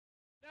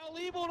Now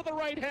Levo to the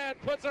right hand,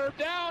 puts her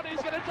down.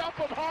 He's going to dump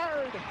him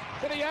hard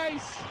to the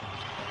ice.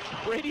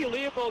 Brady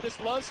Levo just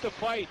loves to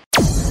fight.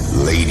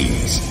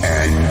 Ladies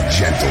and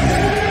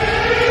gentlemen,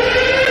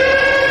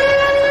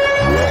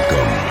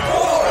 welcome,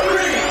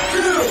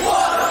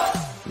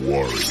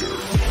 Warrior.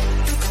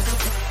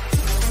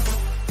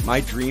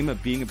 My dream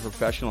of being a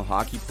professional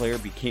hockey player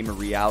became a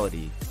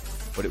reality,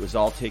 but it was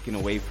all taken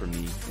away from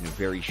me in a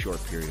very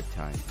short period of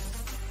time.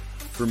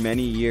 For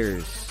many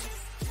years,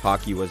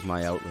 hockey was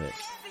my outlet.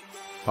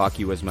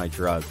 Hockey was my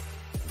drug.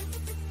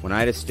 When I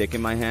had a stick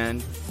in my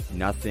hand,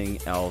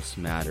 nothing else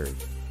mattered.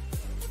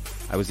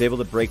 I was able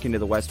to break into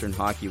the Western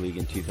Hockey League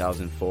in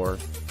 2004,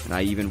 and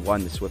I even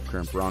won the Swift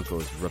Current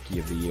Broncos Rookie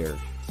of the Year.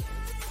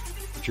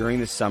 During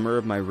the summer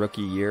of my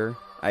rookie year,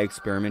 I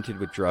experimented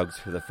with drugs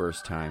for the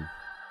first time.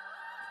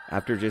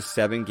 After just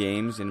 7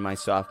 games in my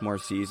sophomore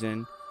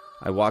season,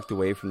 I walked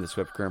away from the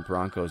Swift Current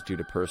Broncos due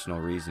to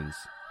personal reasons.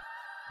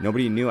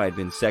 Nobody knew I'd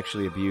been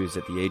sexually abused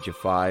at the age of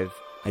 5.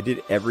 I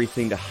did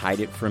everything to hide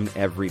it from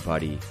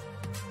everybody,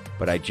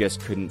 but I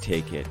just couldn't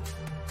take it.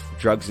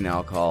 Drugs and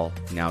alcohol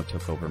now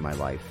took over my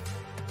life.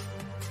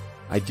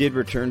 I did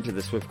return to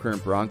the Swift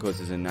Current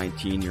Broncos as a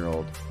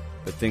 19-year-old,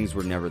 but things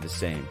were never the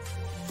same.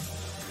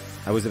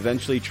 I was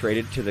eventually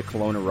traded to the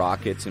Kelowna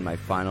Rockets in my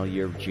final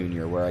year of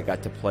junior, where I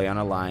got to play on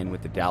a line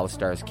with the Dallas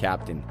Stars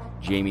captain,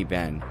 Jamie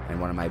Benn,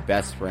 and one of my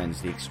best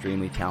friends, the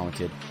extremely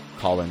talented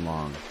Colin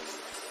Long.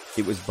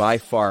 It was by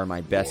far my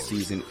best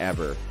season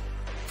ever,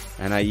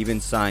 and I even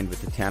signed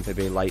with the Tampa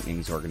Bay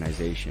Lightning's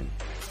organization.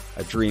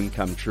 A dream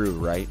come true,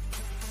 right?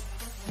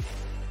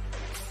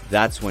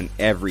 That's when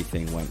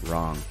everything went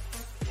wrong.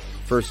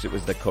 First it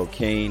was the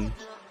cocaine,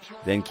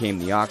 then came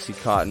the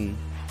Oxycontin,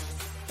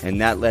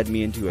 and that led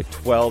me into a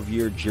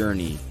 12-year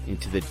journey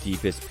into the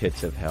deepest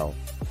pits of hell.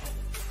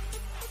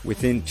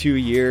 Within 2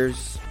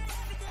 years,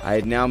 I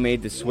had now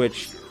made the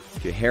switch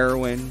to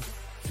heroin,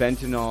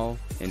 fentanyl,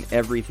 and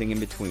everything in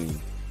between,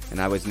 and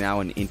I was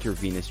now an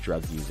intravenous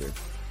drug user.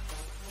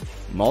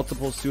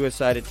 Multiple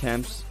suicide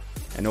attempts,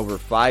 and over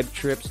 5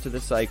 trips to the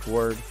psych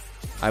ward,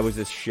 I was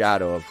a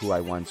shadow of who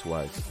I once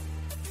was.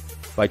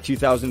 By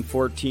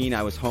 2014,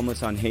 I was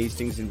homeless on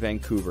Hastings in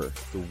Vancouver,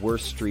 the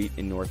worst street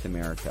in North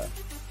America.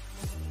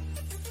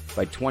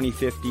 By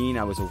 2015,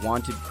 I was a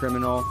wanted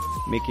criminal,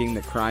 making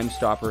the Crime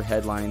Stopper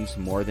headlines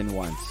more than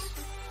once.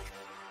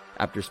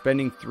 After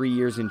spending 3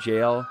 years in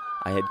jail,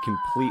 I had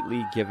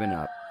completely given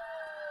up.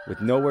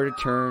 With nowhere to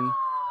turn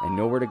and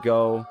nowhere to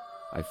go,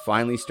 I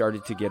finally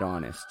started to get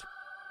honest.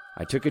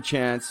 I took a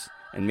chance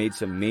and made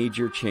some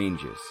major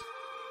changes.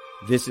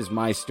 This is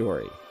my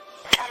story.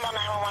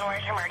 911,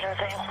 where's your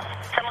emergency?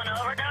 Someone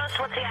overdosed?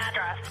 What's the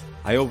address?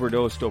 I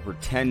overdosed over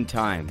 10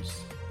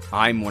 times.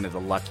 I'm one of the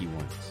lucky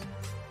ones.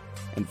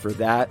 And for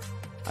that,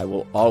 I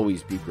will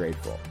always be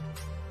grateful.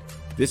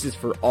 This is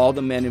for all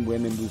the men and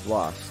women we've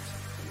lost.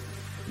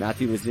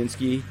 Matthew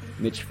Lazinski,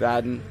 Mitch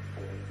Fadden,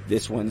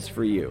 this one's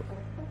for you.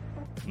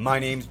 My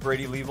name's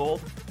Brady Levo,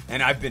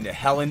 and I've been to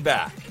hell and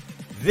back.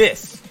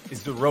 This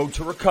is the road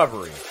to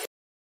recovery.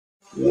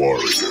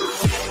 Warrior.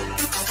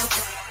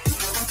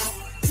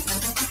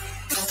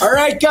 All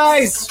right,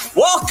 guys,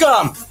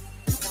 welcome.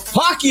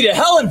 Hockey to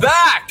Hell and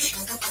Back,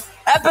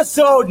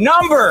 episode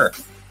number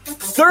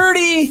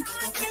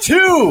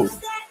 32.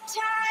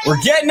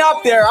 We're getting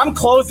up there. I'm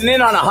closing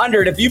in on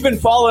 100. If you've been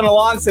following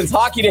along since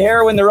Hockey to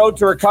Heroin, the road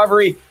to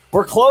recovery,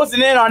 we're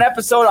closing in on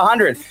episode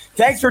 100.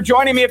 Thanks for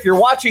joining me. If you're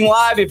watching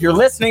live, if you're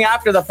listening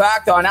after the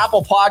fact on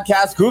Apple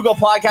Podcasts, Google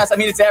Podcasts, I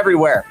mean, it's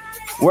everywhere.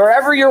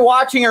 Wherever you're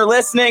watching or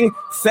listening,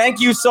 thank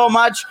you so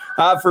much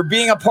for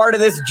being a part of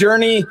this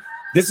journey.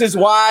 This is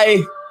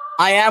why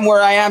I am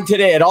where I am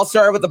today. It all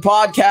started with the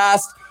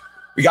podcast.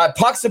 We got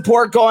Puck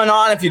Support going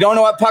on. If you don't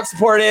know what Puck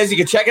Support is, you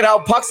can check it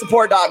out,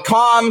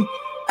 pucksupport.com,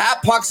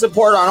 at Puck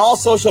Support on all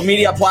social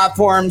media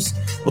platforms.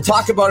 We'll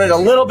talk about it a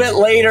little bit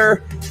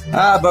later,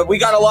 but we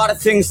got a lot of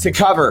things to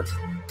cover.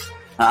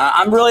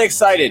 I'm really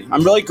excited.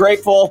 I'm really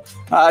grateful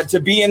to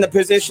be in the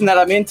position that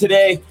I'm in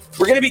today.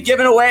 We're going to be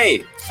giving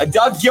away a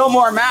Doug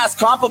Gilmour mask.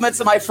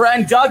 Compliments of my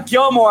friend Doug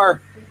Gilmour.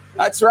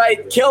 That's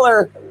right,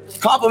 killer.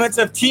 Compliments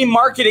of Team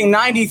Marketing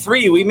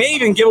 93. We may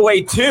even give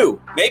away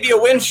 2, maybe a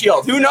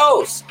windshield. Who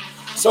knows?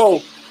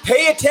 So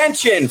pay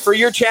attention for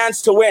your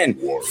chance to win.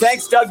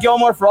 Thanks, Doug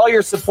Gilmour, for all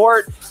your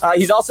support.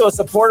 He's also a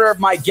supporter of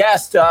my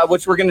guest,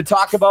 which we're going to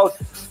talk about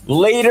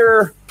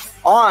later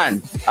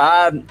on.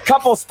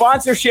 Couple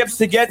sponsorships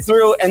to get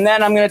through, and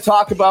then I'm going to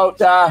talk about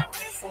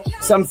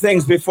some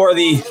things before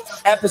the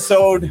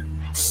episode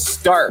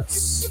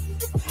starts.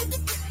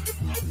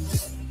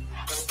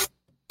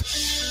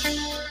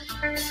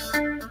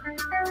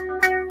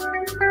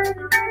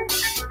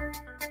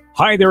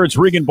 Hi there, it's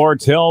Regan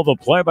Bartel, the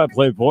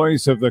play-by-play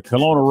voice of the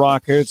Kelowna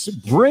Rockets,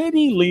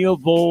 Brady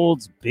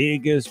Leopold's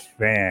biggest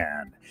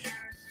fan.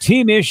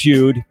 Team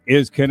Issued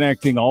is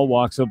connecting all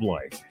walks of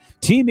life.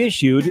 Team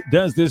Issued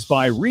does this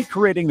by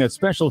recreating that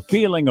special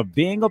feeling of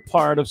being a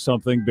part of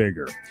something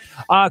bigger.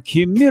 A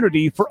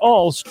community for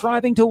all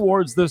striving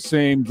towards the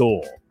same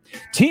goal.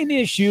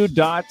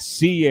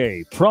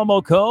 TeamIssued.ca.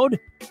 Promo code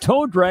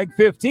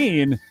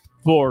TOEDRAG15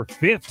 for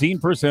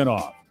 15%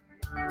 off.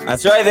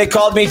 That's right. They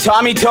called me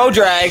Tommy Toe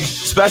Drag,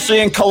 especially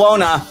in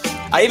Kelowna.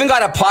 I even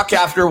got a puck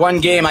after one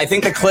game. I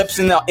think the clips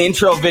in the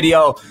intro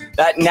video,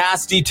 that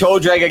nasty toe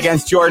drag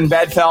against Jordan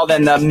Bedfeld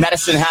and the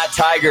Medicine Hat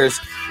Tigers.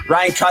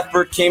 Ryan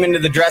Cuthbert came into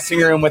the dressing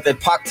room with the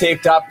puck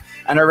taped up,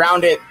 and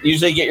around it,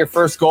 usually you get your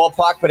first goal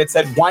puck, but it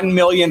said 1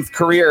 millionth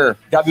career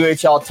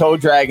WHL toe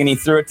drag, and he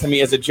threw it to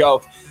me as a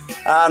joke.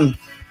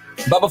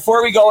 But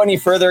before we go any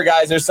further,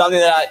 guys, there's something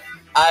that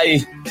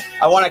I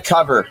want to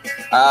cover.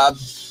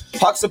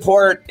 Puck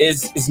support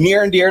is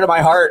near and dear to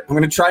my heart. I'm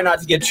going to try not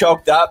to get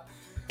choked up.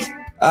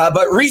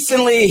 But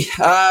recently,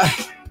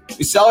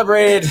 we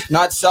celebrated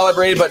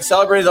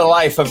the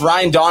life of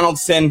Ryan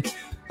Donaldson.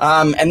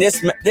 And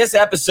this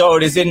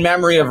episode is in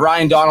memory of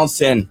Ryan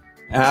Donaldson.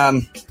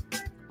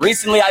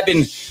 Recently, I've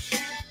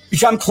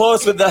become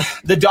close with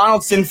the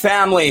Donaldson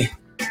family.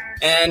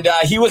 And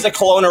he was a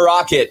Kelowna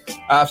Rocket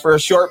for a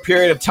short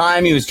period of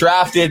time. He was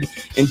drafted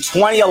in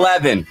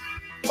 2011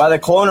 by the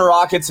Kelowna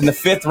Rockets in the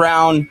 5th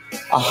round,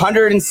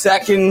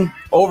 102nd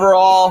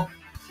overall.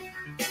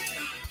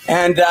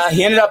 And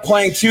he ended up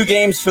playing 2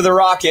 games for the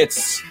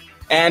Rockets.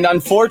 And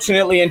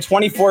unfortunately, in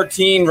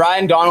 2014,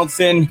 Ryan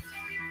Donaldson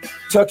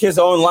took his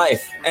own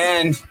life.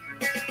 And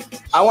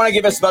I want to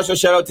give a special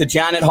shout out to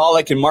Janet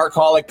Hollick and Mark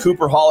Hollick,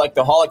 Cooper Hollick,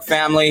 the Hollick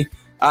family,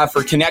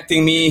 for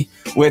connecting me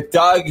with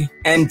Doug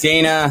and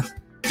Dana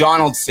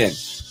Donaldson.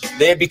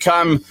 They have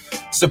become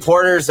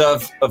supporters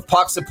of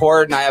Puck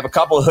Support, and I have a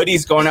couple of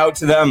hoodies going out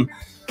to them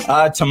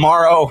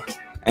tomorrow.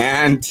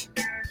 And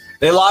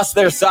they lost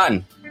their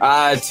son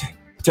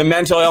to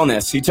mental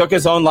illness. He took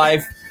his own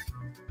life,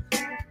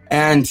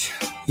 and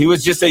he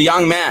was just a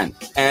young man.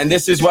 And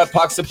this is what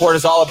Puck Support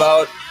is all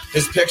about.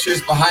 His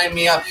picture's behind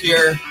me up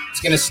here. It's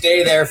going to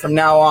stay there from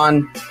now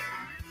on.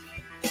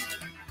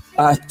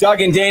 Doug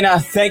and Dana,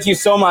 thank you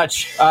so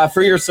much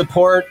for your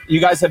support.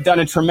 You guys have done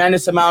a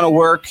tremendous amount of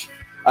work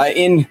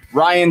in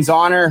Ryan's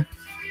honor.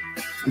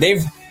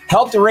 They've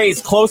helped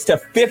raise close to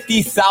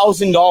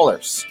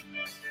 $50,000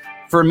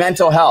 for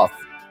mental health.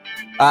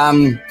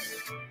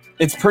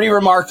 It's pretty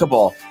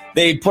remarkable.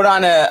 They put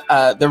on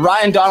the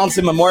Ryan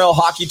Donaldson Memorial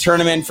Hockey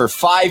Tournament for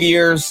 5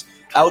 years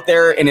out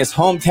there in his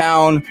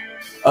hometown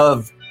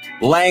of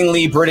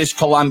Langley, British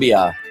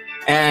Columbia.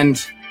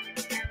 And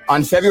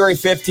on February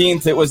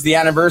 15th, it was the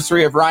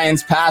anniversary of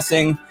Ryan's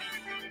passing.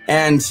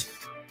 And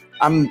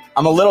I'm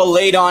a little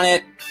late on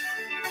it,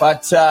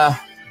 but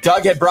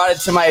Doug had brought it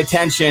to my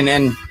attention,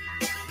 and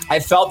I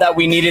felt that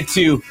we needed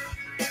to,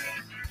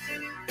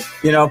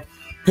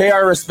 pay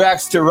our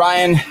respects to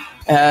Ryan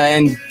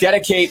and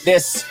dedicate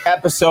this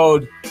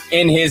episode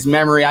in his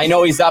memory. I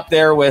know he's up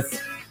there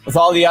with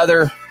all the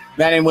other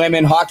men and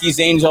women, hockey's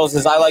angels,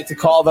 as I like to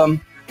call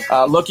them,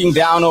 looking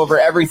down over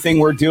everything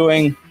we're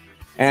doing.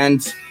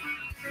 And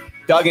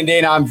Doug and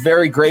Dana, I'm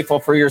very grateful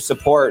for your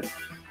support.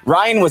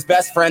 Ryan was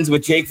best friends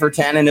with Jake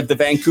Virtanen of the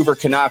Vancouver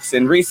Canucks,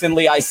 and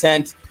recently I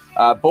sent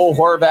Bo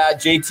Horvat,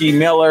 JT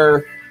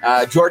Miller,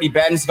 Jordy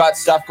Ben's got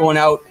stuff going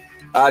out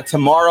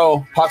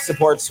tomorrow, Puck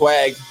Support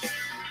swag.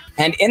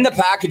 And in the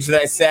package that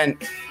I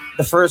sent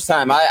the first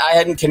time, I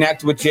hadn't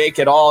connected with Jake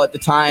at all at the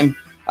time,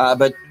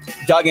 but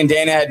Doug and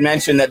Dana had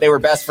mentioned that they were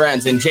best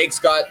friends. And Jake's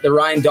got the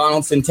Ryan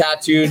Donaldson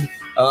tattooed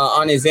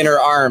on his inner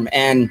arm.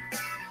 And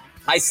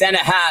I sent a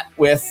hat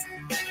with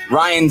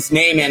Ryan's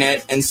name in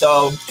it. And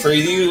so for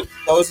you,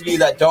 those of you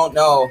that don't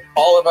know,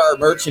 all of our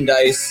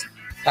merchandise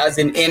has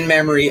an in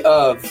memory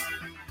of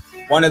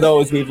one of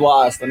those we've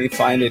lost. Let me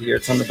find it here.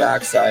 It's on the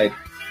back side.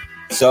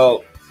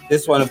 So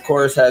this one, of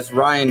course, has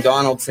Ryan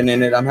Donaldson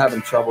in it. I'm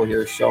having trouble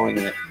here showing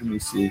it. Let me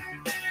see.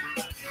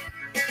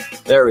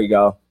 There we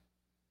go.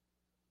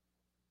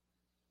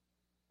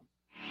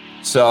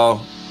 So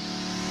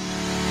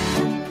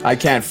I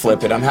can't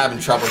flip it. I'm having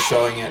trouble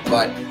showing it,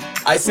 but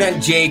I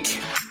sent Jake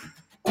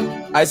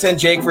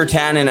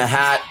Virtanen a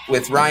hat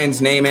with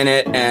Ryan's name in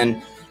it,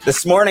 and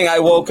this morning I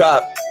woke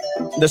up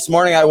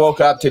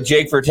to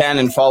Jake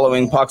Virtanen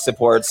following Puck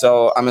Support,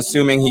 so I'm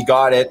assuming he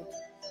got it.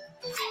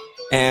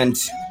 And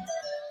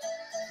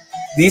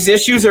these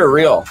issues are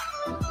real.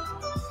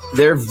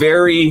 They're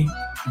very,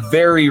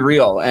 very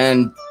real,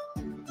 and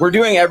we're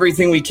doing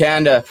everything we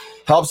can to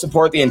help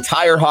support the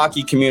entire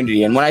hockey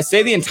community. And when I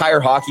say the entire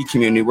hockey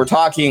community, we're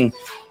talking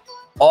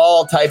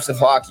all types of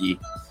hockey,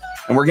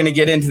 and we're going to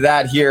get into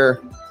that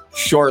here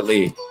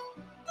shortly.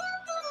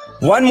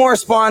 One more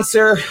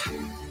sponsor,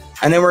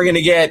 and then we're going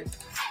to get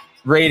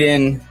right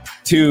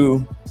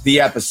into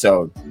the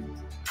episode.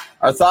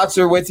 Our thoughts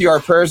are with you. Our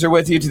prayers are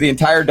with you. To the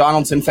entire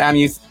Donaldson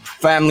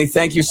family,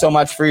 thank you so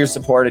much for your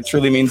support. It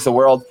truly means the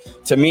world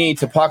to me,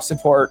 to Puck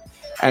Support,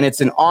 and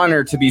it's an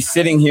honor to be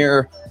sitting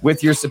here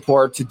with your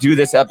support to do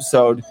this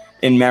episode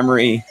in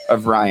memory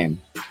of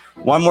Ryan.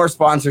 One more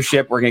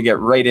sponsorship. We're going to get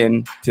right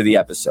into the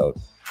episode.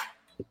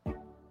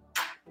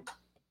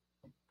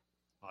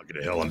 Hockey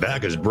to Hell and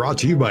Back is brought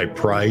to you by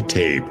Pride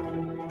Tape.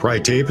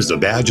 Pride Tape is a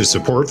badge of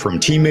support from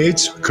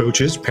teammates,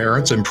 coaches,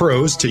 parents, and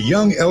pros to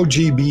young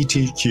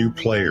LGBTQ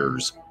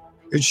players.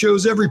 It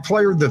shows every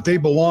player that they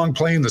belong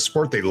playing the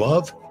sport they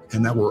love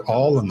and that we're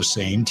all on the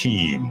same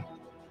team.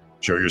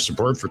 Show your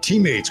support for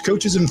teammates,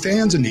 coaches, and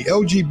fans in the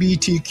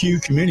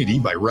LGBTQ community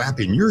by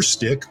wrapping your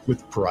stick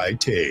with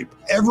Pride Tape.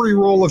 Every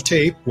roll of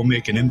tape will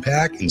make an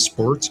impact in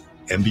sports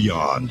and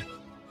beyond.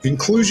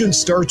 Inclusion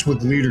starts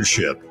with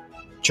leadership.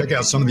 Check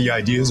out some of the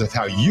ideas of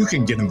how you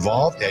can get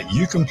involved at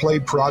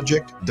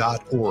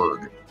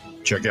youcanplayproject.org.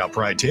 Check out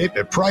Pride Tape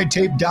at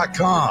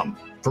pridetape.com.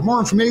 For more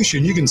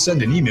information, you can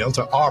send an email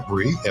to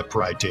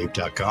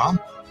Aubrey@pridetape.com.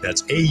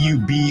 That's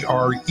AUBREE,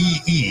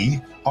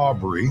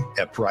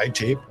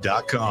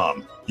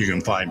 Aubrey@pridetape.com. You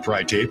can find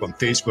Pride Tape on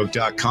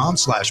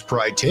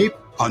Facebook.com/Pride Tape,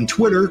 on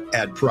Twitter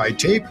 @Pride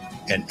Tape,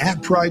 and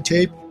 @Pride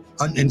Tape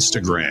on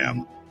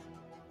Instagram.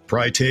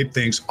 Pride Tape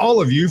thanks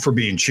all of you for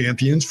being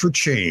champions for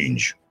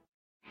change.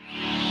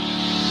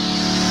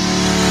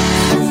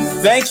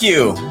 Thank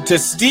you to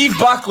Steve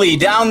Buckley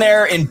down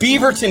there in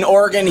Beaverton,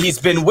 Oregon. He's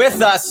been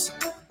with us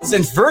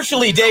since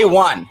virtually day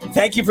one.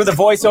 Thank you for the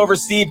voiceover,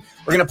 Steve.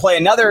 We're going to play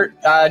another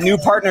new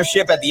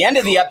partnership at the end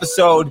of the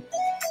episode,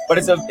 but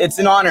it's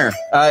an honor.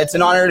 It's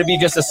an honor to be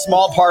just a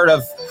small part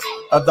of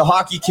the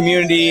hockey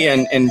community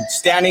and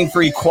standing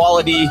for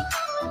equality.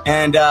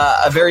 And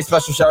a very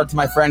special shout out to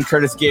my friend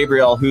Curtis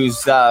Gabriel,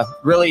 who's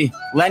really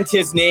lent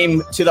his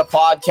name to the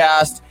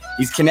podcast.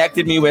 He's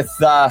connected me with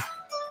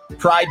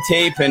Pride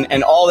Tape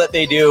and all that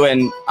they do,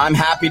 and I'm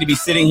happy to be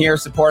sitting here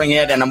supporting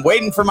it, and I'm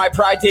waiting for my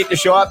Pride Tape to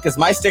show up because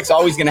my stick's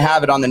always going to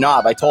have it on the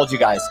knob. I told you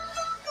guys.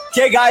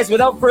 Okay, guys,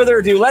 without further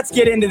ado, let's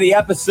get into the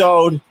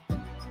episode.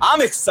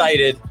 I'm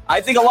excited.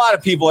 I think a lot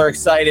of people are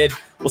excited.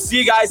 We'll see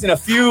you guys in a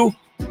few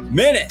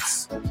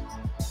minutes.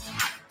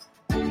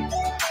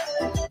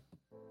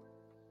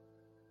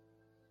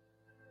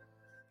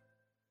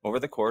 Over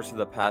the course of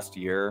the past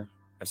year,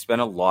 I've spent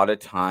a lot of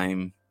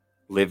time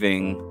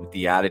living with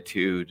the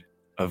attitude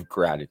of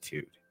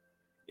gratitude.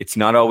 It's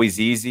not always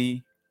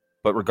easy,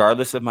 but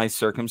regardless of my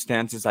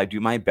circumstances, I do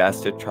my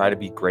best to try to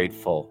be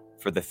grateful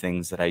for the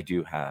things that I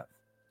do have.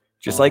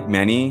 Just like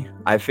many,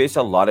 I've faced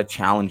a lot of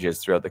challenges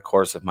throughout the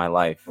course of my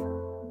life,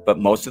 but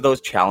most of those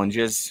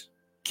challenges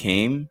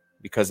came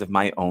because of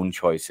my own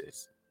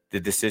choices, the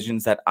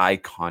decisions that I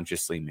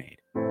consciously made.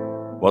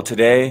 Well,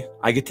 today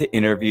I get to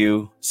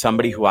interview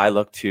somebody who I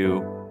look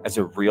to as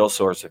a real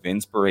source of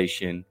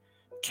inspiration,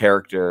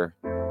 character,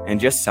 and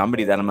just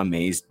somebody that I'm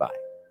amazed by.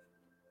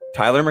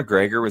 Tyler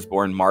McGregor was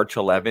born March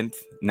 11th,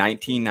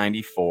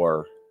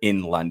 1994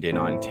 in London,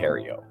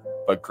 Ontario,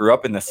 but grew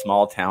up in the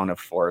small town of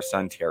Forest,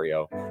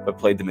 Ontario, but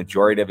played the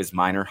majority of his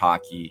minor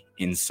hockey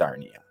in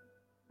Sarnia.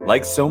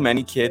 Like so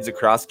many kids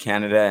across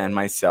Canada and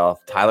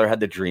myself, Tyler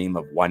had the dream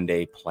of one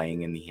day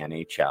playing in the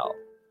NHL.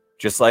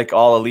 Just like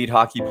all elite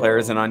hockey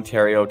players in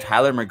Ontario,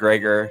 Tyler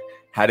McGregor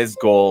had his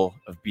goal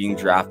of being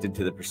drafted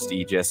to the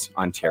prestigious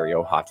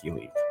Ontario Hockey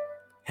League.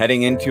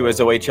 Heading into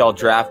his OHL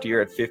draft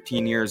year at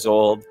 15 years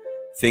old,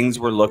 things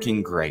were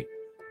looking great.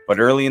 But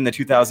early in the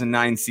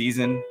 2009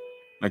 season,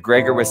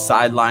 McGregor was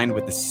sidelined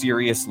with a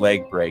serious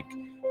leg break.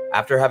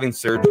 After having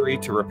surgery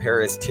to repair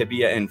his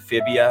tibia and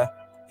fibia,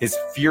 his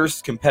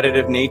fierce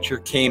competitive nature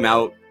came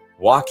out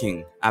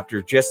walking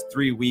after just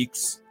 3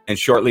 weeks, and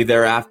shortly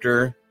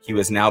thereafter, he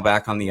was now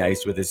back on the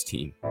ice with his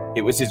team.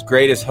 It was his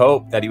greatest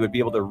hope that he would be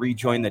able to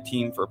rejoin the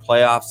team for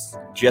playoffs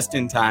just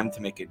in time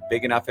to make a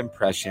big enough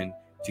impression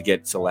to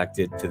get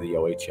selected to the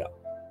OHL.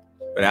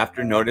 But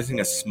after noticing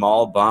a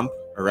small bump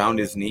around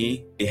his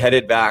knee, he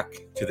headed back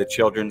to the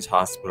Children's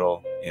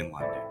Hospital in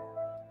London.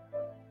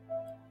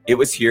 It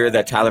was here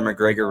that Tyler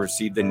McGregor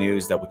received the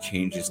news that would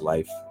change his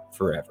life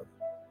forever.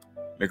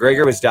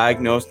 McGregor was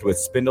diagnosed with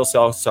spindle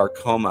cell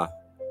sarcoma,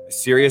 a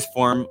serious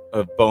form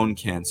of bone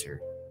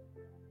cancer.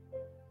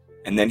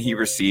 And then he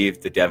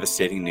received the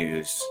devastating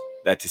news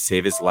that to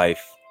save his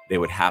life, they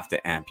would have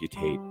to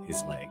amputate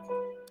his leg.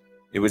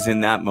 It was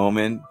in that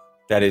moment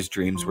that his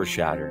dreams were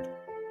shattered.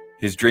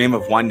 His dream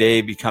of one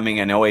day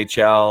becoming an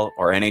OHL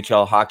or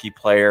NHL hockey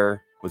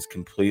player was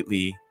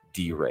completely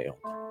derailed.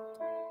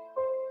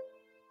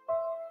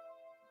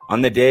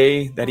 On the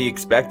day that he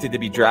expected to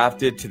be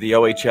drafted to the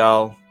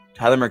OHL,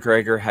 Tyler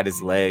McGregor had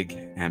his leg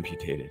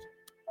amputated.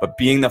 But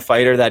being the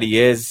fighter that he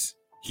is,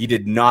 he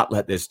did not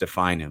let this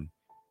define him.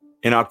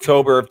 In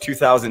October of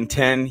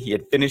 2010, he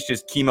had finished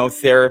his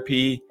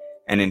chemotherapy,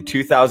 and in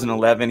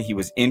 2011, he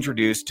was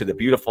introduced to the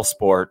beautiful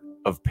sport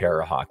of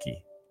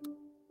para-hockey.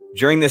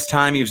 During this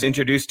time, he was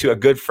introduced to a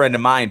good friend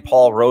of mine,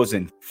 Paul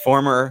Rosen,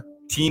 former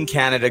Team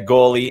Canada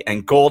goalie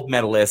and gold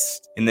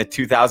medalist in the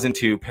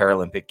 2002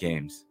 Paralympic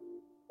Games.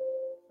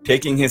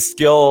 Taking his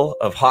skill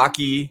of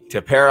hockey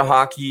to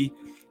para-hockey,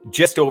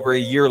 just over a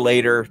year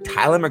later,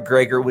 Tyler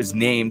McGregor was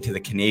named to the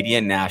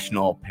Canadian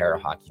national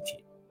para-hockey team.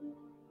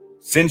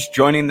 Since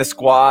joining the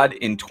squad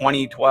in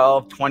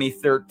 2012,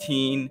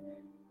 2013,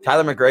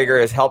 Tyler McGregor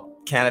has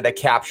helped Canada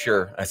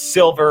capture a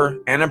silver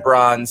and a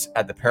bronze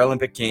at the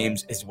Paralympic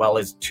Games, as well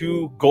as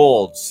 2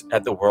 golds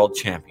at the World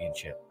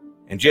Championship.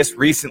 And just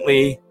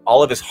recently,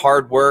 all of his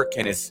hard work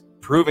and his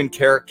proven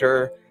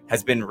character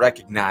has been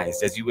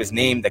recognized as he was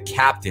named the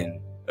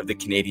captain of the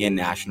Canadian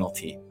national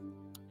team.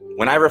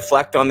 When I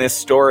reflect on this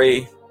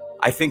story,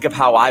 I think of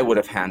how I would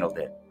have handled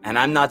it. And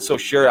I'm not so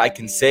sure I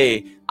can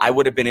say I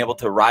would have been able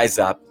to rise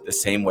up the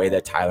same way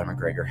that Tyler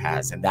McGregor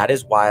has. And that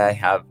is why I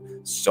have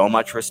so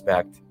much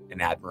respect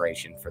and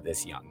admiration for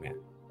this young man.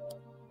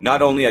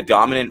 Not only a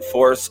dominant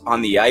force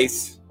on the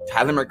ice,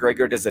 Tyler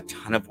McGregor does a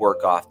ton of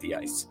work off the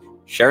ice,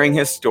 sharing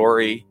his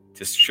story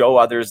to show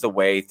others the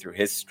way through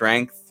his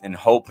strength and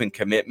hope and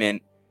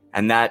commitment,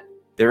 and that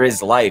there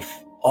is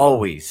life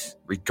always,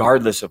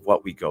 regardless of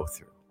what we go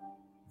through.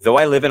 Though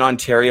I live in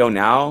Ontario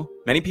now,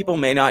 many people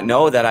may not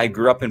know that I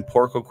grew up in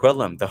Port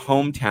Coquitlam, the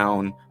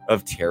hometown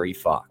of Terry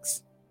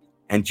Fox.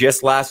 And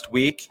just last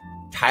week,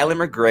 Tyler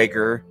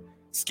McGregor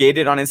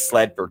skated on his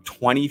sled for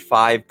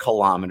 25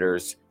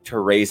 kilometers to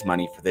raise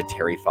money for the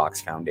Terry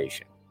Fox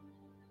Foundation.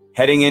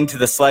 Heading into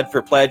the Sled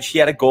for Pledge, he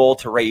had a goal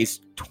to raise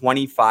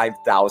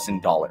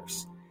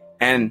 $25,000.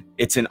 And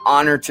it's an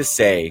honor to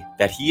say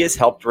that he has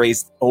helped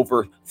raise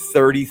over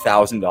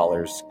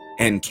 $30,000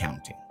 and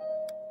counting.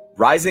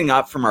 Rising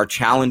up from our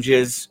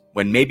challenges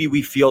when maybe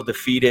we feel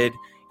defeated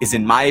is,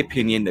 in my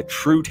opinion, the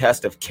true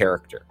test of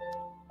character.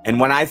 And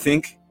when I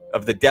think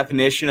of the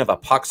definition of a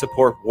puck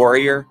support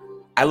warrior,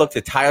 I look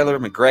to Tyler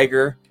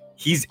McGregor.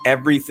 He's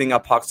everything a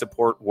puck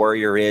support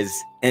warrior is,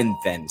 and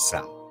then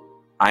some.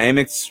 I am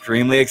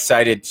extremely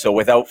excited, so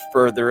without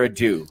further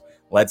ado,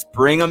 let's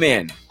bring him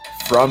in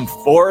from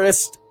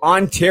Forest,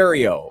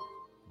 Ontario,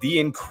 the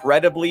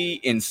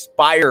incredibly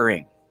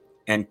inspiring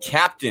and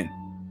captain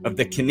of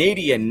the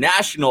Canadian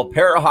national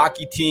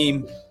para-hockey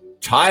team,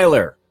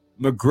 Tyler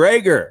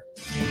McGregor.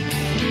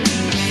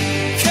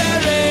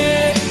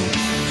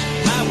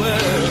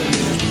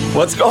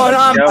 What's going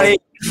on, buddy?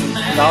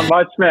 Not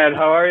much, man.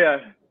 How are you?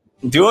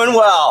 Doing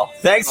well.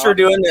 Thanks for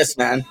doing this,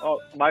 man. Oh,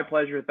 my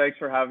pleasure. Thanks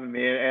for having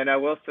me. And I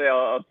will say,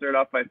 I'll start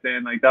off by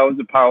saying, like, that was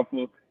a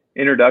powerful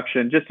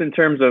introduction, just in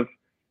terms of,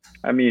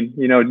 I mean,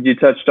 you know, you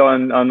touched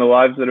on the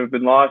lives that have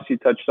been lost. You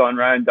touched on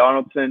Ryan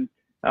Donaldson,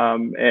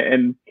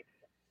 and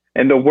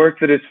the work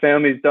that his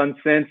family's done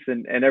since,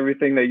 and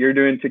everything that you're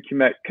doing to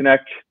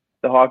connect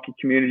the hockey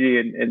community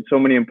and so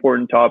many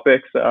important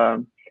topics.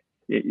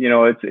 You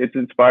know, it's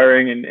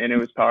inspiring and it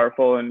was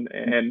powerful,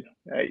 and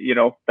you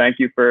know, thank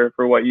you for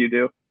what you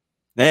do.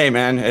 Hey,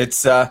 man,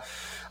 it's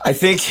I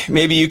think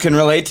maybe you can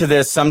relate to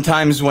this.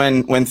 Sometimes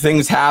when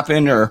things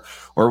happen or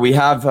we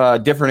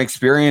have different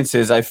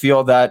experiences, I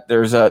feel that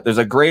there's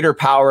a greater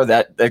power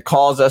that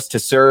calls us to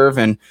serve,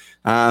 and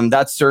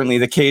that's certainly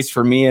the case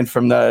for me. And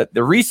from the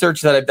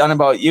research that I've done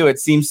about you, it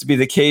seems to be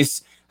the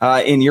case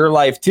in your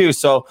life too.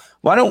 So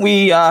why don't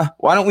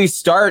we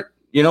start?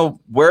 You know,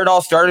 where it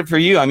all started for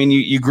you. I mean,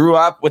 you grew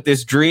up with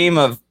this dream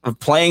of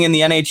playing in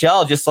the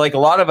NHL, just like a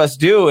lot of us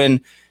do,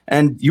 and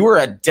you were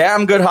a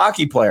damn good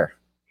hockey player.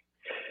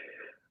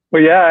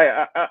 Well,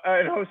 yeah,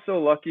 I was so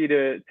lucky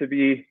to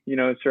be, you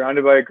know,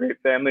 surrounded by a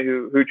great family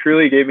who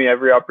truly gave me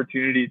every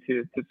opportunity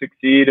to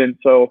succeed. And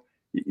so,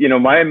 you know,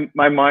 my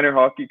minor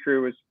hockey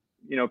career was,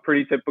 you know,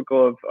 pretty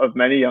typical of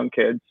many young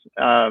kids.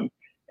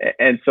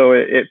 And so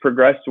it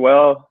progressed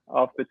well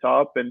off the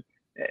top.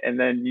 And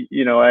then,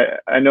 you know,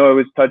 I know it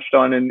was touched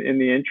on in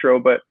the intro,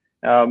 but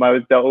I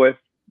was dealt with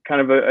kind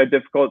of a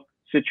difficult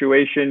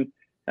situation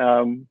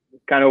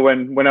kind of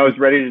when I was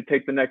ready to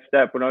take the next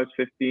step when I was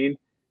 15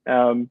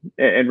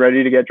 and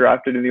ready to get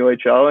drafted in the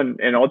OHL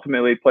and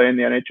ultimately play in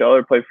the NHL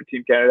or play for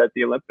Team Canada at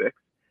the Olympics.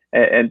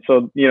 And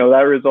so, you know,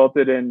 that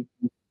resulted in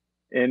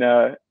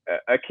a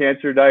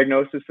cancer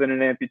diagnosis and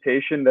an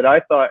amputation that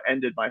I thought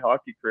ended my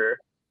hockey career.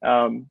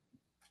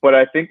 But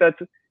I think that's,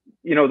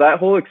 you know, that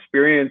whole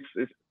experience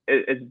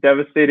is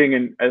devastating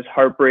and as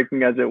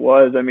heartbreaking as it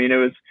was. I mean, it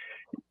was,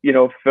 you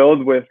know,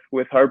 filled with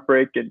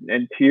heartbreak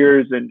and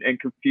tears and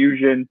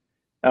confusion.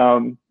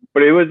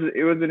 But it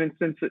was an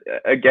instance,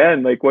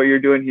 again, like what you're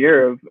doing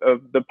here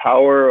of the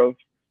power of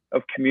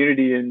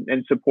community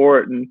and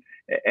support.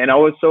 And I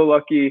was so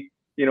lucky,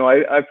 you know,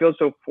 I feel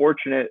so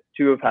fortunate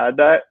to have had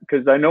that,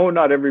 because I know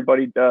not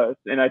everybody does.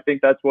 And I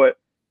think that's what,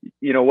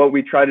 you know, what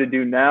we try to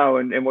do now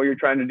and what you're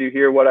trying to do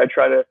here, what I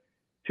try to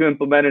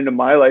implement into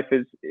my life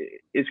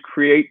is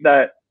create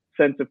that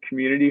sense of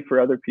community for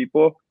other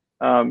people.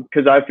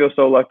 Because I feel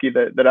so lucky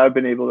that I've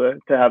been able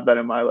to have that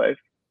in my life.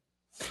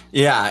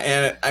 Yeah,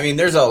 and I mean,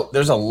 there's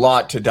a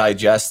lot to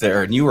digest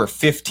there. And you were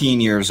 15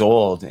 years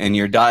old, and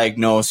you're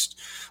diagnosed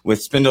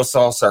with spindle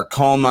cell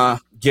sarcoma,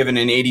 given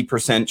an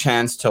 80%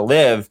 chance to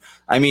live.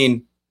 I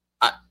mean,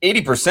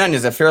 80%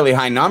 is a fairly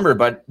high number,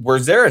 but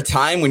was there a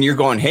time when you're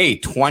going, hey,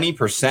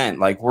 20%?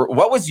 Like,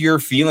 what was your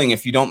feeling,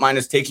 if you don't mind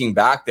us taking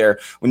back there,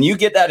 when you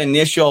get that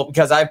initial?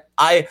 Because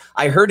I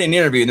heard an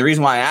interview, and the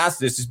reason why I asked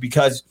this is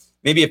because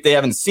maybe if they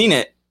haven't seen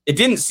it, it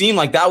didn't seem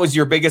like that was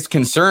your biggest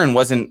concern,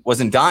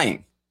 wasn't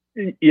dying.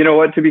 You know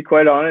what, to be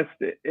quite honest,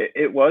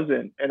 it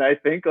wasn't. And I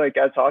think, like,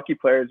 as hockey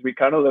players, we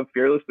kind of live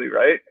fearlessly,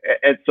 right?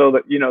 And so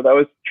that, you know, that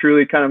was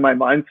truly kind of my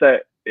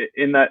mindset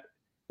in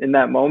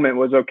that moment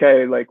was,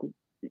 okay, like,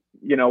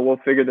 you know, we'll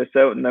figure this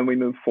out and then we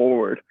move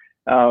forward.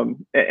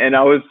 And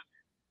I was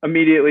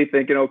immediately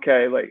thinking,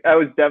 okay, like, I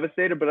was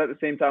devastated, but at the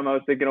same time I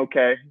was thinking,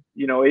 okay,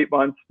 you know, 8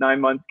 months,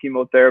 9 months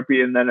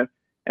chemotherapy, and then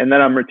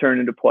I'm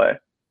returning to play.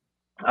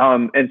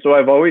 And so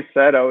I've always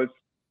said I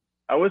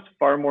was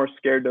far more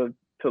scared to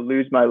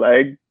lose my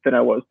leg than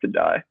I was to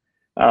die.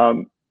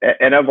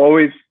 And I've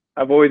always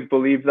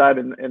believed that,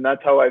 and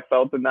that's how I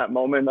felt in that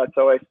moment. That's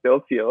how I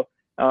still feel,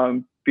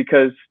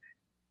 because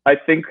I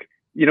think,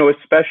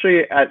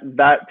 especially at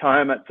that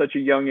time, at such a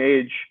young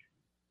age,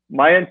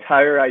 my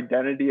entire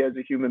identity as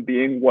a human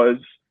being was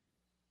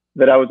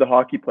that I was a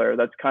hockey player.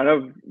 That's kind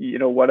of,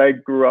 what I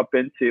grew up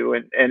into,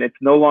 and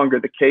it's no longer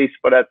the case.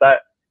 But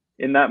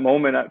in that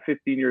moment, at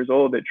 15 years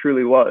old, it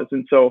truly was.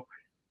 And so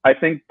I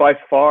think by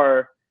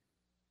far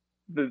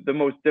the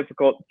most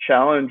difficult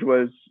challenge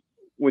was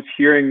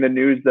hearing the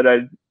news that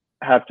I'd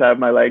have to have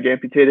my leg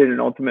amputated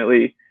and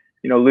ultimately,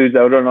 lose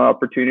out on an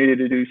opportunity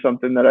to do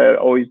something that I had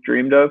always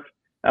dreamed of.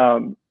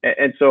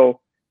 And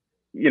so,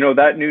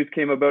 that news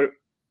came about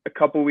a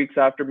couple weeks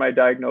after my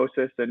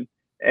diagnosis. And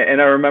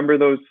I remember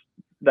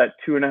that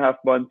 2.5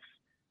 months,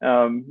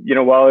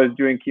 while I was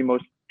doing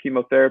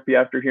chemotherapy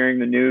after hearing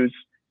the news,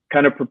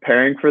 kind of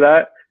preparing for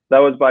that. That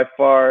was by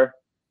far,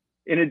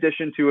 in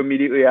addition to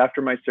immediately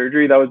after my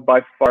surgery, that was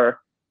by far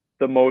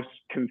the most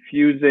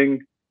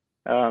confusing,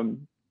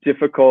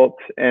 difficult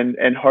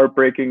and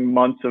heartbreaking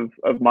months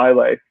of my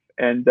life.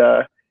 And,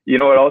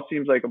 it all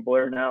seems like a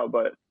blur now,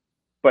 but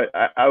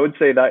I would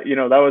say that,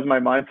 that was my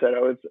mindset.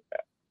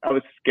 I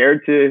was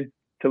scared to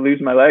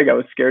lose my leg. I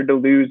was scared to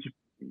lose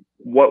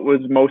what was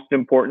most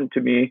important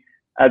to me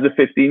as a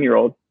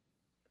 15-year-old.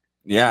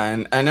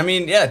 Yeah. And I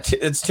mean,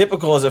 it's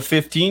typical as a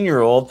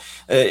 15-year-old,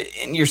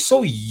 and you're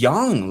so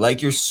young,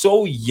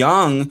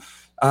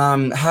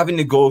 having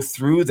to go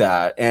through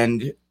that.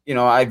 And,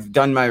 I've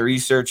done my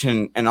research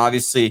and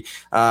obviously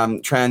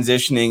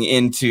transitioning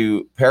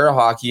into para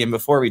hockey. And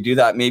before we do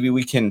that, maybe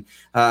we can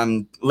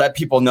let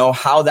people know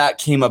how that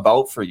came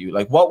about for you.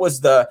 Like, what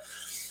was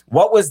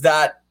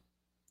that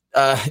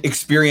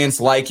experience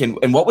like,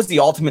 and what was the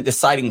ultimate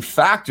deciding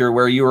factor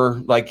where you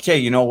were like, okay,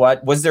 you know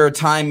what, was there a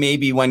time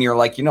maybe when you're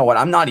like, you know what,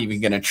 I'm not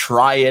even going to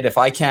try it. If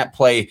I can't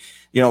play,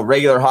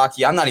 regular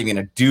hockey, I'm not even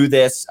going to do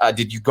this.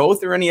 Did you go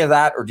through any of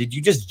that, or did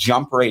you just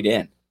jump right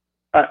in?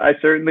 I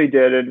certainly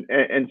did.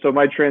 And so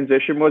my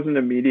transition wasn't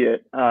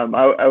immediate.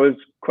 I was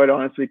quite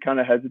honestly kind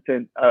of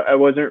hesitant. I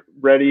wasn't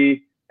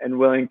ready and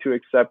willing to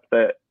accept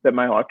that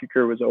my hockey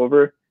career was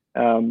over.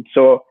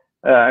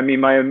 I mean,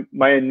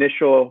 my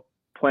initial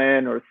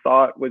plan or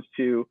thought was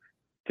to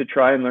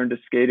try and learn to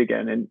skate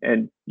again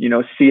and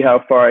see how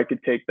far I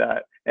could take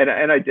that.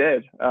 And I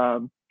did. I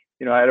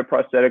had a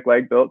prosthetic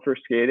leg built for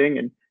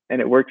skating,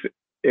 and it works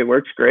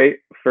great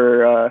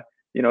for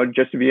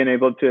just being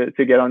able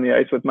to get on the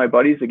ice with my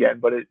buddies again.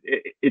 But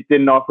it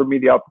didn't offer me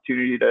the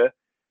opportunity to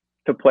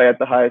play at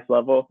the highest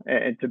level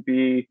and to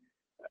be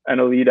an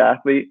elite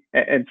athlete.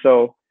 And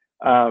so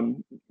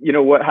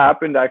what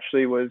happened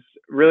actually was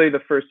really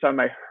the first time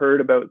I heard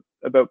about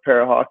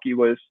para hockey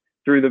was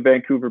through the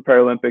Vancouver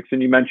Paralympics.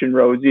 And you mentioned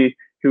Rosie,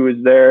 who was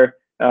there.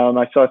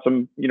 I saw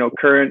some,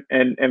 current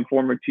and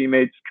former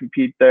teammates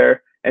compete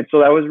there. And so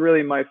that was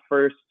really my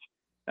first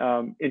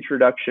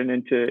introduction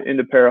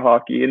into para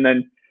hockey. And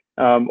then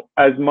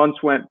as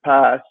months went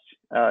past,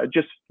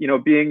 just,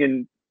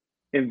 being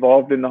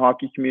involved in the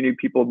hockey community,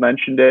 people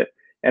mentioned it.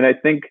 And I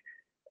think,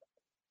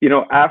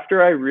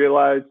 after I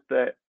realized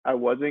that I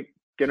wasn't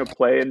going to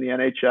play in the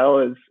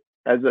NHL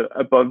as an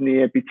above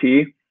knee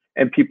amputee,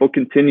 and people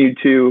continued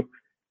to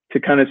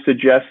kind of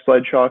suggest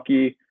sledge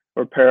hockey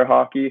or para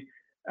hockey.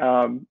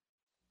 A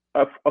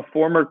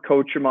former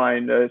coach of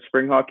mine, a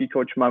spring hockey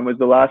coach of mine, was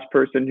the last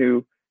person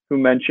who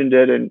mentioned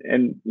it. And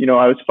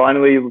I was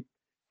finally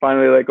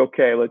like,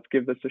 okay, let's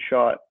give this a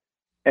shot.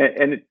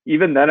 And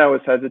even then I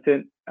was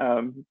hesitant,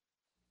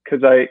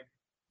 because at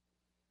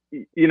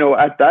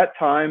that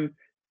time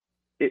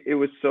it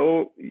was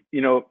so,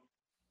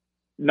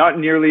 not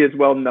nearly as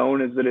well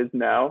known as it is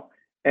now.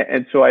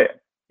 And so I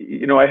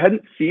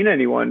hadn't seen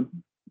anyone,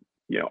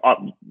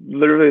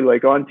 literally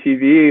like on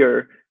TV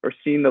or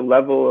seen the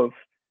level of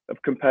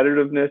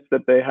competitiveness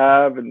that they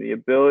have and the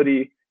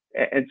ability.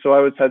 And so I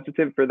was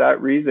hesitant for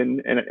that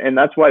reason. And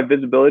that's why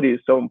visibility is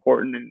so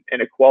important,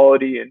 and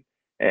equality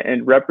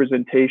and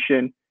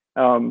representation,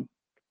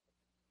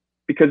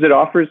 because it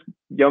offers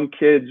young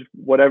kids,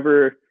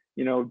 whatever,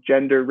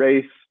 gender,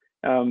 race,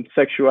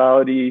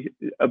 sexuality,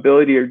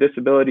 ability or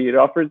disability, it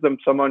offers them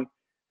someone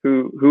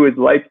who is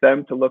like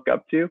them to look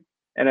up to.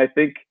 And I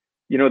think,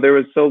 there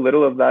was so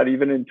little of that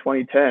even in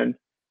 2010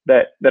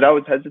 that I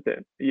was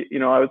hesitant.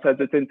 I was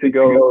hesitant to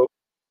go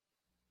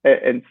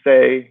and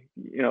say,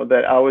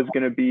 that I was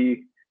going to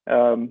be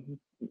a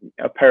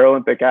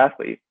Paralympic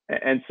athlete.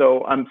 And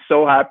so I'm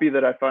so happy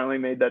that I finally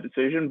made that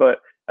decision. But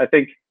I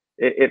think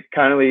it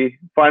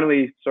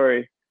finally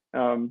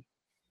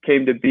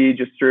came to be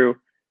just through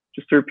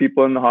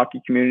people in the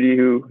hockey community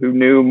who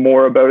knew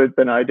more about it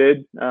than I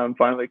did,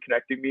 finally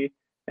connecting me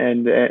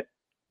and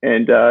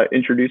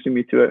introducing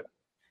me to it.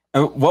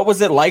 What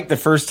was it like the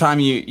first time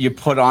you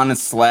put on a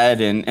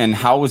sled, and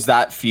how was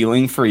that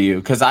feeling for you?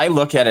 Because I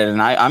look at it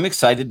and I'm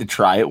excited to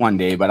try it one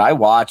day, but I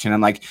watch and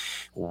I'm like,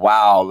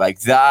 wow, like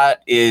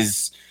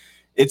it's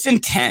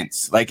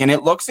intense, like, and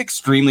it looks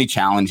extremely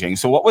challenging.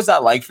 So what was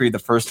that like for you the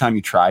first time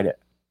you tried it?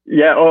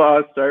 Yeah,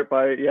 I'll start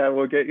by,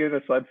 we'll get you in a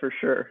sled for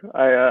sure.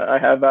 I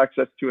have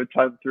access to a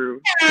ton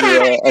through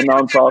a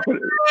nonprofit.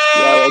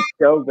 Yeah, let's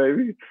go,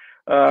 baby.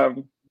 I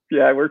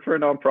work for a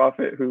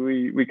nonprofit who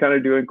we kind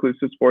of do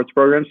inclusive sports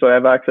programs, so I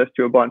have access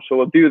to a bunch. So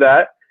we'll do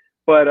that.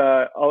 But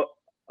on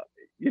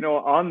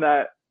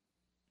that,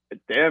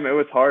 damn, it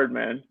was hard,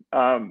 man.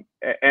 And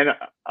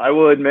I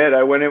will admit,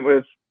 I went in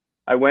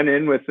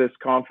with this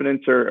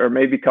confidence or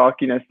maybe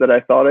cockiness that I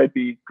thought I'd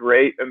be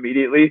great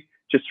immediately,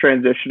 just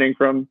transitioning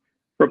from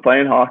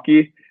playing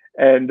hockey,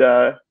 and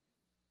it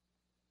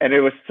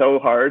was so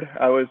hard.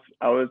 I was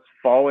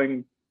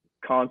falling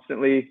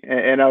constantly,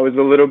 and I was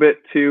a little bit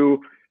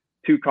too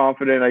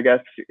confident, I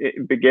guess,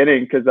 in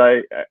beginning, because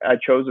I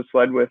chose a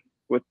sled with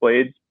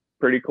blades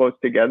pretty close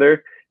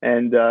together,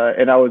 and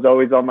I was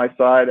always on my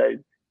side.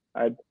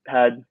 I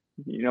had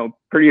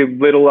pretty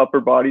little upper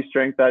body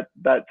strength at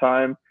that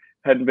time.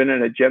 Hadn't been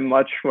in a gym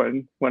much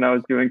when I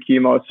was doing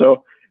chemo,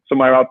 so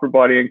my upper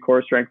body and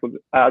core strength was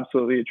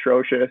absolutely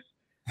atrocious.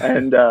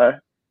 And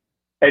it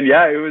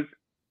was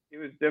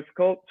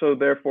difficult, so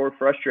therefore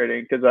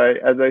frustrating, because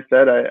as I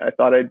said, I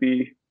thought I'd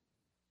be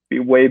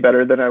way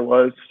better than I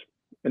was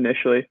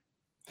initially.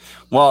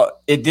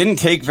 Well, it didn't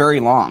take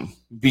very long,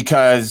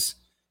 because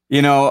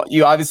you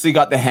obviously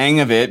got the hang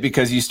of it,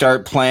 because you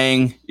start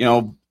playing,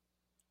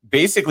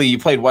 basically you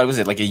played, what was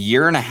it, like a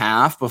year and a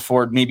half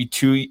before, maybe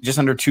just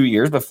under 2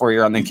 years before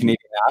you're on the Canadian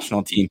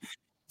national team.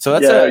 So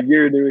that's a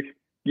year to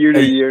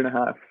year and a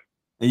half.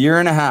 A year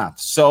and a half.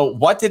 So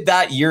what did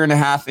that year and a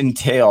half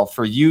entail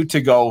for you to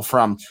go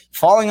from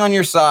falling on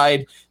your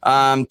side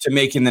to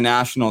making the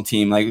national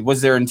team? Like,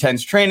 was there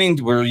intense training?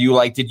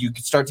 Did you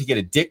start to get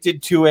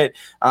addicted to it?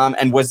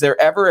 And was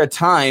there ever a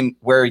time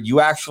where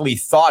you actually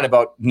thought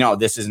about, no,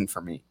 this isn't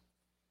for me?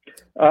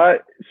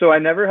 So I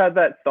never had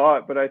that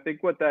thought, but I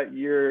think what that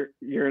year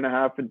and a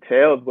half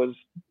entailed was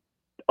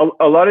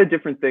a lot of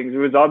different things. It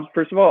was,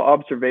 first of all,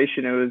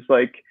 observation. It was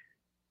like,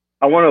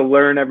 I want to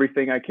learn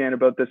everything I can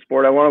about this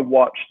sport. I want to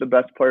watch the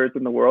best players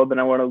in the world,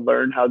 and I want to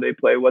learn how they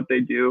play, what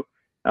they do,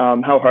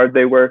 how hard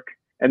they work.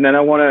 And then I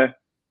want to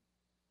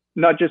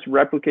not just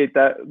replicate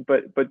that,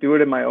 but do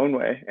it in my own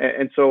way.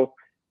 And so,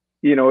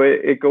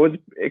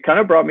 it kind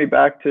of brought me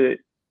back to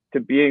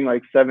being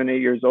like 7,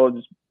 8 years old,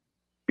 just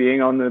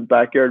being on the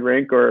backyard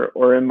rink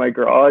or in my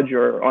garage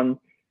or on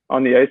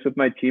the ice with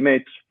my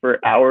teammates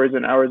for hours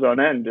and hours on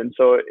end. And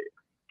so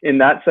in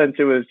that sense,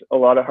 it was a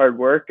lot of hard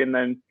work. And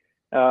then,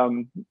 there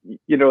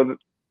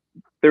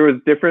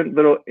was different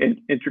little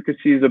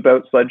intricacies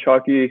about sledge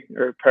hockey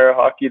or para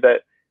hockey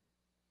that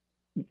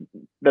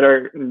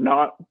are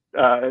not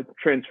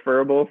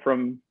transferable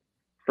from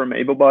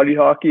able-bodied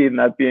hockey, and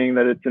that being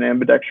that it's an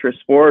ambidextrous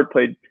sport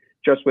played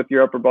just with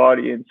your upper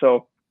body. And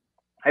so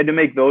I had to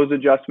make those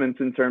adjustments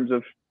in terms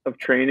of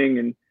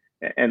training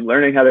and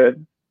learning how to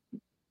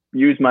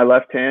use my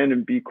left hand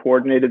and be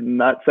coordinated in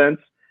that sense.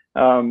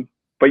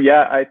 But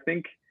yeah, I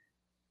think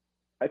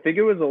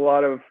it was a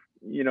lot of,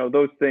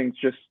 those things,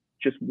 just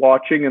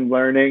watching and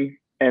learning,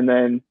 and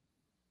then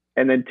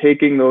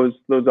taking those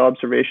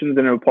observations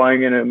and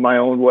applying it in my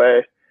own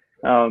way.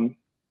 But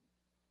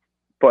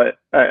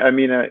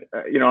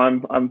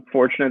I'm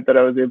fortunate that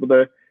I was able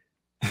to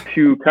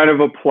kind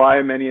of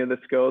apply many of the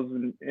skills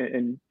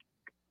and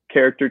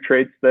character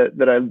traits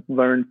that I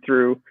learned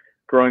through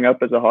growing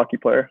up as a hockey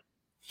player.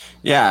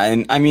 Yeah,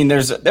 and I mean, there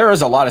is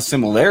a lot of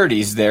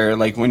similarities there.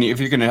 Like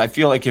I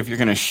feel like if you're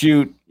gonna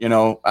shoot,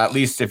 at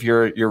least if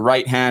your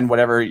right hand,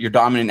 whatever your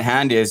dominant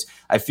hand is,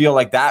 I feel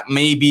like that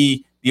may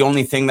be the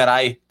only thing that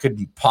I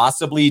could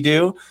possibly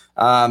do.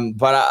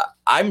 But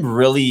I'm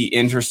really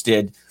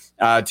interested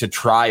to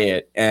try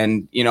it,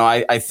 and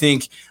I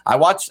think I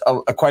watched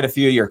quite a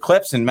few of your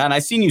clips, and man, I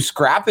seen you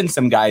scrapping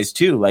some guys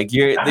too. Like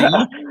you're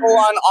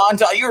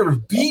you're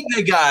beating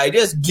a guy,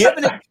 just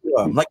giving it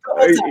to him. Like,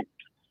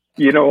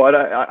 you know what?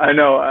 I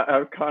know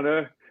I've kind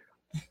of,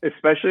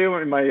 especially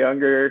in my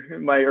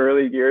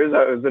early years,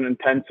 I was an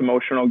intense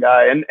emotional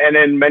guy, and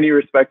in many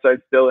respects I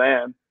still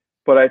am.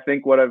 But I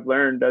think what I've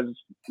learned, as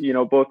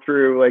both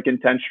through like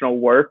intentional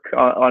work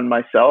on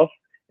myself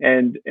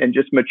and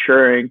just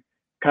maturing,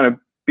 kind of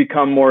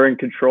become more in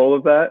control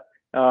of that.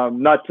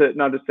 Not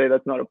to say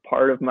that's not a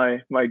part of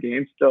my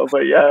game still,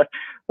 but yeah,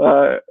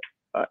 a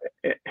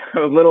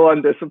little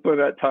undisciplined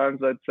at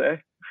times, I'd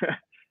say.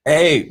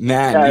 Hey,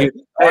 man.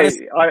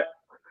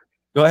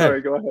 Go ahead.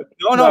 Sorry, go ahead.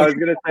 No. I was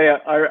going to say,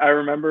 I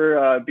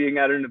remember being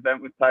at an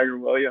event with Tiger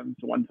Williams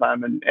one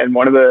time, and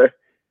one of the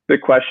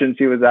questions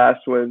he was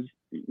asked was,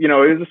 he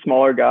was a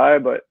smaller guy,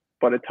 but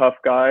a tough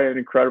guy, an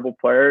incredible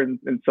player. And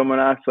someone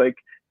asked, like,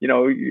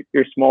 you're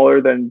smaller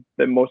than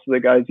most of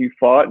the guys you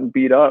fought and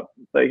beat up.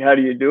 Like, how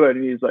do you do it?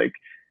 And he's like,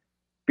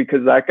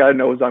 because that guy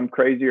knows I'm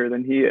crazier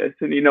than he is,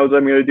 and he knows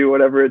I'm going to do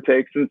whatever it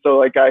takes. And so,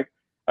 like,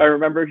 I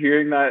remember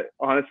hearing that.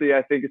 Honestly,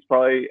 I think it's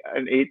probably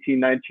an 18,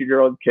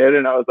 19-year-old kid,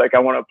 and I was like, I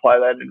want to apply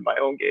that into my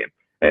own game.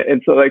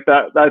 And so, like,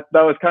 that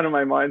was kind of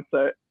my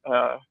mindset.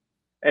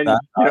 And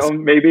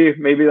awesome. Maybe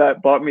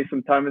that bought me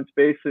some time and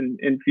space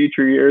in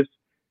future years.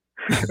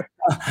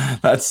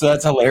 That's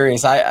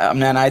hilarious. I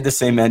had the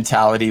same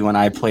mentality when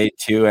I played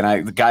too,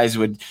 and the guys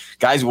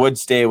would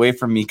stay away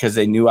from me because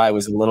they knew I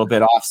was a little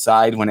bit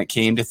offside when it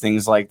came to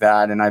things like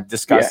that. And I've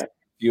discussed a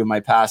few of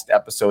my past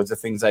episodes of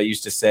things I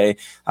used to say,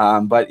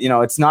 but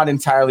it's not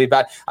entirely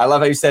bad. I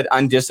love how you said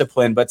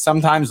undisciplined, but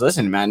sometimes,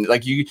 listen, man,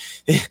 like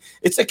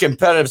it's a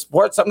competitive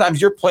sport. Sometimes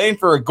you're playing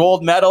for a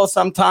gold medal,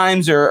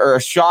 sometimes or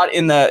a shot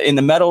in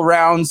the medal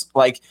rounds,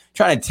 like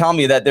trying to tell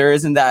me that there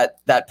isn't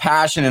that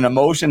passion and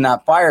emotion,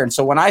 that fire. And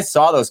so when I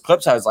saw those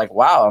clips, I was like,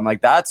 wow, I'm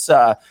like, that's,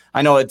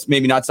 I know it's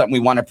maybe not something we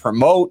want to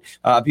promote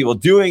people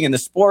doing in the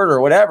sport or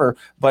whatever,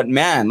 but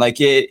man, like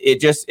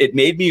it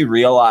made me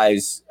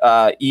realize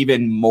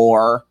even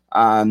more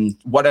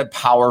what a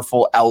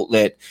powerful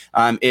outlet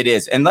it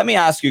is. And let me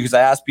ask you, because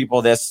I ask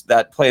people this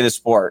that play the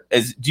sport,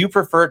 do you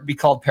prefer it to be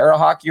called para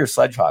hockey or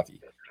sledge hockey?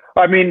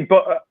 I mean,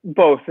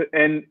 both.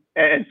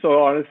 And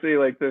so honestly,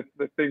 like the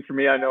thing for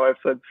me, I know I've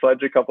said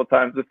sledge a couple of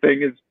times. The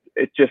thing is,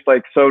 it's just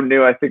like so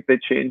new. I think they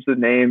changed the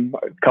name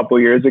a couple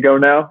of years ago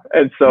now.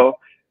 And so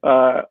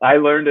I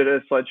learned it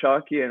as sledge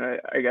hockey, and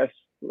I guess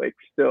like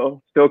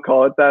still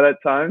call it that at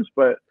times,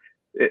 but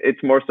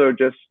it's more so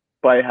just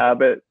by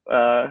habit.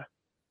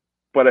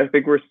 But I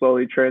think we're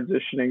slowly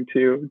transitioning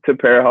to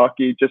para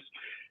hockey. Just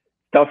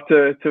tough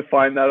to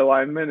find that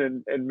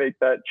alignment and make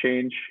that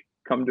change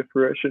come to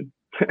fruition.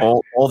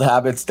 Old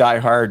habits die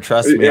hard.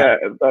 Trust me. Yeah,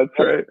 that's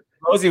right.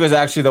 Rosie was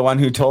actually the one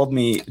who told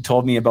me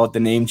about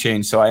the name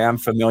change, so I am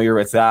familiar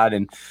with that.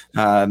 And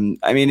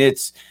I mean,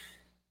 it's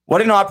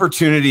what an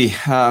opportunity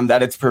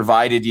that it's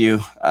provided you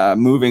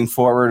moving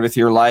forward with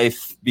your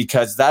life,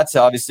 because that's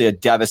obviously a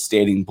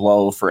devastating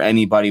blow for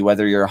anybody,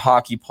 whether you're a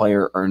hockey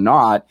player or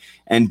not.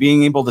 And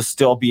being able to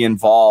still be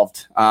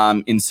involved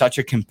in such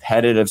a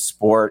competitive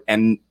sport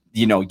and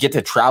get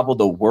to travel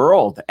the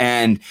world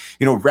and,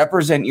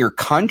 represent your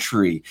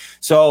country.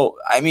 So,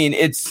 I mean,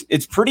 it's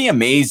pretty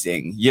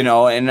amazing,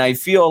 and I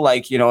feel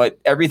like,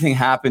 everything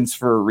happens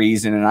for a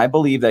reason. And I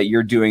believe that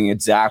you're doing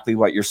exactly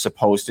what you're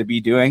supposed to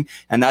be doing.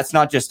 And that's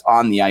not just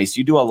on the ice.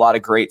 You do a lot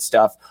of great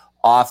stuff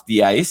off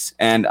the ice,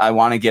 and I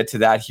want to get to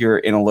that here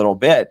in a little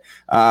bit.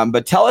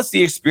 But tell us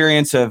the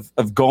experience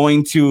of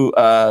going to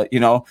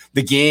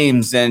the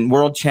games and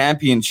world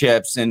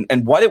championships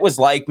and what it was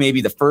like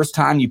maybe the first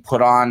time you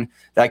put on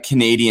that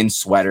Canadian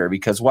sweater,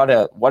 because what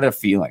a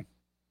feeling.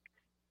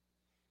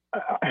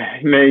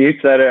 Man, you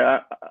said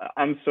it.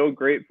 I'm so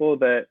grateful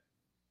that,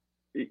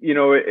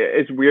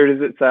 as weird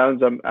as it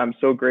sounds, I'm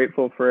so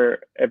grateful for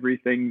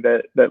everything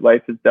that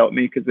life has dealt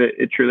me, because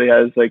it truly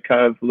has like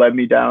kind of led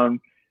me down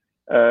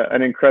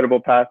an incredible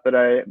path that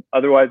I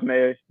otherwise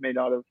may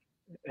not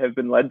have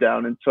been led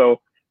down. And so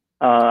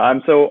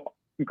I'm so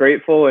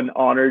grateful and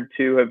honored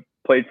to have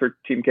played for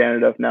Team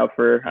Canada now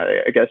for,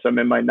 I guess I'm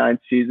in my 9th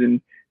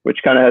season, which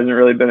kind of hasn't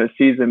really been a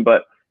season,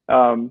 but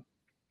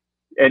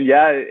and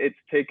yeah, it's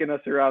taken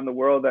us around the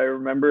world. I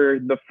remember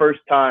the first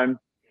time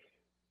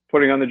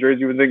putting on the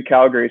jersey was in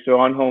Calgary, so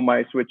on home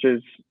ice, which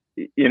is,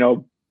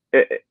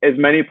 as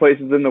many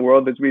places in the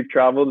world as we've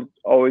traveled, it's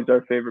always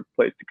our favorite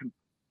place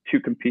to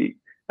compete.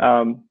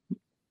 And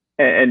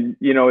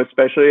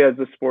especially as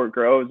the sport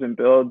grows and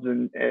builds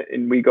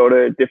and we go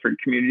to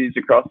different communities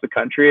across the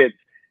country,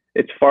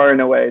 it's far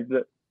and away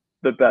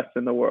the best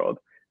in the world.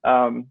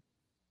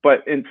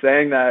 But in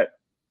saying that,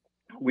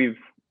 we've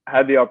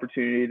had the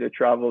opportunity to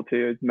travel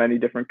to many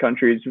different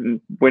countries,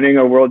 and winning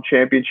a world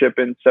championship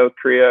in South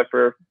Korea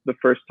for the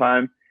first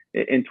time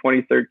in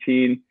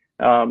 2013.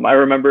 I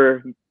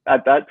remember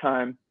at that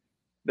time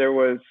there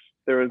was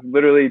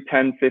literally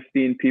 10,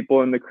 15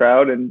 people in the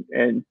crowd,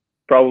 and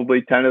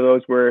probably 10 of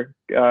those were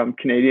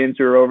Canadians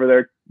who were over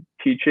there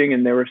teaching,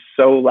 and they were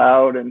so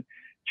loud and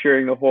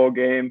cheering the whole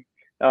game.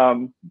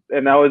 And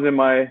that was in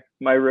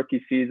my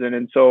rookie season.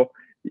 And so,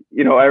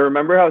 I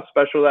remember how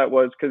special that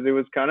was, because it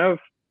was kind of,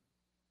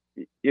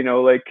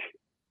 like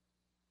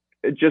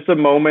just a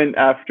moment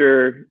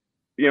after,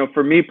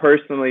 for me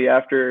personally,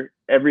 after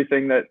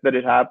everything that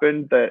had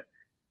happened, that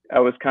I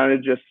was kind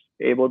of just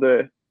able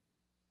to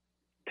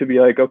be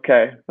like,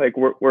 okay, like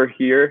we're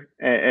here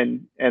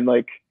and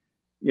like,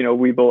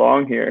 we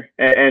belong here.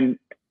 And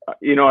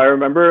I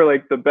remember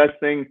like the best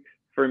thing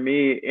for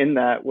me in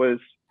that was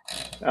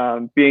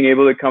being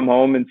able to come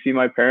home and see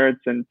my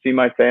parents and see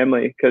my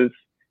family, because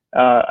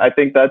I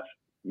think that's,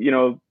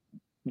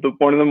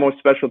 one of the most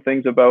special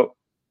things about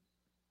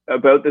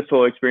this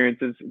whole experience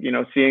is,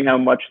 seeing how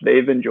much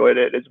they've enjoyed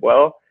it as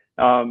well.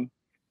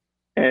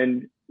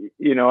 And,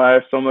 I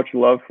have so much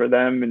love for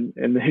them,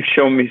 and they've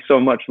shown me so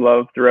much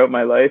love throughout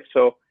my life.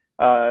 So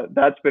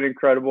that's been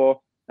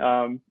incredible.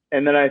 And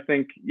then I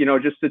think,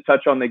 just to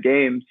touch on the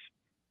games,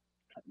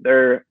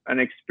 they're an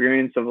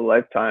experience of a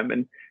lifetime.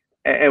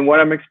 And what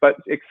I'm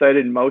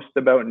excited most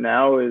about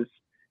now is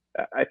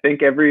I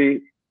think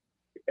every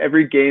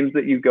games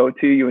that you go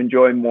to, you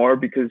enjoy more,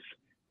 because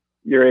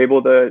you're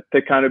able to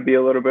kind of be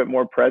a little bit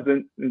more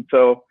present. And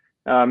so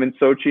in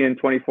Sochi in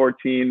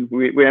 2014,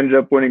 we ended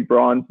up winning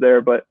bronze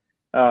there, but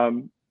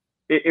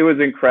it was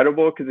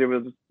incredible, because it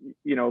was,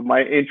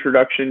 my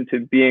introduction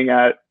to being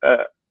at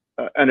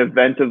an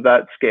event of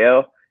that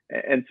scale.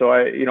 And so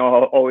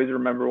I'll always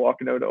remember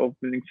walking out to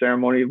opening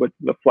ceremony with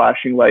the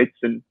flashing lights,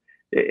 and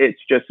it's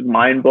just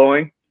mind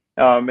blowing.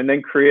 And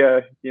then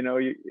Korea,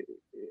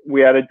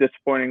 we had a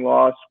disappointing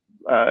loss,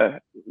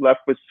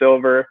 left with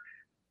silver,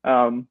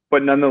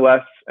 but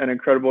nonetheless, an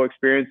incredible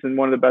experience. And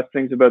one of the best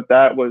things about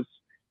that was,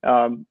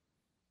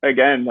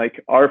 again,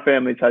 like our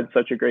families had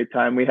such a great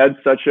time. We had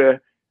such an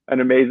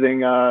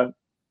amazing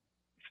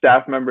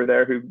staff member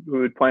there who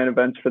would plan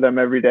events for them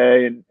every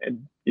day, and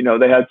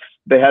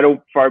they had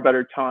a far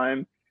better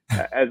time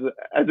as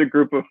a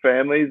group of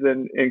families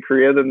in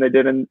Korea than they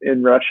did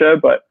in Russia.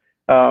 But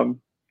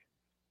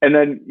and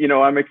then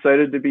I'm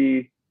excited to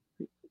be,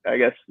 I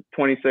guess,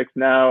 26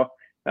 now,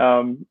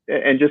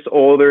 and just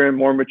older and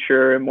more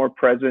mature and more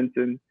present,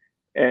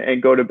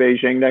 and go to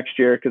Beijing next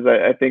year, because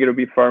I think it'll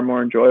be far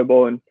more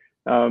enjoyable. And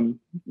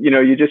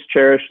you just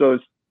cherish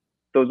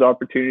those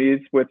opportunities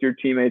with your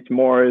teammates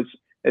more as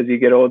you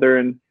get older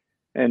and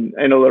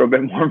a little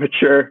bit more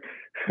mature.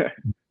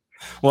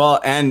 Well,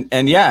 and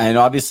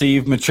obviously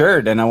you've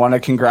matured, and I want to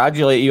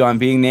congratulate you on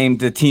being named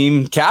the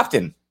team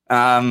captain.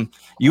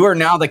 You are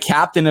now the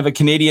captain of a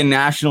Canadian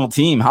national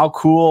team. How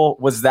cool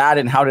was that,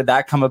 and how did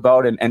that come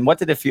about, and what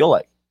did it feel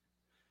like?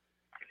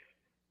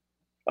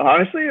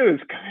 Honestly, it was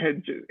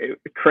kind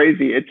of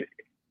crazy. It's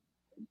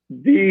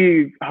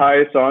the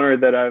highest honor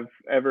that I've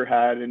ever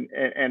had,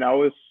 and I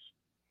was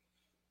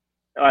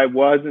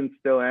and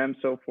still am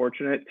so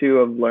fortunate to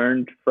have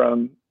learned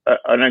from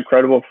an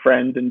incredible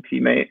friend and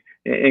teammate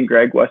in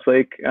Greg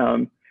Westlake,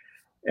 and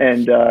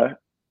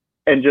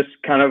just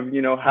kind of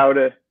how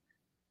to,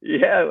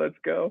 let's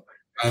go.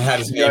 I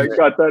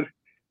got that.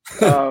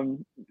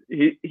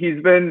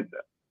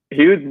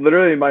 He was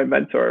literally my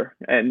mentor,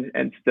 and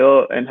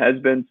still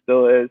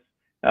is,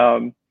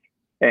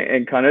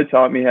 and kind of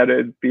taught me how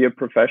to be a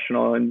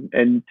professional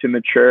and to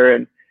mature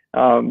and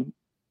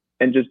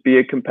just be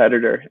a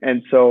competitor.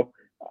 And so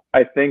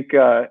I think,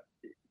 and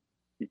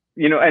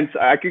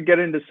I could get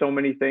into so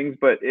many things,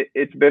 but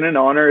it's been an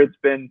honor. It's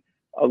been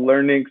a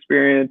learning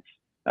experience.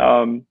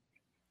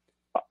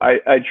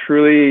 I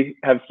truly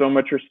have so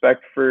much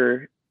respect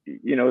for,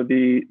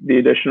 the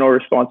additional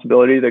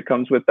responsibility that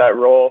comes with that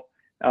role.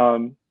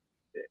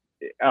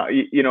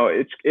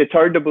 It's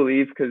hard to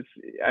believe, because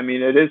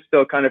it is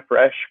still kind of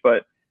fresh,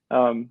 but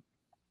I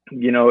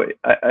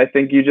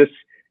think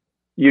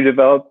you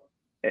develop,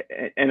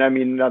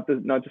 and not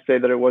to say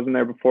that it wasn't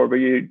there before, but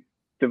you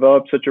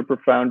develop such a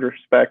profound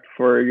respect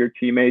for your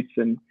teammates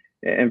and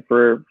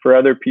for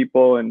other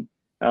people. And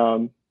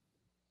I'm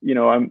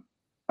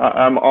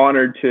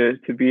honored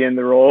to be in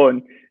the role,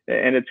 and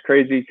it's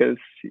crazy because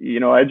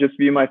I just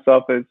view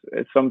myself as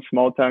some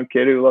small town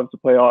kid who loves to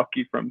play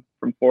hockey from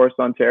Forest,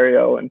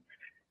 Ontario, and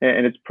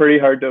it's pretty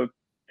hard to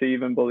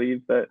even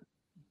believe that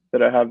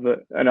I have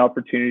an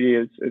opportunity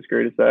as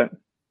great as that.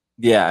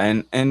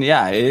 Yeah, and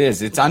yeah, it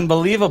is. It's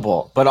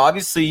unbelievable. But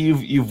obviously,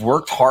 you've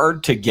worked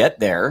hard to get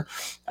there,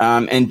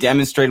 and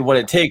demonstrated what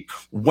it takes.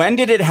 When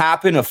did it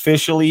happen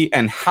officially,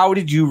 and how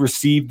did you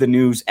receive the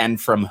news,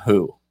 and from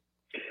who?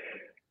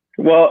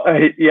 Well,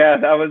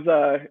 that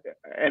was,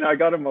 and I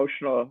got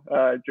emotional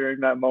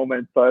during that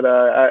moment. But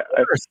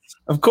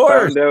of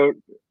course, found out.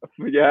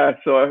 Yeah,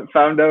 so I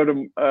found out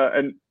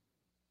and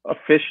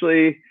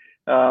officially.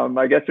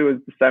 I guess it was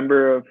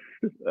December of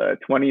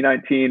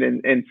 2019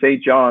 in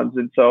St. John's.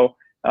 And so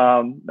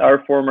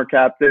our former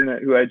captain,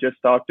 who I just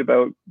talked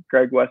about,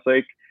 Greg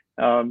Westlake,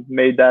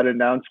 made that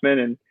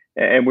announcement,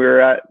 and we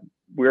were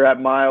at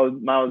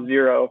mile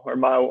zero, or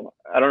mile,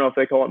 I don't know if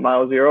they call it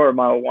mile zero or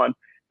mile one,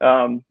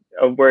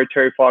 of where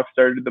Terry Fox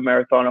started the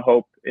Marathon of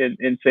Hope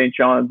in St.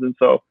 John's. And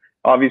so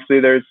obviously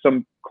there's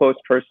some close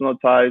personal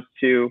ties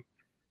to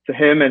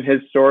him and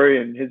his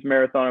story and his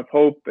Marathon of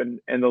Hope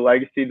and the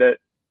legacy that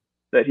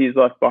he's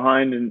left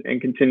behind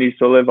and continues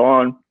to live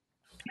on.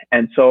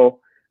 And so,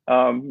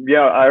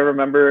 I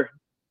remember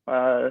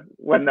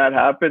when that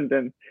happened,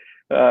 and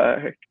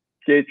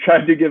he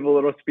tried to give a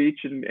little speech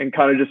and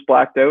kind of just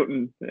blacked out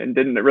and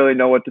didn't really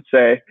know what to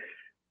say.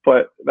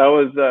 But that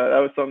was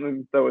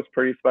something that was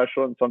pretty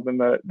special, and something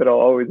that I'll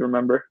always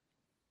remember.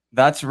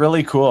 That's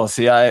really cool.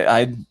 See,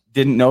 I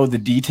didn't know the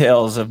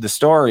details of the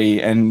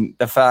story, and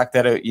the fact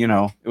that it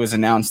was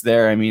announced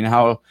there. I mean,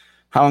 how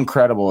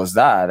incredible is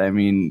that? I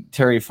mean,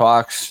 Terry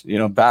Fox,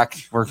 back,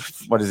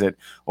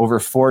 over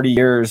 40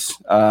 years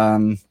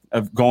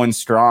of going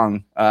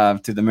strong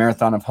to the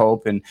Marathon of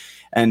Hope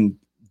and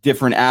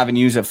different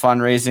avenues of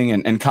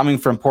fundraising and coming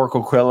from Port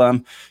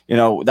Coquitlam,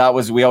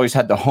 we always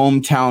had the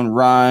hometown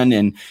run,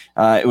 and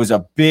it was a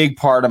big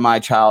part of my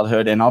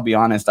childhood. And I'll be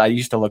honest, I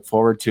used to look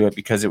forward to it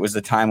because it was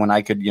the time when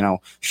I could,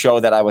 show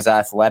that I was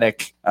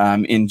athletic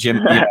in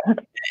gym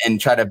and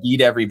try to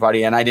beat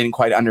everybody. And I didn't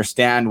quite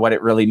understand what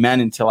it really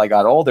meant until I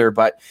got older.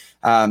 But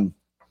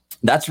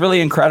that's really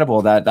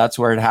incredible that's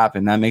where it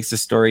happened. That makes the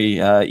story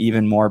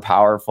even more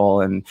powerful.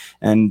 And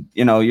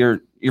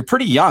you're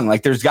pretty young.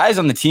 Like, there's guys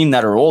on the team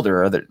that are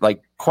older,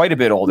 like quite a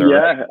bit older.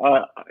 Yeah,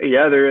 right?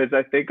 There is.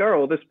 I think our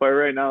oldest player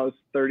right now is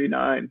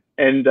 39.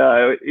 And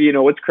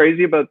what's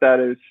crazy about that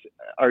is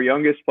our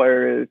youngest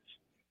player is,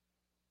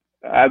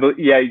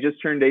 he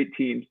just turned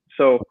 18.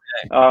 So,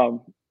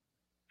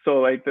 so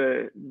like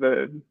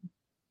the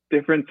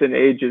difference in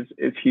age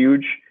is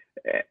huge.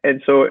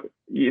 And so,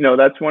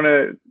 that's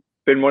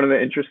been one of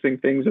the interesting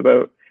things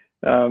about,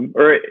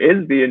 or it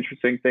is the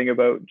interesting thing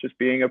about just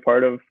being a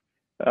part of,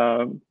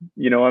 a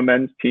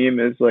men's team,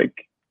 is like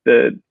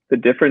the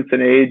difference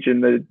in age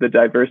and the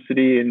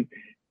diversity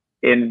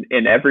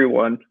in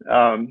everyone.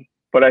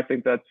 But I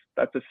think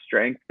that's a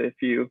strength if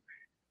you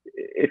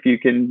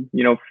can,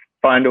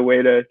 find a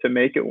way to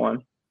make it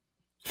one.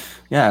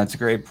 Yeah, that's a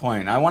great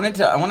point. I want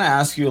to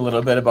ask you a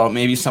little bit about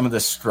maybe some of the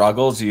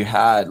struggles you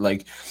had.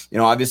 Like,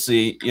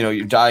 obviously,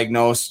 you're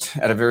diagnosed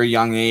at a very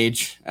young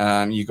age.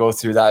 You go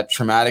through that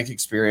traumatic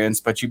experience,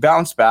 but you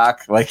bounce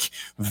back like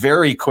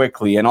very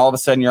quickly, and all of a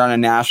sudden you're on a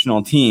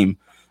national team.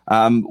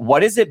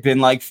 What has it been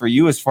like for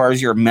you as far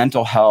as your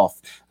mental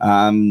health?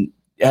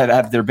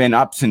 Have there been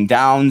ups and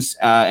downs?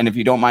 And if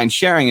you don't mind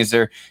sharing, is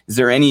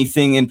there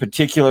anything in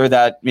particular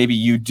that maybe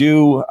you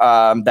do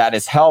that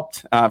has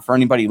helped for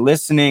anybody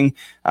listening?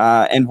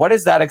 And what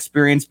has that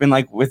experience been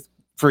like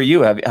for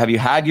you? Have you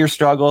had your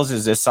struggles?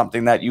 Is this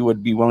something that you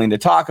would be willing to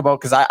talk about?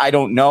 Because I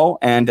don't know.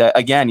 And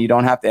again, you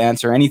don't have to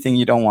answer anything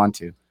you don't want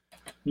to.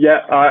 Yeah,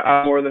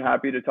 I'm more than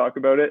happy to talk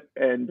about it.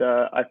 And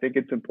I think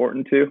it's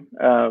important to.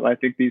 I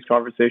think these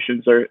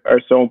conversations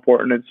are so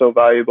important and so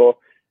valuable.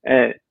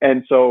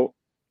 And so,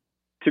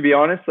 to be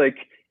honest, like,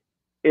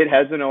 it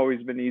hasn't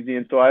always been easy.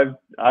 And so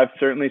I've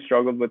certainly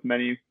struggled with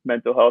many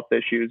mental health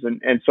issues.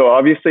 And so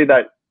obviously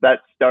that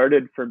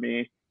started for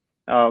me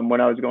when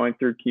I was going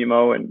through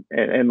chemo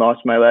and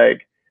lost my leg.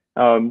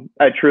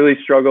 I truly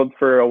struggled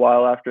for a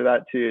while after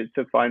that to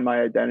find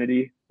my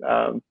identity.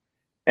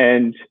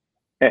 And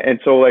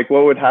so, like,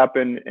 what would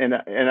happen, and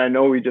I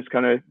know we just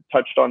kind of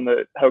touched on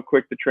how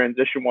quick the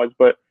transition was,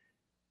 but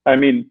I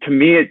mean, to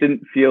me, it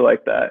didn't feel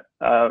like that.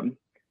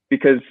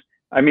 Because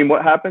I mean,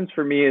 what happens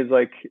for me is,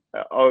 like,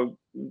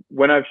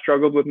 when I've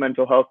struggled with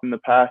mental health in the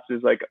past,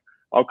 is like,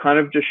 I'll kind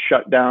of just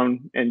shut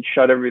down and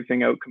shut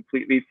everything out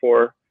completely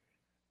for,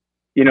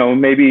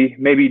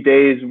 maybe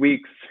days,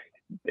 weeks.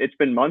 It's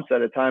been months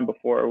at a time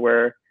before,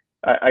 where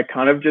I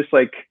kind of just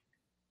like,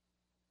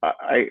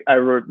 I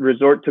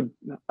resort to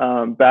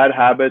bad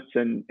habits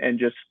and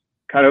just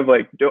kind of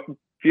like don't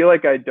feel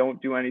like I don't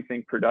do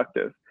anything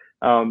productive.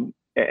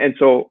 And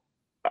so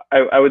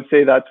I would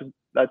say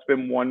that's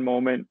been one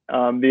moment.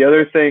 The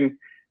other thing,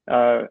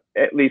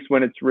 at least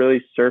when it's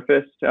really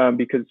surfaced,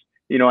 because,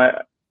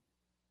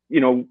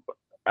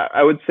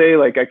 I would say,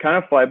 like, I kind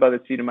of fly by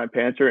the seat of my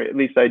pants, or at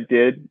least I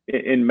did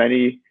in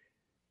many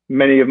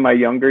of my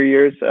younger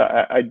years.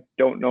 I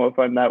don't know if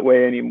I'm that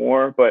way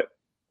anymore, but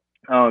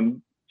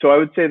so I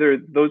would say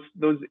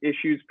those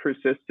issues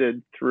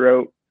persisted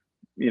throughout,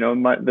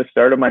 the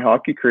start of my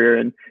hockey career.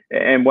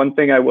 And one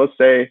thing I will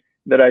say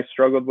that I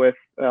struggled with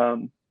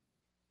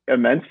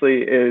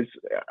immensely is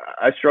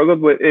I struggled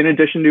with, in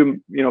addition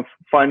to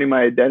finding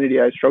my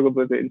identity, I struggled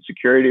with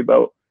insecurity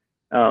about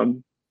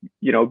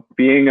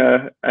being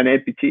an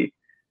amputee.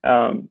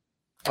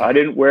 I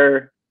didn't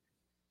wear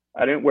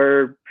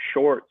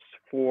shorts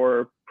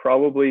for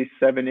probably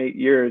 7-8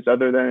 years,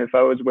 other than if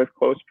I was with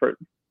close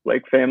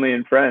family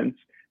and friends.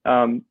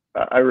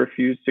 I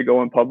refused to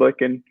go in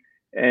public, and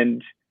I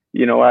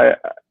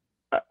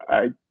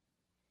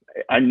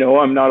know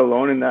I'm not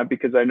alone in that,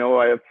 because I know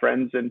I have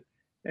friends and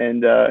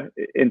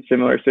in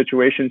similar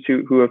situations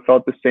who have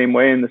felt the same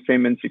way and the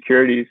same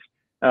insecurities.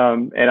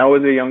 And I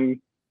was a young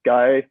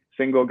guy,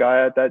 single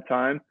guy at that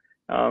time.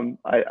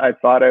 I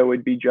thought I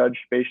would be judged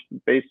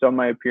based on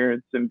my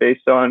appearance and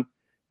based on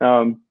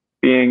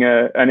being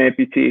an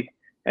amputee.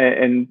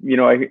 And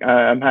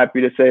I'm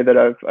happy to say that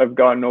I've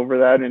gotten over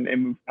that and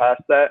moved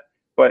past that.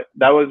 But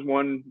that was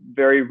one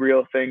very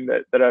real thing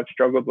that I've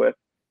struggled with.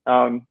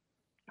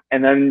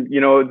 And then,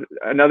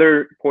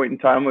 another point in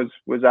time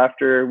was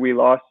after we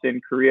lost in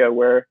Korea,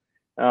 where,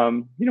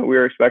 we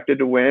were expected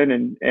to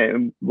win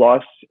and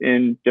lost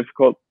in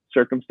difficult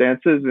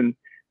circumstances, and,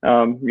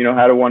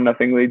 had a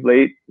 1-0 lead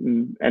late,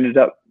 and ended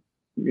up,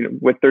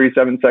 with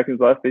 37 seconds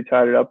left, they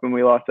tied it up and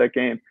we lost that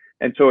game.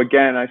 And so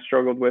again, I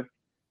struggled with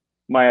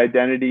my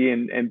identity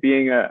and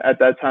being at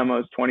that time I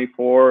was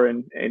 24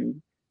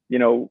 and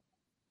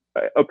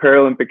a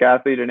Paralympic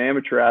athlete, an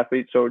amateur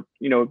athlete. So,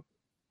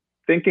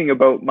 thinking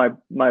about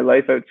my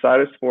life outside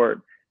of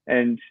sport,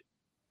 and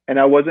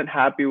I wasn't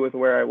happy with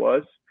where I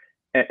was.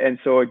 And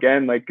so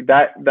again, like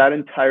that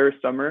entire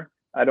summer,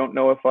 I don't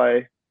know if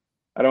I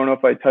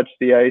touched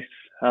the ice,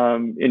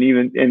 and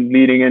even in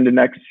leading into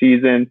next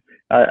season,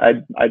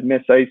 I'd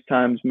miss ice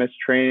times, miss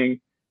training,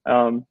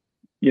 and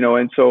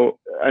so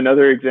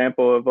another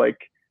example of like,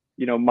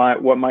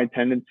 what my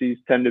tendencies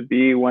tend to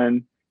be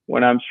when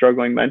I'm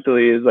struggling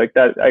mentally is like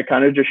that. I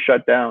kind of just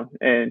shut down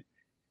and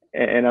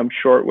I'm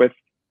short with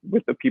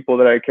the people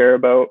that I care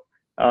about.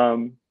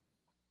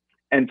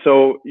 And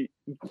so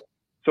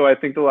I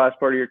think the last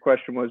part of your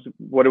question was,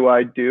 what do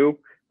I do?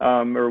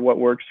 Or what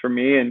works for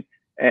me?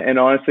 And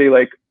honestly,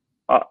 like,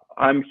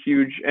 I'm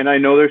huge, and I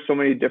know there's so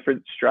many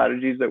different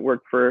strategies that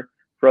work for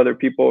other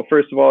people.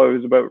 First of all, it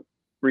was about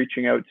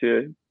reaching out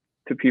to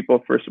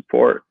people for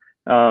support.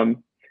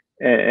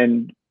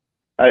 And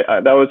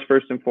I that was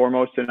first and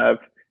foremost. And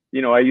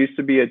I used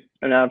to be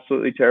an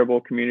absolutely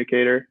terrible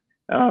communicator.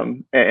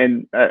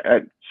 And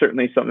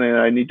certainly something that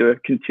I need to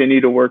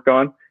continue to work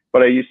on.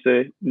 But I used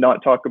to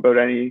not talk about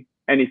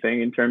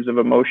anything in terms of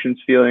emotions,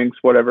 feelings,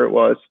 whatever it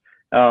was.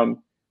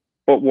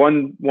 But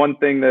one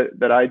thing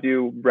that I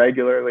do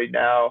regularly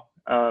now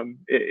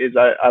is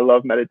I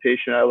love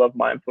meditation. I love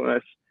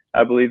mindfulness.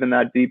 I believe in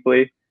that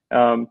deeply.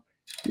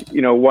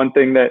 One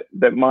thing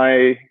that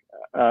my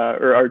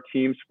or our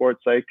team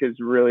Sports Psych has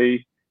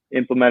really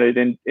implemented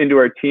into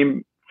our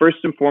team, first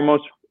and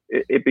foremost,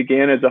 it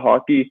began as a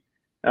hockey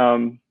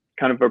kind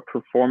of a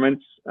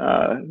performance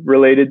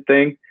related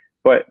thing.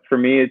 But for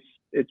me,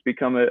 it's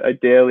become a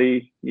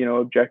daily,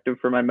 objective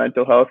for my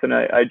mental health, and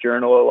I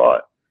journal a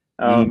lot.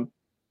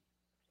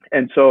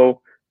 And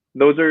so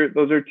those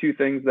are two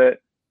things that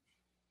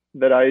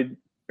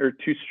or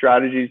two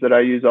strategies that I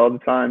use all the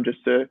time,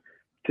 just to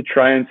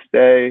try and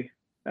stay,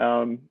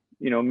 in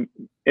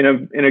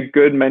a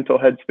good mental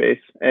headspace.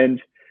 And,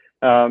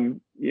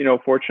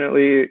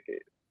 fortunately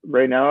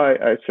right now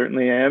I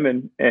certainly am.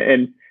 And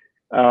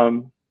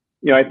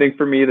I think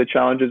for me, the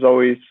challenge is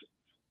always,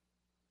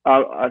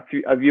 I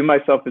view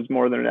myself as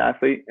more than an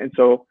athlete. And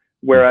so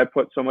where I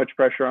put so much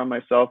pressure on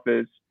myself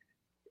is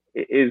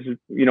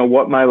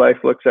what my life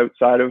looks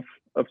outside of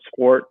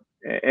sport,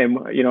 and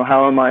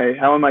how am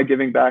I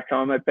giving back,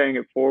 how am I paying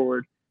it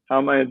forward, how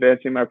am I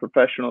advancing my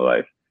professional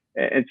life.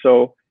 And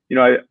so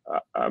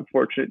I'm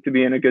fortunate to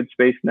be in a good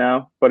space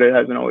now, but it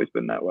hasn't always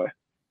been that way.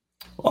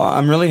 Well,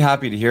 I'm really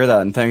happy to hear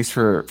that, and thanks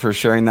for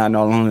sharing that,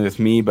 not only with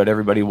me but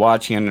everybody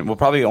watching. And we'll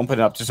probably open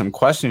it up to some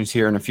questions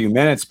here in a few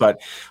minutes, but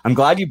I'm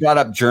glad you brought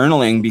up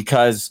journaling,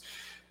 because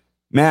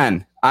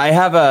man, I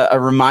have a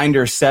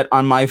reminder set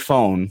on my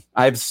phone.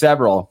 I have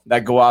several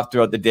that go off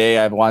throughout the day.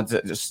 I want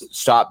to just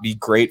stop, be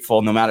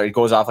grateful, no matter, it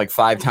goes off like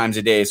 5 times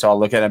a day. So I'll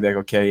look at it and be like,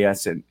 okay,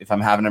 yes. And if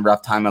I'm having a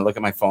rough time, I look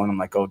at my phone. I'm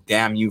like, oh,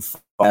 damn you.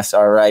 That's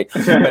all right.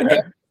 But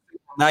every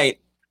night,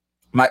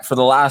 for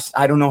the last,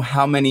 I don't know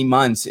how many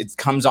months, it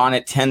comes on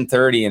at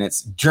 10:30 and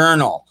it's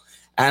journal.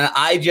 And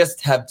I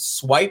just have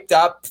swiped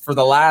up for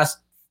the last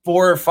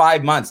 4 or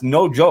 5 months,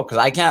 no joke, because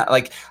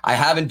I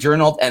haven't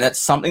journaled, and it's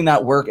something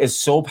that work is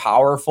so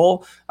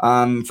powerful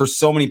for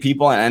so many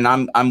people, and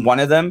I'm one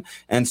of them.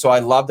 And so I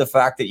love the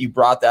fact that you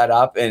brought that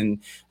up, and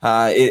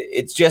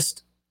it's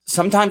just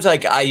sometimes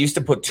like I used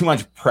to put too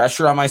much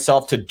pressure on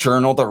myself to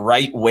journal the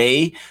right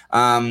way,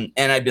 and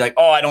I'd be like,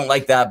 oh, I don't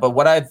like that. But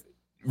what I've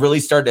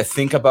really started to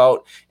think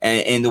about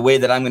and the way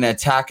that I'm going to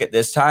attack it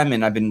this time,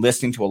 and I've been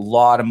listening to a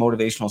lot of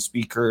motivational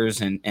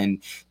speakers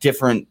and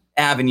different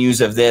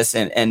avenues of this,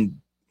 and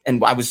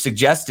I was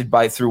suggested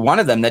through one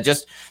of them that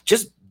just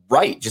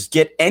write, just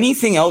get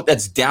anything out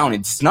that's down.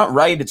 It's not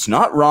right, it's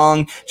not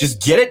wrong.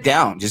 Just get it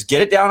down. Just get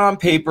it down on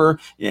paper,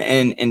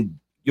 and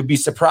you'll be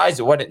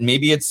surprised at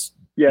maybe it's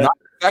not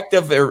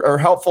effective or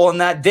helpful in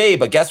that day.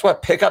 But guess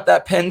what? Pick up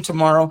that pen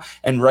tomorrow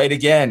and write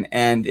again.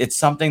 And it's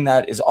something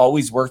that has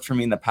always worked for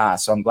me in the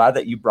past. So I'm glad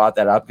that you brought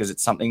that up, because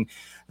it's something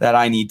that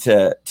I need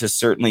to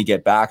certainly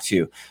get back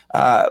to.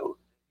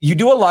 You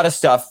do a lot of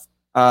stuff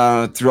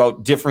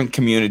throughout different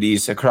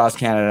communities across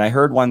Canada. And I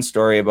heard one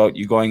story about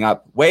you going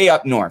way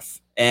up north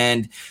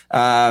and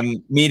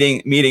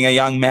meeting a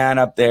young man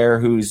up there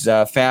whose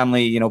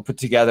family, put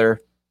together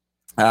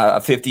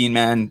a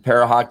 15-man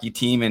para hockey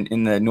team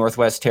in the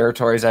Northwest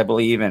Territories, I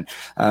believe, and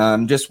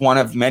just one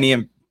of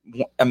many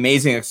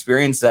amazing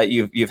experiences that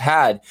you've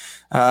had.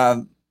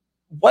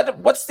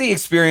 What's the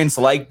experience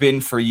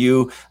been for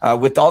you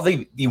with all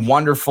the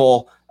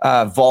wonderful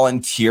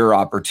volunteer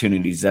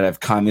opportunities that have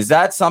come? Is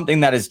that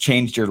something that has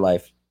changed your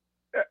life?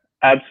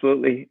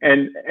 Absolutely.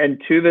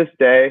 And to this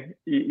day,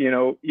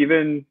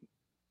 even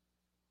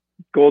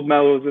gold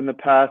medals in the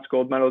past,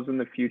 gold medals in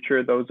the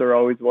future, those are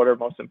always what are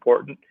most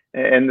important.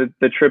 And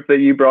the trip that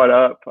you brought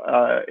up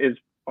is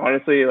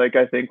honestly,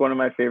 I think one of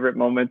my favorite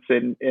moments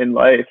in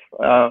life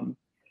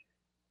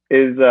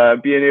is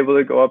being able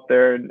to go up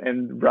there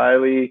and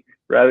Riley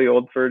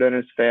Oldford and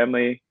his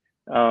family,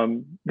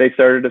 they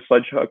started a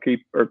sledge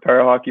hockey or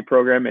para hockey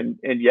program in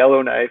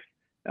Yellowknife.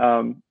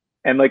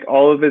 And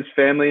all of his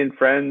family and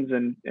friends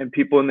and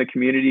people in the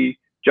community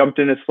jumped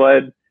in a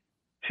sled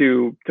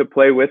to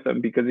play with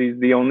him, because he's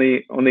the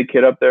only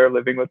kid up there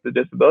living with the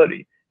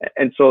disability.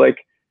 And so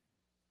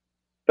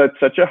that's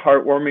such a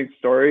heartwarming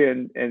story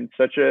and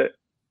such a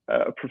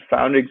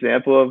profound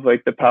example of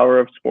the power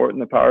of sport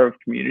and the power of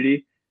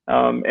community.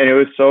 And it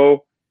was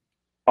so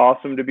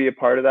awesome to be a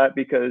part of that,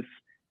 because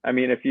I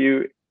mean, if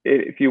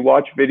you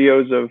watch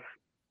videos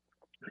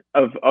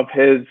of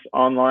his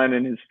online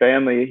and his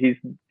family, he's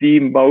the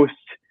most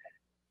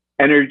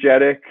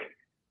energetic,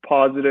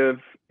 positive,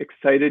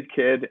 excited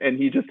kid, and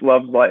he just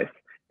loves life.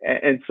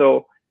 And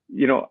so,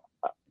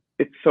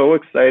 it's so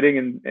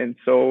exciting and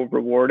so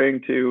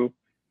rewarding to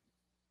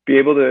be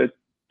able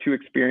to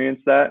experience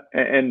that.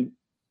 And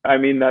I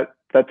mean,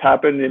 that's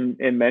happened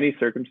in many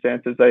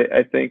circumstances.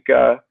 I think,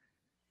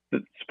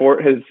 the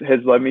sport has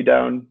led me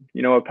down,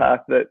 a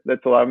path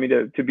that's allowed me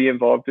to be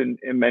involved in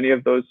many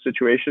of those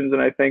situations.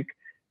 And I think,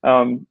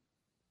 when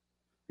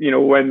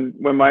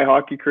my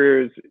hockey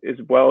career is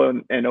well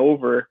and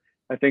over,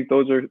 I think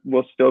those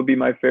will still be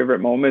my favorite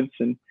moments.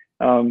 And,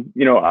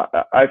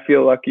 I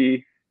feel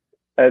lucky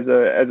as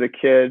a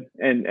kid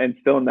and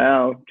still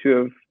now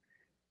to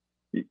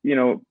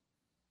have,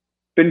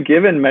 been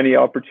given many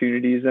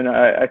opportunities. And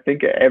I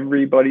think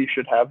everybody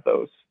should have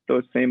those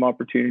same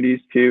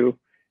opportunities to,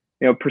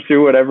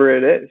 pursue whatever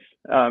it is.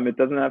 It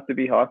doesn't have to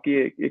be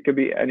hockey. It could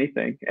be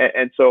anything.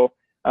 And so,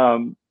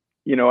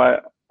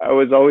 I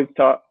was always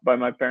taught by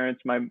my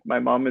parents. My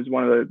mom is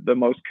one of the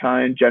most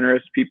kind,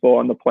 generous people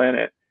on the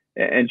planet.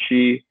 And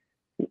she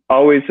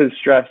always has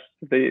stressed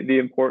the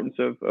importance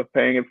of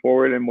paying it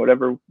forward in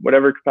whatever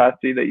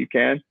capacity that you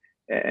can.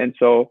 And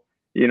so,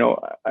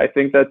 I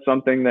think that's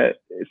something that,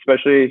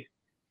 especially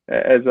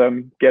as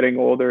I'm getting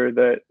older,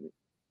 that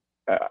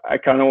I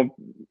kind of,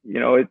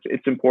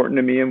 it's important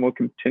to me and will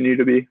continue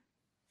to be.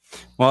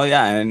 Well,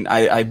 yeah, and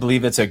I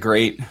believe it's a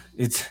great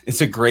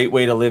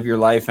way to live your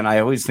life. And I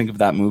always think of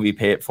that movie,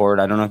 Pay It Forward.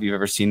 I don't know if you've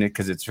ever seen it,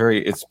 because it's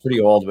pretty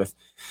old, with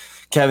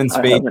Kevin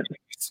Spacey,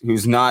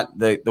 who's not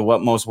the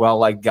most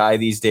well-liked guy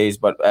these days,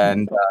 but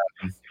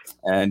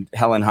and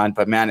Helen Hunt.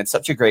 But man, it's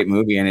such a great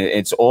movie, and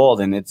it's old,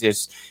 and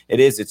it's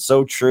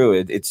so true.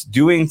 It's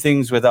doing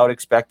things without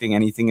expecting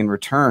anything in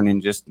return,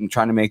 and just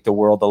trying to make the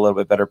world a little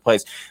bit better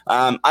place.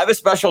 I have a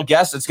special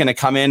guest that's going to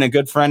come in, a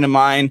good friend of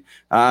mine,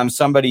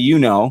 somebody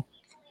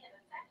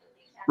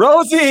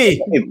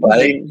Rosie. Hey,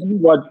 buddy.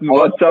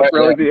 What's up,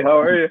 Rosie? How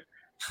are you?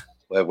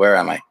 Where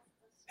am I?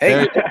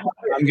 Hey,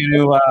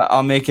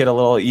 I'll make it a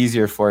little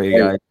easier for you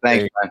guys.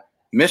 Thanks, man.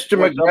 Mr.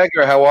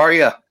 McGregor, how are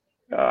you?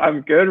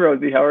 I'm good,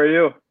 Rosie. How are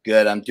you?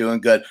 Good. I'm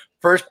doing good.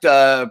 First,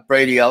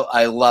 Brady,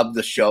 I love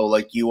the show.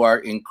 Like, you are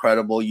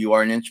incredible. You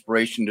are an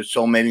inspiration to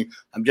so many.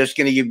 I'm just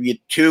going to give you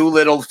two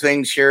little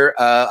things here.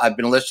 I've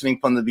been listening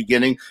from the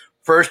beginning.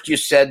 First, you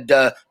said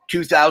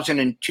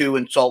 2002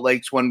 in Salt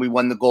Lakes when we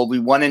won the gold. We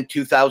won in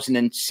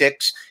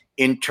 2006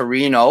 in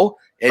Torino.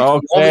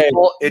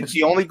 It's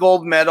the only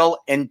gold medal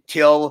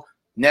until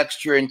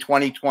next year in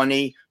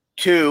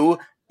 2022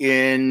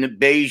 in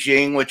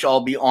Beijing, which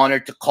I'll be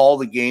honored to call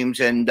the games,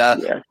 and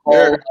Tyler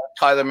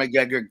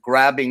McGregor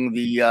grabbing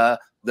the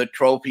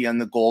trophy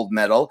and the gold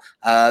medal.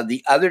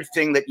 The other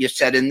thing that you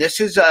said, and this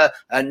is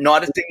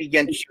not a thing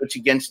against you, it's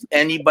against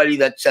anybody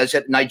that says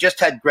it. And I just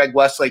had Greg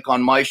Westlake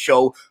on my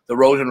show, The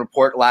Rosen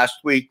Report, last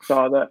week.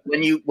 Saw that.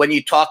 When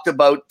you talked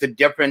about the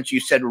difference, you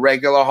said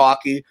regular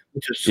hockey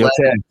to sled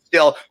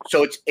still.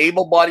 So it's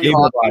able-bodied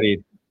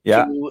hockey.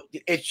 Yeah.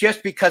 It's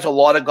just because a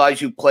lot of guys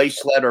who play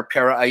sled or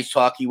para ice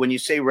hockey, when you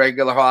say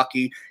regular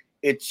hockey,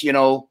 it's,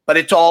 but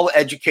it's all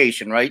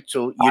education, right?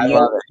 So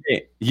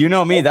you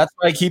know me. That's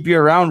why I keep you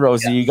around,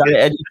 Rosie. Yeah. You got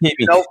to educate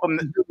me.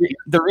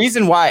 The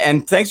reason why,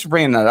 and thanks for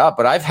bringing that up,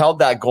 but I've held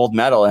that gold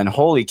medal, and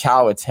holy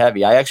cow, it's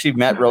heavy. I actually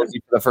met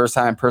Rosie for the first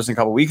time in person a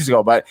couple of weeks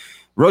ago. But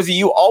Rosie,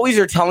 you always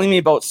are telling me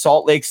about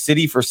Salt Lake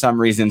City for some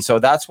reason. So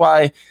that's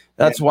why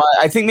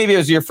I think maybe it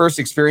was your first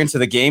experience of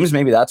the games.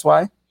 Maybe that's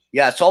why.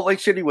 Yeah, Salt Lake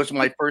City was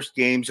my first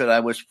games, and I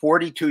was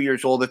 42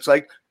 years old. It's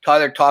like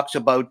Tyler talks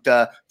about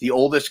the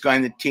oldest guy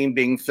in the team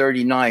being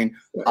 39.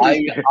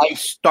 I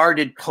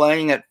started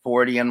playing at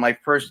 40, and my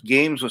first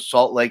games with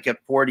Salt Lake at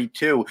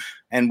 42,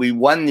 and we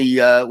won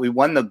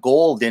the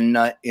gold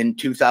in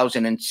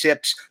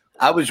 2006.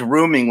 I was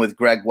rooming with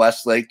Greg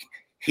Westlake.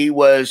 He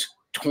was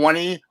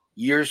 20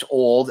 years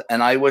old,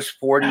 and I was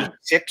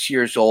 46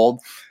 years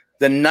old.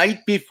 The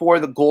night before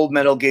the gold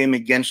medal game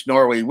against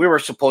Norway, we were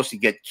supposed to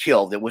get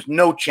killed. There was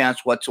no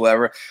chance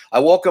whatsoever. I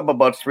woke up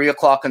about 3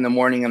 o'clock in the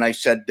morning and I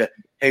said,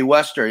 "Hey,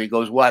 Wester." He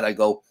goes, "What?" I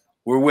go,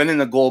 "We're winning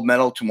the gold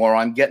medal tomorrow.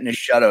 I'm getting a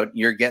shutout. And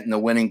you're getting the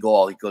winning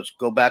goal." He goes,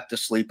 "Go back to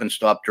sleep and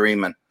stop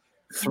dreaming."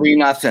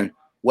 3-0.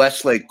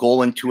 Westlake,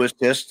 goal and 2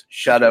 assists,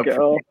 shutout.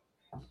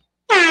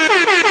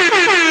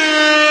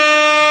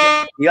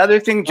 The other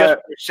thing, just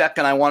for a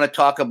second, I want to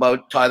talk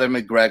about Tyler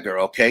McGregor,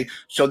 okay?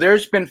 So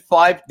there's been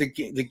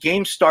the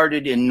game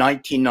started in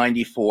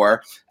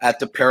 1994 at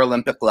the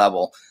Paralympic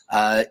level.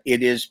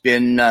 It has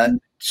been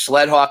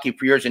sled hockey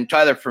for years. And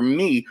Tyler, for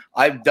me,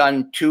 I've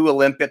done 2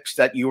 Olympics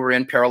that you were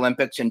in,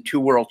 Paralympics, and 2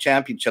 World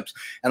Championships.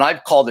 And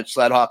I've called it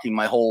sled hockey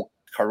my whole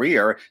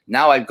career.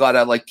 Now I've got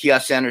to, like,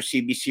 TSN or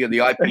CBC or the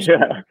IPC.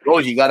 Yeah.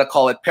 Rose, you got to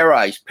call it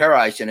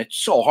para-ice, and it's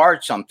so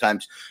hard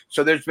sometimes.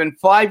 So there's been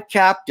 5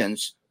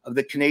 captains of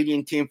the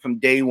Canadian team from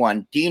day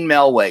one: Dean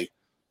Melway,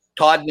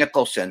 Todd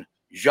Nicholson,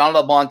 Jean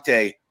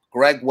Labonte,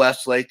 Greg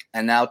Westlake,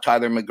 and now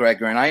Tyler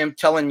McGregor. And I am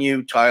telling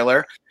you,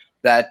 Tyler,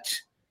 that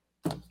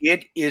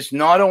it is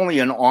not only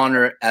an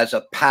honor as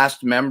a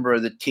past member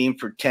of the team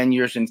for 10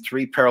 years and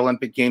 3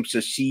 Paralympic Games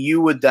to see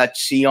you with that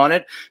C on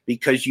it,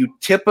 because you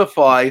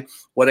typify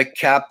what a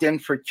captain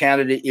for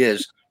Canada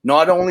is.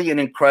 Not only an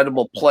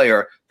incredible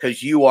player,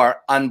 because you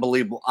are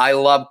unbelievable. I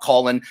love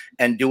calling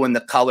and doing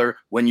the color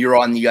when you're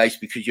on the ice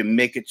because you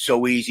make it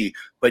so easy.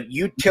 But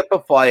you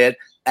typify it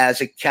as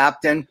a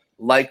captain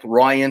like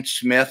Ryan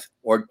Smith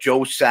or Joe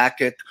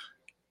Sakic.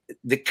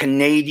 the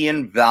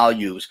Canadian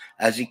values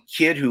as a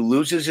kid who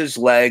loses his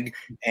leg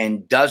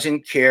and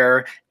doesn't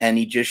care, and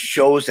he just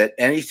shows that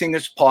anything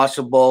is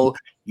possible.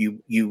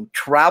 You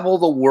travel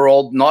the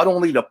world not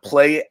only to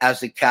play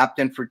as a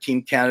captain for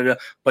Team Canada,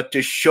 but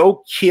to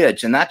show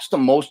kids, and that's the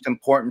most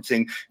important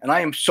thing. And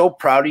I am so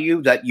proud of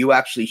you that you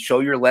actually show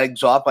your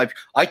legs off.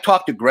 I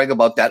talked to Greg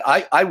about that.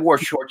 I wore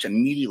shorts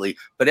immediately,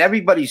 but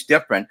everybody's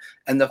different.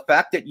 And the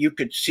fact that you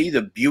could see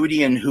the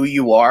beauty in who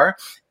you are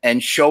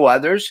and show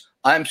others,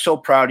 I'm so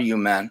proud of you,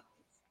 man.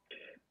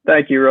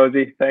 Thank you,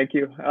 Rosie. Thank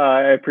you.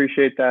 I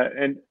appreciate that.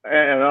 And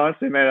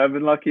honestly, man, I've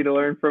been lucky to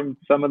learn from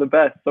some of the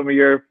best, some of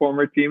your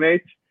former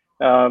teammates.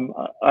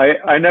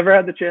 I never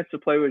had the chance to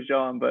play with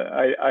Jean, but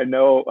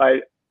I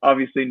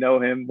obviously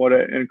know him, what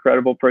an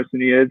incredible person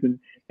he is.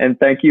 And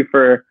thank you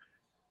for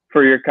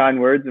your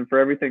kind words and for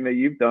everything that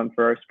you've done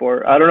for our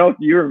sport. I don't know if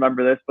you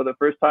remember this, but the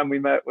first time we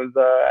met was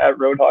at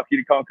Road Hockey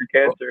to Conquer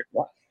Cancer.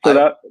 So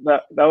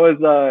that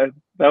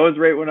was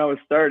right when I was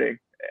starting.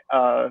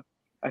 I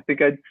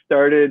think I'd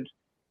started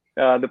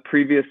the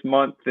previous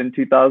month in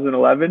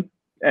 2011,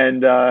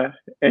 and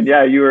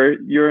yeah, you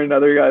were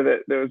another guy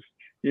that was,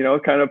 you know,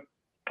 kind of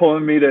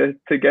pulling me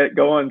to get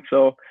going.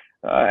 So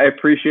I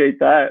appreciate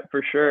that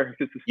for sure.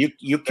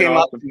 You came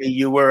awesome. Up to me.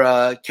 You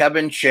were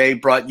Kevin Shea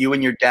brought you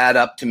and your dad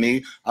up to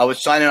me. I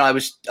was signing. I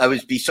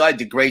was beside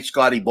the great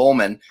Scotty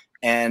Bowman,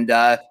 and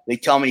they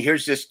tell me,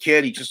 here's this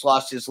kid. He just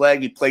lost his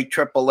leg. He played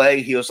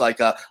AAA. He was like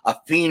a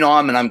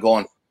phenom, and I'm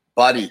going,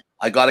 buddy,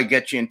 I got to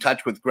get you in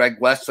touch with Greg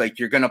Westlake.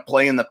 You're going to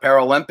play in the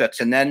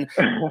Paralympics. And then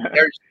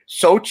there's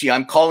Sochi.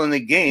 I'm calling the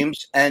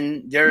games,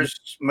 and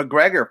there's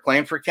McGregor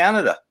playing for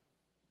Canada.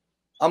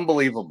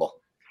 Unbelievable.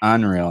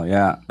 Unreal.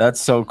 Yeah, that's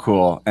so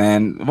cool.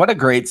 And what a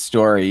great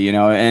story, you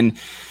know. And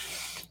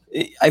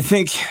I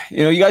think,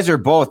 you know, you guys are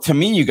both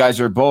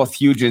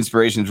huge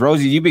inspirations.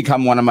 Rosie, you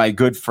become one of my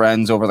good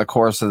friends over the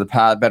course of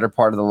the better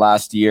part of the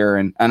last year.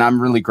 And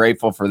I'm really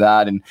grateful for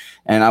that. And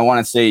I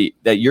want to say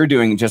that you're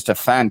doing just a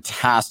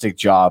fantastic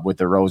job with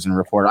the Rosen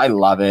Report. I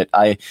love it.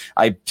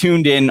 I've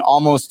tuned in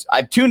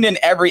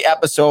every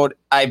episode.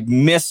 I've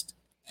missed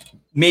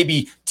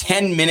maybe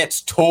 10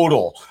 minutes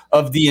total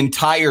of the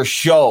entire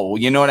show.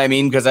 You know what I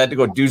mean? Because I had to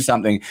go do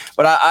something.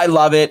 But I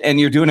love it, and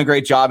you're doing a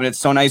great job. And it's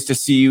so nice to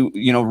see you,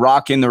 you know,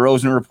 rock in the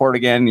Rosen Report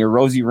again, your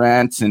Rosie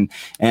rants, and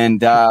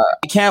I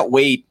can't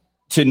wait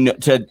for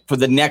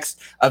the next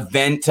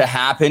event to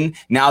happen.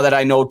 Now that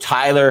I know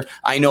Tyler,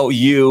 I know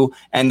you,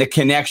 and the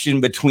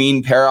connection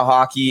between para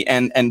hockey,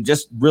 and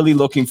just really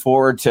looking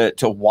forward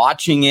to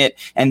watching it,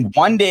 and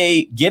one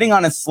day getting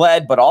on a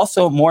sled. But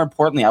also, more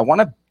importantly, I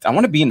want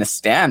to be in the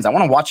stands. I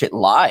want to watch it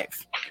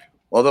live.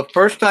 Well, the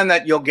first time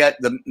that you'll get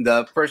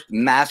the first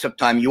massive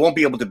time, you won't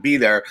be able to be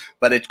there,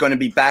 but it's going to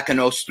be back in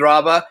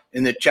Ostrava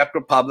in the Czech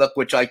Republic,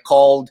 which I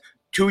called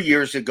 2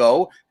 years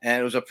ago.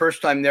 And it was the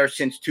first time there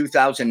since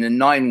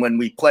 2009 when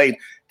we played.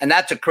 And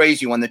that's a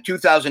crazy one. The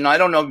 2009, I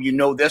don't know if you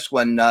know this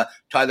one,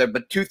 Tyler,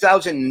 but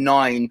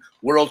 2009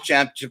 World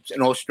Championships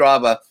in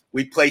Ostrava,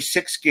 we play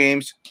 6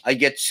 games. I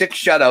get 6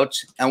 shutouts,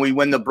 and we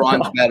win the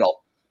bronze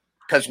medal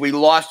because we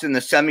lost in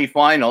the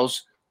semifinals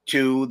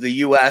to the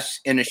U.S.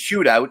 in a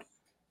shootout.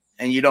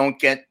 And you don't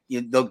get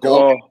the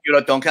goal.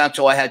 You don't count.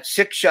 So I had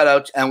 6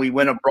 shutouts, and we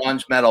win a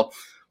bronze medal.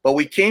 But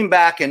we came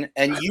back, and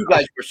you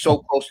guys were so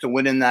close to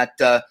winning that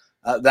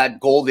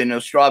gold in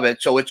Ostrava.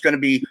 So it's going to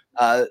be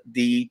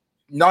the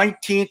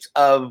 19th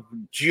of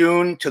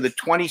June to the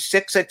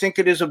 26th, I think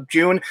it is, of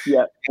June.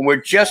 Yeah. And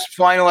we're just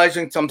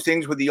finalizing some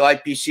things with the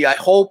IPC. I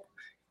hope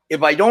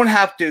if I don't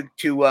have to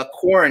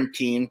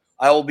quarantine,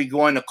 I will be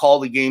going to call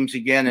the games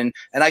again. And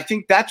I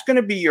think that's going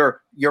to be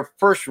your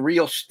first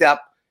real step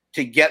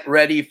to get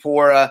ready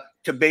for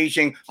to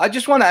Beijing. I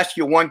just want to ask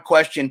you one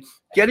question.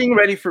 Getting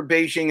ready for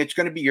Beijing, it's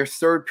going to be your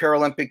 3rd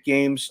Paralympic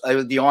Games. I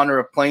had the honor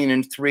of playing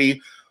in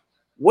 3.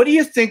 What do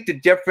you think the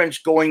difference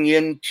going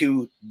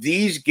into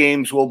these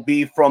games will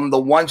be from the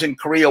ones in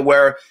Korea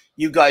where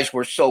you guys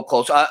were so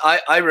close?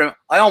 I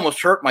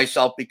almost hurt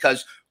myself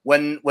because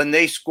when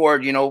they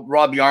scored, you know,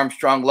 Robbie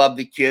Armstrong, loved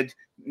the kid,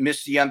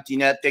 missed the empty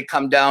net. They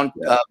come down,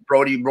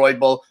 Brody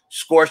Roybal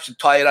scores to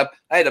tie it up.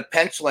 I had a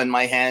pencil in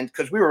my hand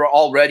because we were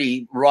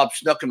already, Rob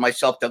Snook and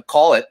myself, to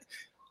call it.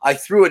 I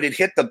threw it. It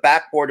hit the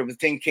backboard of the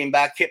thing, came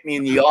back, hit me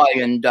in the eye,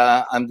 and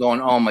I'm going,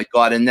 oh, my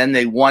God. And then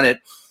they won it.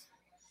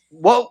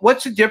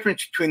 What's the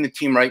difference between the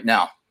team right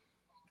now?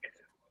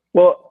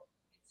 Well,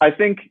 I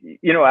think,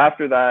 you know,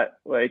 after that,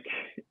 like,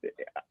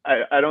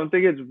 I don't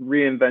think it's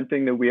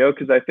reinventing the wheel,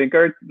 because I think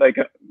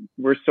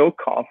we're so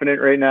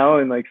confident right now,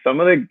 and like some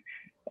of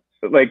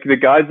the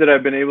guys that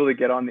I've been able to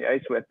get on the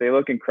ice with, they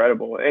look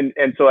incredible.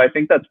 And so I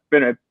think that's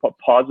been a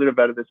positive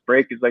out of this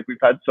break, is like we've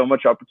had so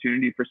much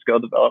opportunity for skill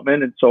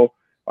development. And so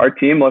our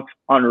team looks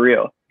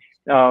unreal.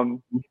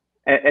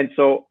 And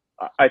so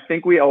I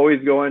think we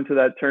always go into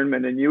that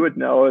tournament, and you would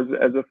know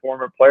as a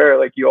former player,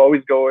 like you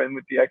always go in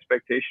with the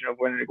expectation of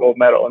winning a gold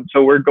medal. And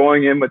so we're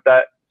going in with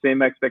that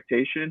same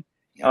expectation.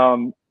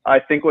 I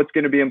think what's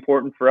going to be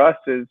important for us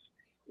is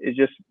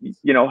just,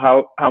 you know,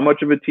 how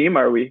much of a team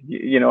are we?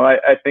 You know,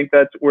 I think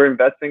we're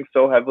investing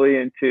so heavily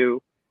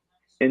into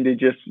into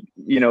just,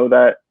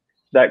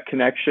 that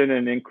connection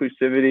and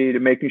inclusivity, to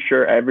making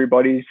sure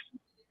everybody's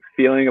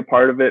feeling a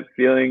part of it,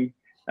 feeling,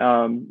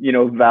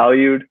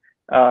 valued.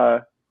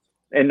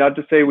 And not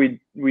to say we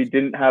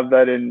didn't have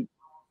that in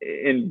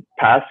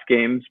past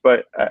games,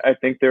 but I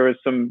think there was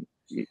some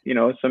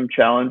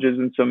challenges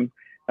and some,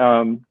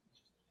 I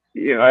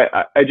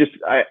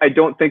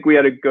don't think we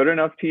had a good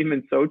enough team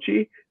in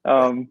Sochi.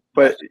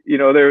 But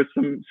there was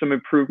some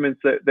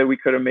improvements that we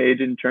could have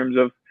made in terms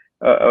of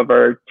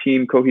our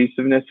team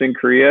cohesiveness in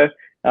Korea.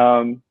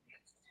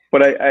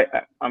 But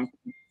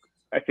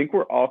I think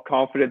we're all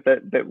confident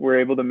that we're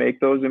able to make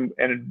those, and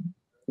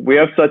we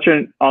have such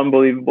an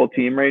unbelievable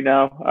team right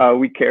now.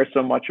 We care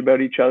so much about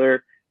each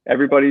other.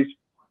 Everybody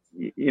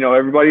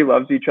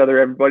loves each other.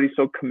 Everybody's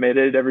so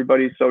committed.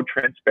 Everybody's so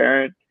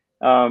transparent.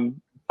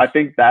 I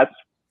think that's,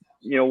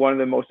 one of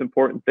the most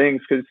important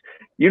things, because,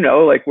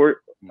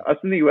 us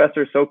in the U.S.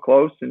 are so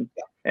close, and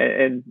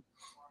when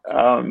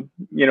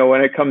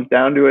it comes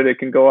down to it, it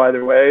can go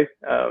either way.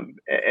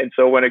 And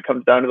so when it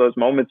comes down to those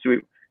moments,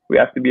 we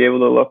have to be able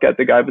to look at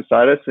the guy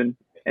beside us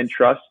and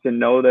trust and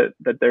know that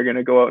they're going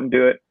to go out and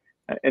do it.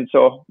 And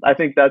so I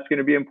think that's going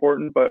to be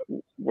important, but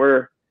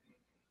we're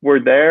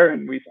there,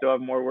 and we still have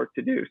more work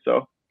to do.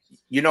 So,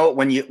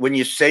 when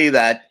you say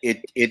that,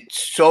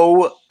 it's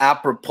so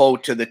apropos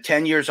to the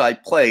 10 years I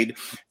played,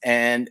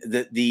 and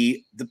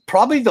the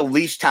probably the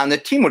least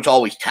talented team was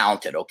always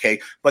talented, okay,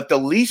 but the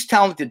least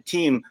talented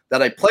team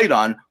that I played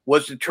on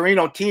was the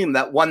Torino team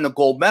that won the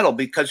gold medal,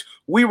 because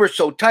we were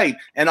so tight.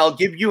 And I'll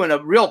give you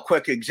a real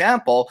quick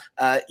example.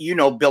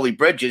 Billy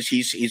Bridges,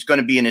 he's going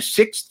to be in his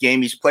 6th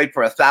game. He's played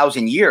for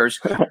 1,000 years.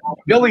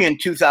 Billy in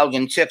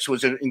 2006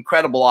 was an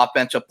incredible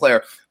offensive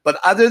player. But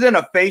other than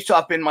a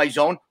face-off in my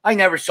zone, I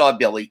never saw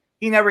Billy.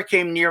 He never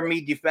came near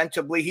me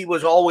defensively. He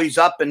was always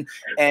up, and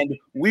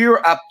we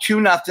were up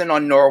 2-0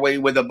 on Norway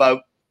with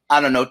about,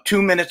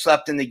 2 minutes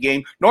left in the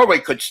game. Norway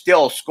could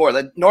still score.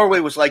 Norway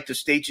was like the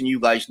States and you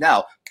guys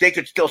now. They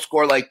could still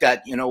score like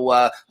that,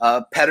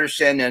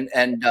 Pettersson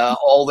and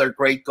all their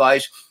great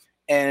guys.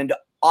 And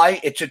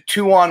it's a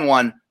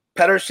 2-on-1.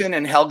 Pettersson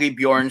and Helge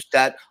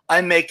Bjornstad.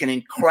 I make an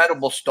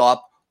incredible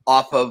stop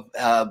off of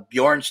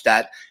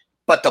Bjornstad.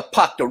 But the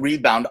puck, the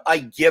rebound, I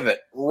give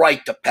it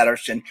right to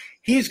Pettersson.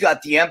 He's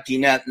got the empty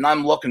net, and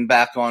I'm looking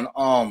back on,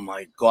 oh,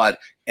 my God.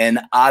 And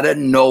out of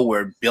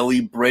nowhere, Billy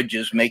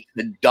Bridges makes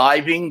the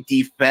diving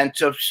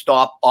defensive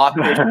stop off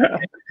his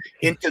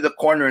into the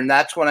corner. And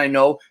that's when I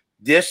know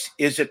this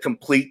is a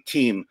complete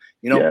team.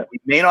 We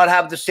may not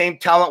have the same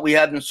talent we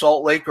had in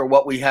Salt Lake or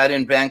what we had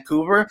in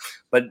Vancouver,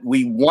 but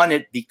we won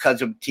it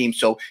because of the team.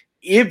 So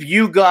if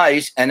you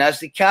guys, and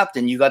as the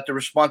captain, you got the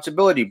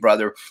responsibility,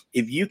 brother,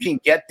 if you can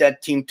get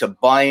that team to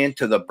buy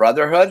into the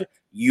brotherhood,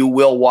 you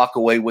will walk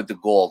away with the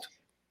gold.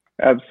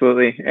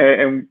 Absolutely.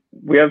 And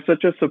we have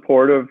such a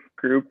supportive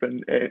group.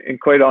 And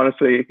quite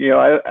honestly,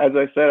 as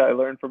I said, I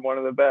learned from one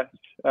of the best,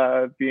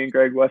 being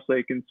Greg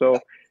Westlake. And so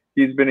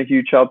he's been a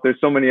huge help.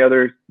 There's so many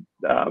other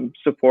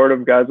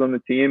supportive guys on the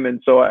team.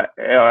 And so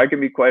I can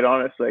be quite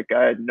honest, I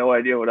had no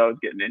idea what I was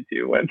getting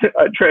into when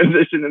I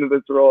transitioned into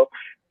this role.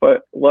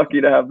 But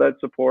lucky to have that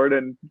support,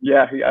 and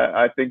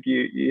I think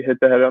you hit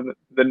the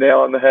nail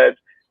on the head.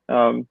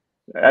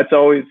 That's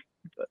always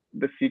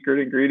the secret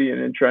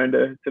ingredient in trying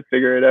to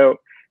figure it out.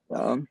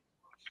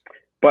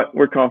 But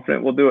we're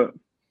confident we'll do it.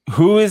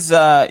 Who is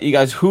you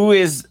guys? Who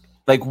is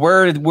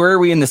where are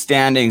we in the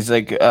standings?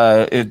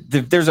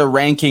 If there's a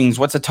rankings,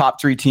 what's the top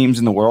 3 teams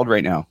in the world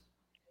right now?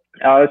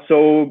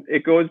 So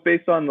it goes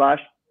based on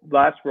last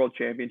World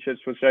Championships,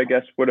 which I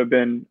guess would have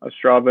been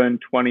Ostrava in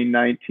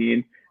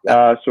 2019.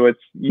 So it's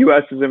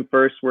U.S. is in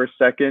first, we're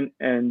second,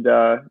 and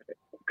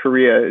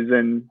Korea is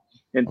in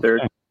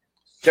third.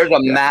 There's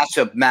a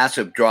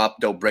massive drop,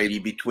 though, Brady,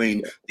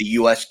 between the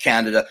U.S.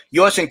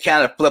 and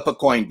Canada flip a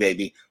coin,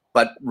 baby.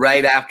 But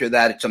right after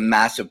that, it's a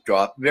massive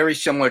drop, very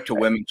similar to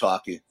women's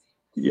hockey.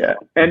 Yeah,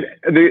 and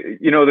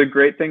the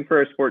great thing for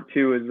our sport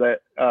too is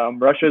that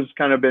Russia's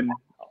kind of been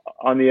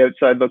on the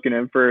outside looking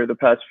in for the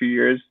past few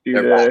years due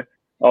to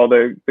all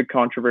the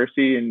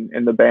controversy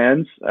and the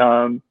bans.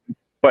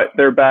 But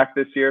they're back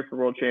this year for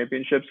World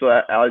Championships, so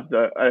that adds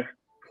a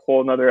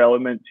whole nother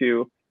element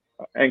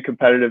and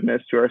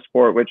competitiveness to our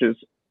sport, which is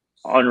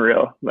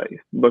unreal.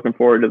 Looking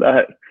forward to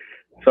that.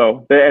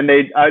 So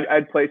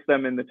I'd place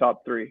them in the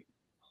top 3.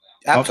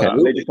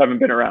 Absolutely. They just haven't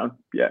been around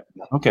yet.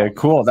 Okay,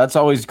 cool. That's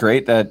always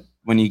great that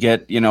when you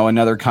get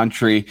another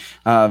country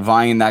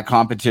vying in that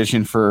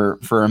competition for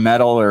a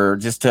medal, or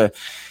just to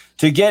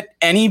get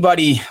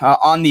anybody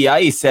on the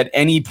ice at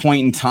any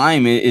point in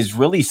time is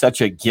really such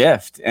a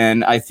gift.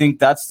 And I think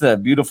that's the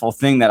beautiful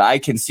thing that I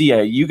can see.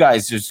 You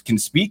guys just can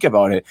speak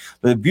about it.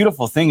 But the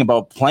beautiful thing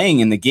about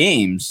playing in the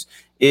games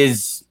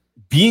is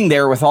being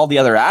there with all the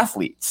other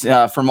athletes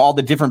from all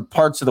the different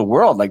parts of the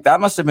world.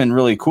 That must have been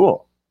really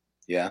cool.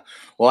 Yeah.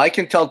 Well, I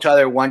can tell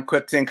Tyler one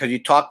quick thing, because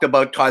you talked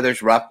about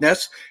Tyler's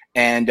roughness.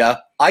 And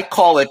I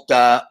call it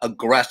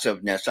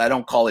aggressiveness. I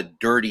don't call it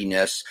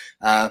dirtiness.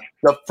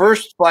 The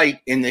first fight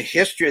in the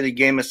history of the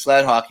game of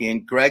sled hockey,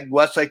 and Greg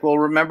Westlake will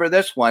remember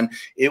this one,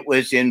 it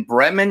was in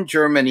Bremen,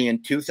 Germany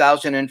in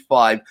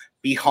 2005,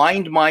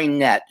 behind my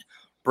net.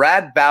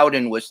 Brad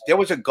Bowden there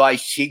was a guy,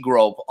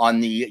 Seagrove,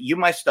 you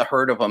must have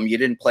heard of him. You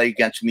didn't play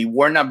against him. He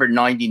wore number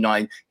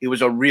 99. He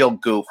was a real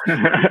goof.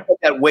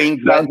 That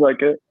Sounds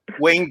like it.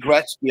 Wayne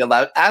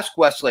Gretzky ask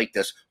Westlake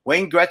this.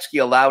 Wayne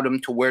Gretzky allowed him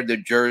to wear the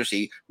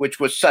jersey, which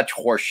was such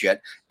horseshit.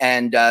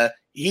 And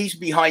he's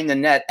behind the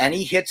net, and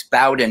he hits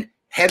Bowden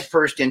head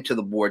first into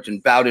the boards.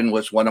 And Bowden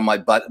was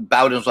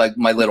Bowden's like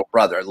my little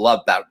brother. I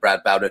love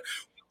Brad Bowden.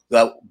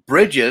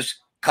 Bridges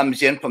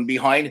comes in from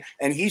behind,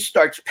 and he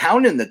starts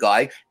pounding the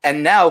guy.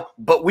 And now,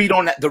 but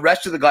the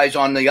rest of the guys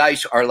on the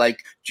ice are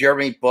like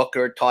Jeremy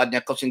Booker, Todd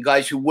Nicholson,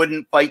 guys who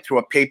wouldn't fight through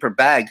a paper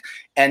bag.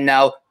 And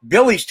now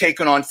Billy's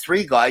taken on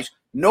 3 guys.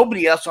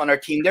 Nobody else on our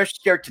team. They're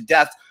scared to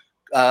death.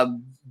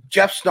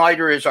 Jeff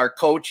Snyder is our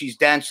coach. He's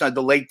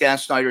the late Dan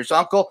Snyder's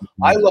uncle.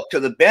 I look to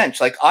the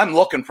bench like I'm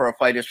looking for a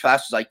fight as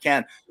fast as I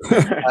can.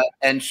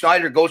 And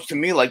Snyder goes to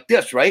me like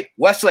this, right?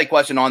 Westlake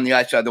wasn't on the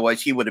ice,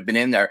 otherwise he would have been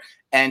in there.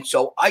 And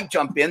so I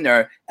jump in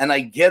there and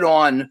I get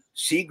on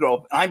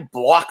Seagrove. I'm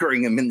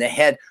blockering him in the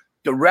head.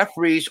 The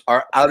referees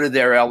are out of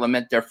their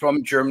element. They're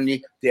from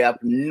Germany. They have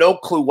no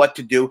clue what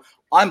to do.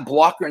 I'm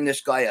blockering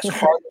this guy as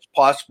hard as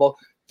possible.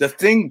 The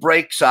thing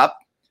breaks up.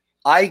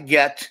 I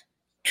get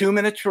 2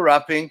 minutes for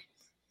roughing,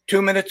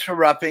 2 minutes for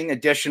roughing,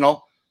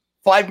 additional,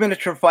 5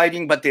 minutes for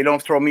fighting, but they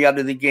don't throw me out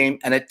of the game,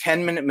 and a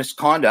 10-minute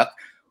misconduct.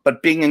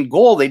 But being in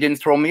goal, they didn't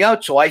throw me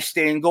out, so I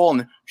stay in goal.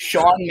 And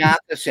Sean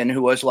Matheson,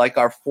 who was like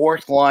our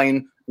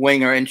 4th-line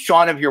winger, and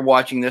Sean, if you're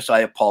watching this,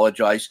 I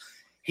apologize.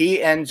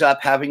 He ends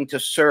up having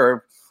to serve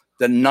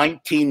the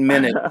 19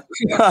 minutes.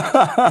 We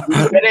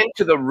get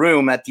into the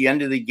room at the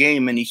end of the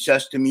game, and he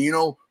says to me,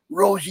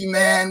 Rosie,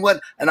 man,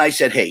 what? And I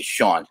said, hey,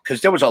 Sean,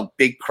 because there was a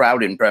big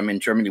crowd in Bremen,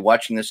 Germany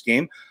watching this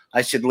game.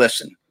 I said,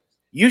 listen,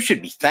 you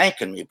should be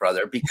thanking me,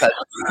 brother, because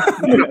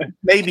you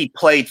maybe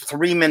played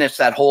 3 minutes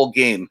that whole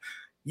game.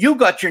 You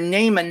got your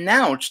name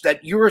announced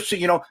that you were,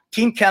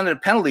 Team Canada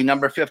penalty,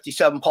 number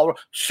 57, Paul,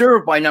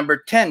 served by number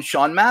 10,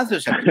 Sean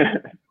Matheson.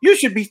 You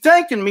should be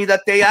thanking me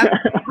that they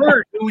actually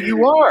heard who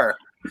you are.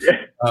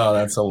 Oh,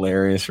 that's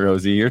hilarious,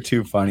 Rosie. You're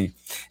too funny.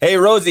 Hey,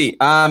 Rosie,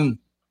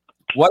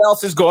 what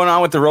else is going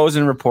on with the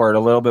Rosen Report? A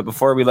little bit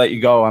before we let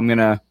you go, I'm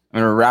gonna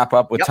wrap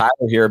up with Tyler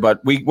here.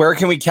 But where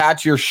can we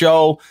catch your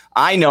show?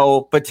 I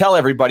know, but tell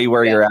everybody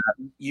where you're at.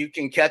 You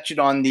can catch it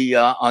on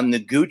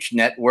the Gooch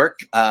Network,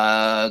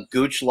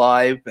 Gooch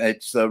Live.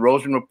 It's the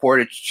Rosen Report.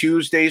 It's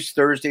Tuesdays,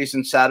 Thursdays,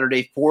 and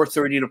Saturday,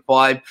 4:30 to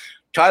 5.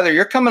 Tyler,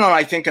 you're coming on,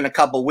 I think, in a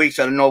couple of weeks.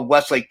 I don't know if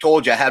Westlake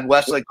told you. I had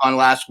Westlake on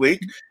last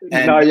week.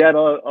 And not yet.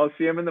 I'll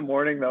see him in the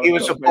morning, though. He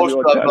was supposed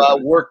to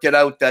have worked it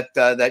out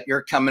that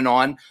you're coming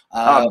on.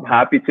 I'm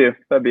happy to.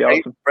 That'd be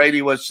awesome.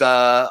 Brady was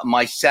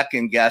my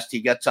second guest.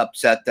 He gets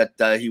upset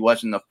that he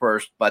wasn't the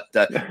first, but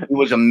it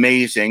was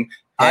amazing.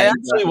 I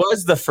actually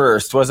was the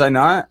first, was I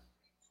not?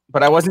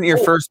 But I wasn't your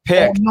first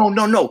pick. Oh,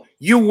 no.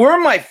 You were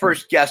my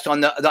first guest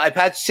on the I've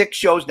had 6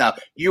 shows now.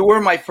 You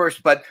were my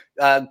first, but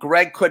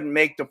Greg couldn't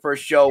make the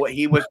first show.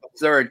 He was the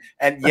third.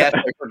 And yes,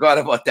 I forgot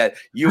about that.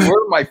 You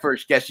were my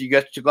first guest. You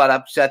just got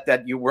upset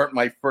that you weren't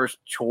my first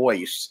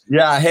choice.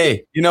 Yeah.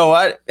 Hey, you know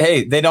what?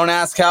 Hey, they don't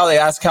ask how, they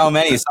ask how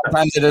many.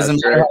 Sometimes it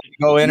doesn't matter how you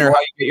go in or how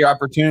you get your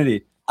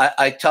opportunity.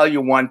 I tell you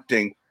one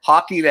thing,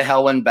 hockey to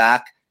hell and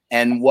back.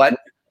 And what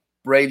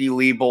Brady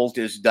Leibold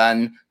has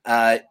done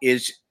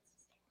is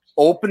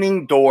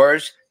opening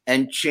doors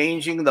and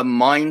changing the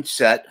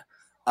mindset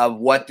of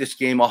what this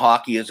game of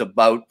hockey is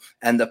about,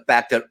 and the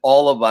fact that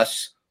all of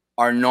us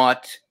are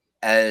not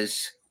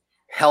as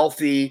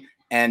healthy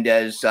and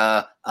as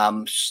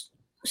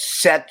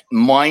set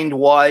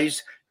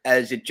mind-wise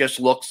as it just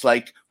looks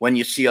like when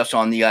you see us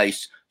on the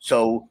ice.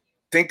 So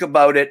think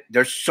about it.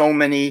 There's so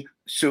many.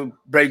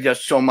 Brady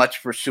does so much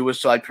for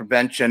suicide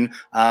prevention.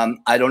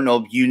 I don't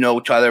know if you know,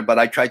 Tyler, but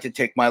I tried to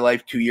take my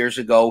life 2 years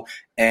ago,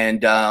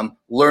 and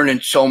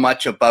learning so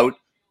much about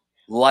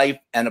life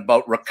and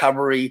about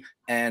recovery.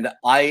 And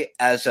I,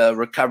 as a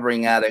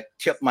recovering addict,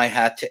 tip my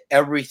hat to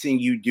everything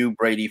you do,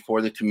 Brady,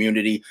 for the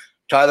community.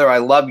 Tyler, I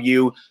love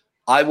you.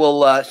 I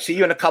will see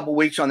you in a couple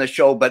weeks on the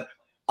show, but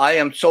I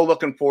am so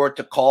looking forward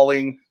to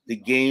calling the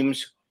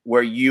games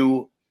where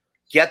you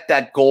get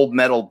that gold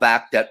medal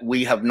back that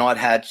we have not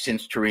had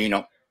since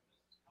Torino.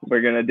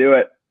 We're going to do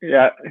it.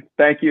 Yeah.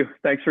 Thank you.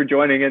 Thanks for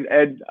joining. And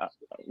Ed,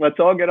 let's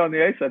all get on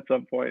the ice at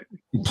some point.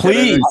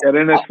 Please. Get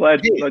in a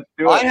sled. Let's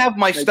do it. I have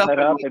my stuff in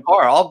my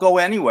car. I'll go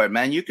anywhere,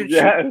 man. You can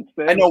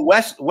I know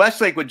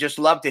Westlake would just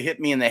love to hit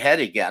me in the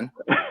head again.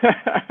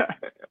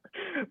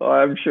 Well,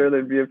 I'm sure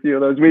there'd be a few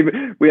of those.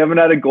 We haven't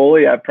had a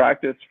goalie at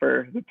practice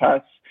for the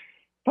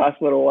past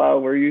little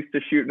while. We're used to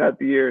shooting at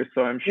the ears,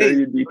 so I'm sure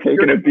you'd be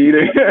taking a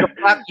beating.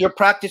 You're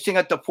practicing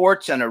at the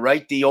Ford Center,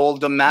 right? The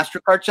old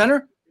MasterCard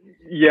Center?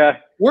 Yeah.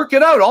 Work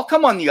it out. I'll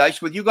come on the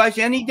ice with you guys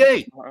any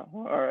day. All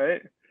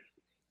right.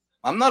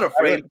 I'm not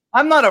afraid.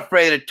 I'm not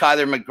afraid of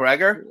Tyler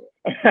McGregor.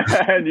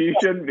 And you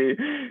shouldn't be.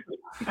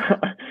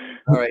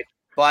 All right.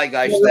 Bye,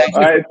 guys. Thank you.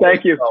 All right.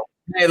 Thank you.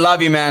 Hey,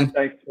 love you, man.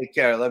 Thanks. Take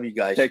care. I love you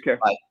guys. Take care.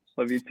 Bye.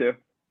 Love you too.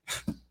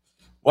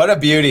 What a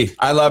beauty.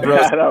 I love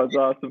Rosie. Yeah, that was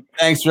awesome.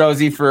 Thanks,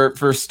 Rosie,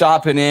 for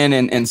stopping in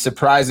and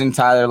surprising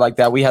Tyler like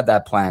that. We had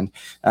that planned.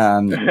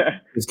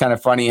 It's kind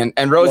of funny.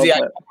 And Rosie, I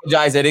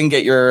apologize. I didn't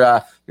get your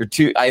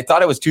I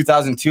thought it was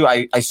 2002.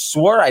 I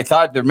swore I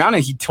thought the amount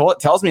he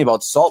tells me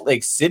about Salt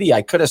Lake City.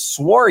 I could have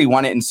swore he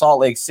won it in Salt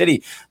Lake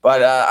City.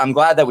 But I'm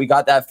glad that we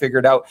got that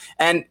figured out.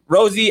 And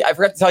Rosie, I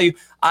forgot to tell you,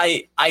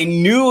 I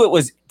knew it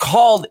was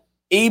called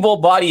able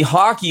body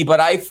hockey,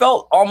 but I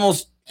felt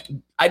almost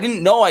I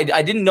didn't know. I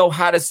didn't know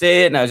how to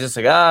say it, and I was just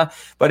like,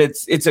 But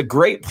it's a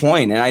great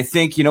point, and I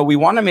think we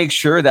want to make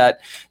sure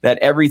that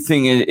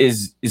everything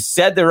is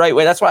said the right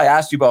way. That's why I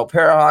asked you about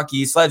para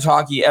hockey, sledge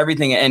hockey,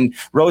 everything. And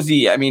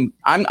Rosie, I mean,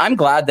 I'm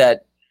glad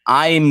that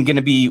I'm going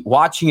to be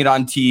watching it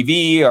on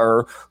TV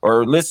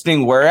or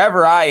listening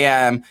wherever I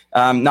am,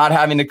 not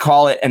having to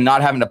call it and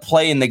not having to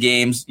play in the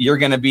games. You're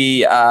going to be,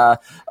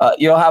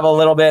 you'll have a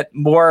little bit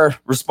more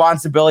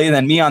responsibility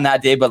than me on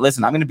that day. But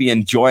listen, I'm going to be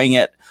enjoying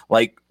it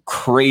like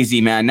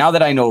crazy, man. Now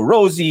that I know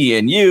Rosie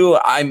and you,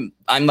 I'm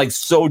like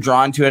so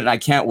drawn to it, and I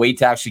can't wait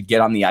to actually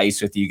get on the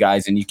ice with you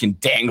guys, and you can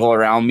dangle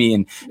around me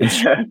and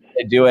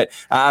do it.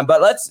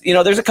 But let's,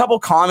 there's a couple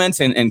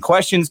comments and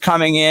questions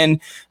coming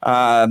in.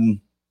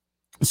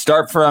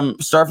 Start from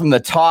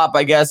the top,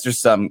 I guess. There's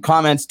some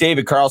comments.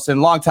 David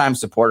Carlson, longtime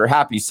supporter.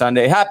 Happy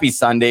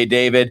Sunday,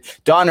 David.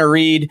 Donna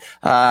Reed,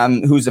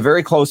 who's a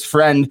very close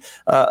friend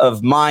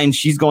of mine.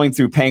 She's going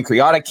through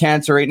pancreatic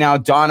cancer right now.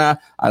 Donna,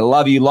 I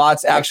love you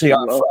lots. Actually,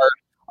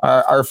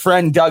 our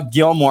friend Doug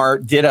Gilmore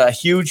did a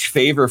huge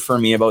favor for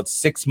me about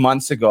 6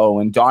 months ago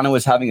when Donna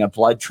was having a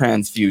blood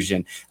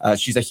transfusion.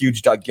 She's a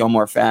huge Doug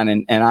Gilmore fan,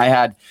 and I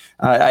had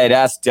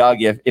asked Doug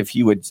if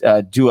he would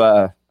do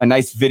a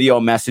nice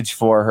video message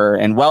for her.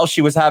 And while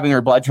she was having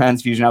her blood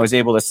transfusion, I was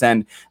able to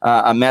send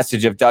a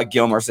message of Doug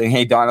Gilmore saying,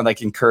 hey, Donna,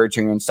 like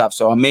encouraging her and stuff.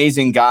 So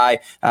amazing guy.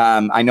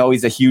 I know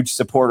he's a huge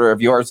supporter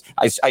of yours.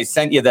 I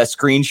sent you the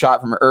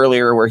screenshot from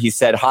earlier where he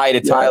said hi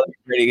to Tyler.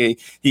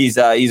 He's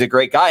a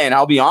great guy. And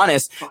I'll be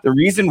honest, the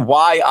reason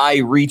why I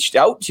reached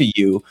out to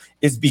you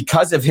is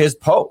because of his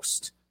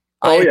post.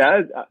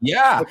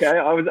 Yeah. Okay,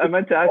 I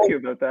meant to ask you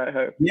about that.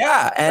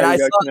 I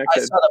saw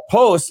the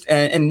post,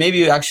 and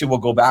maybe actually we'll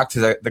go back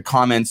to the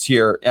comments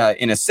here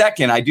in a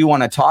second. I do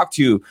want to talk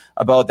to you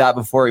about that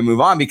before we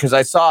move on, because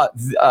I saw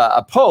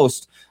a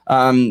post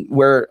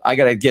where I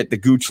got to get the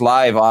Gooch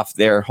Live off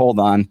there. Hold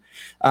on.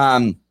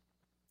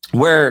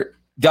 Where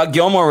Doug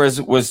Gilmore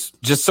was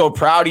just so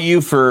proud of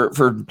you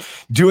for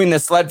doing the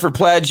Sled for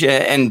Pledge,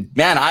 and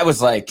man, I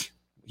was like,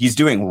 he's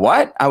doing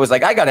what? I was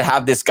like, I got to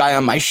have this guy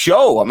on my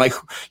show. I'm like,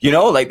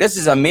 this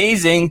is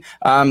amazing.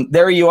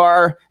 There you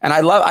are. And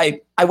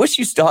I wish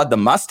you still had the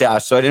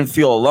mustache so I didn't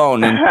feel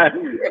alone. And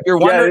if you're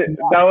wondering,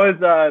 that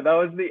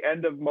was the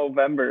end of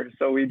Movember.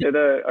 So we did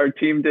our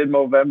team did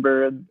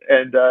Movember, and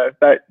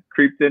that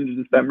creeped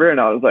into December. And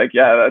I was like,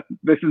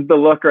 this is the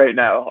look right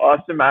now.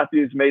 Austin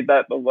Matthews made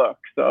that the look.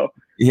 So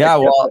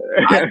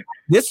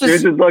this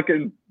is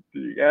looking.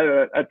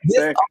 Yeah, that's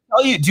sick. I'll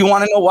tell you. Do you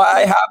want to know why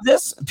I have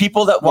this?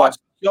 People that watch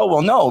the show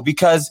will know,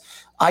 because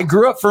I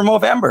grew up for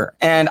Movember,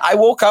 and I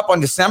woke up on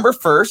December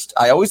 1st.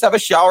 I always have a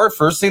shower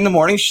first thing in the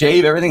morning,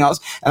 shave, everything else.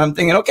 And I'm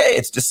thinking, okay,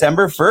 it's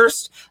December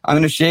 1st. I'm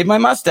going to shave my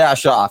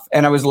mustache off.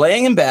 And I was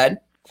laying in bed,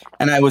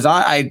 and I went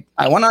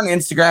on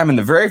Instagram, and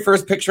the very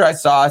first picture I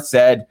saw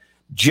said,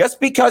 just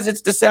because it's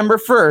December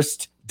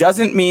 1st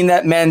doesn't mean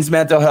that men's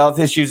mental health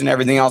issues and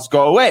everything else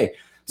go away.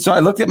 So I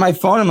looked at my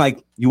phone. I'm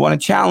like, you want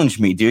to challenge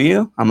me, do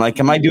you? I'm like,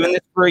 am I doing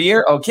this for a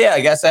year? Okay,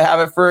 I guess I have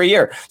it for a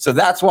year. So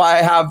that's why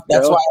I have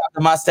the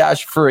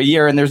mustache for a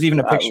year. And there's even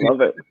a picture. I love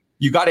it.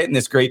 You got it in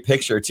this great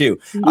picture too.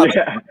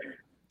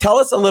 Tell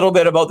us a little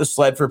bit about the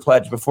Sled for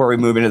Pledge before we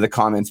move into the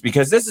comments,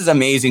 because this is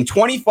amazing.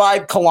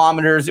 25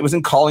 kilometers. It was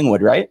in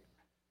Collingwood, right?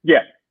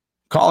 Yeah.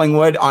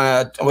 Collingwood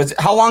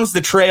how long's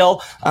the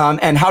trail?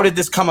 And how did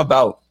this come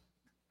about?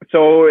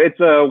 So it's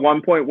a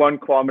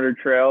 1.1 kilometer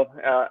trail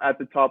at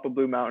the top of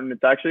Blue Mountain.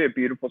 It's actually a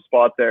beautiful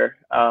spot there.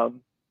 And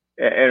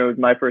it was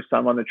my first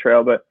time on the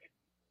trail, but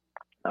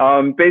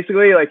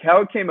basically like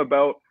how it came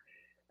about,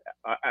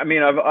 I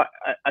mean,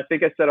 I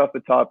think I said off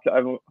the top,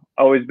 I've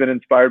always been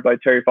inspired by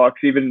Terry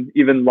Fox, even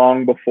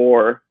long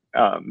before,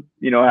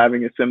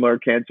 having a similar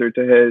cancer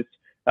to his,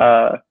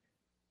 as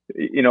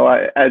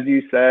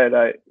you said,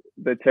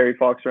 the Terry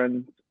Fox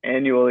runs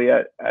annually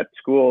at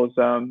schools.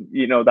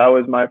 That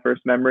was my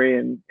first memory,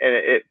 and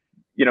it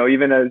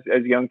even as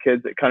young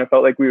kids, it kind of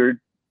felt like we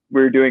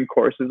were doing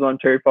courses on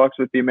Terry Fox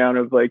with the amount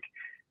of like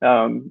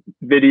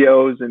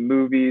videos and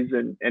movies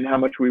and how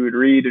much we would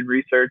read and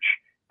research,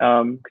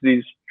 because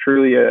he's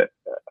truly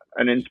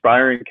an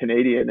inspiring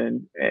Canadian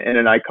and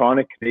an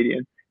iconic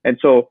Canadian. And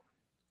so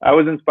I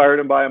was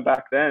inspired by him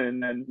back then.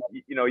 And then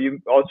you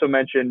also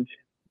mentioned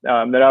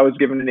that I was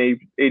given an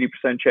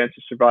 80% chance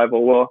of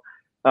survival. Well,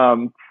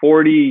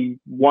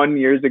 41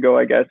 years ago,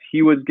 I guess,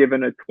 he was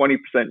given a 20%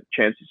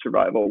 chance of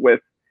survival with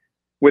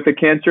with a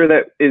cancer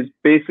that is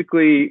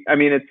basically, I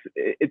mean,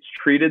 it's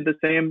treated the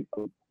same,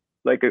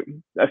 like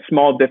a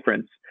small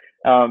difference.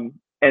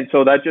 And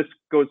so that just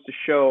goes to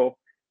show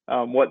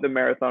what the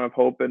Marathon of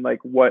Hope and like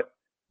what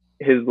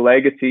his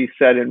legacy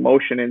set in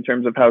motion in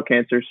terms of how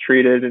cancer is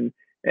treated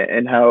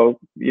and how,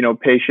 you know,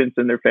 patients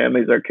and their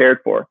families are cared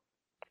for.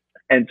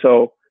 And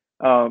so,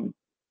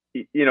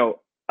 you know,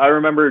 I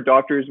remember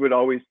doctors would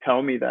always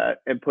tell me that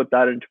and put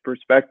that into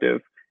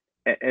perspective.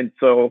 And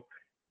so,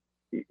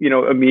 you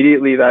know,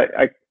 immediately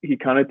he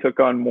kind of took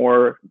on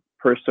more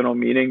personal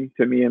meaning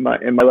to me in my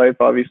life,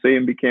 obviously,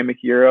 and became a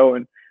hero.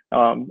 And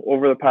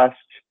over the past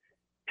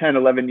 10,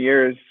 11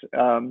 years,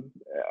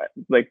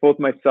 like both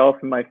myself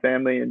and my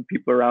family and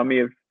people around me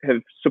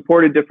have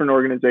supported different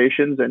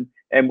organizations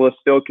and will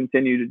still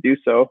continue to do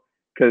so.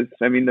 Because,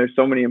 I mean, there's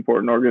so many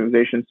important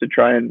organizations to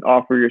try and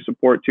offer your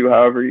support to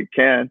however you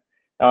can.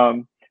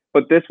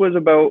 But this was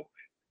about,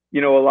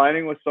 you know,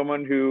 aligning with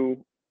someone who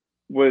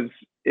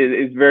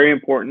is very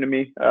important to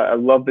me. I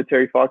love the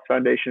Terry Fox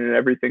Foundation and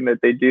everything that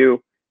they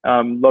do.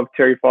 Love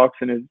Terry Fox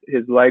and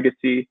his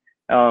legacy.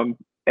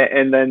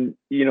 And then,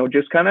 you know,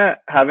 just kind of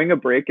having a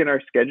break in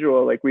our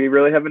schedule. Like, we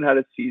really haven't had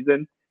a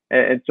season.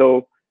 And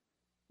so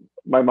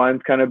my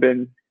mind's kind of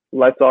been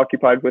less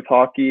occupied with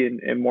hockey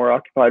and more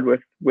occupied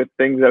with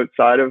things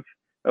outside of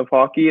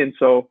hockey. And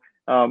so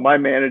my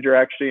manager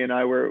actually and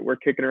I were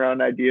kicking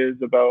around ideas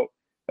about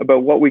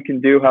what we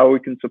can do, how we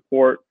can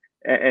support.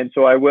 And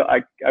so I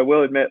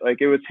will admit, like,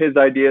 it was his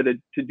idea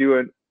to do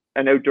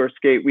an outdoor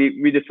skate.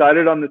 We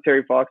decided on the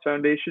Terry Fox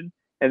Foundation,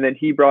 and then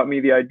he brought me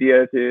the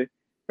idea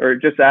or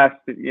just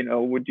asked, you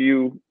know, would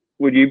you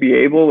be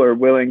able or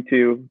willing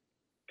to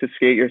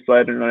skate your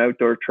sled on an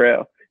outdoor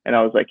trail? And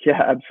I was like,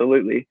 yeah,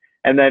 absolutely.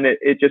 And then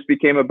it just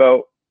became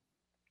about,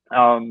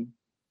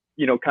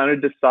 you know, kind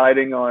of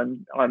deciding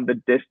on the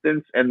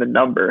distance and the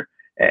number.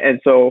 And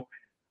so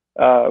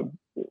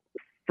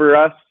for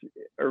us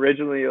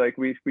originally, like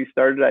we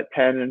started at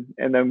 10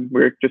 and then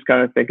we were just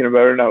kind of thinking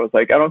about it. And I was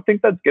like, I don't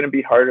think that's going to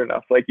be hard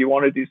enough. Like, you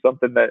want to do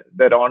something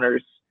that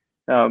honors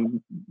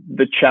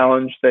the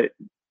challenge that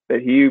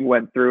he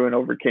went through and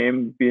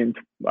overcame, being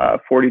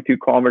 42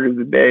 kilometers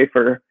a day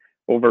for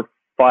over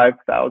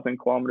 5,000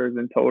 kilometers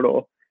in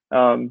total.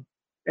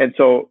 And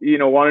so, you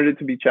know, wanted it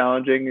to be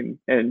challenging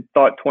and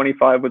thought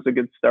 25 was a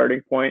good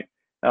starting point.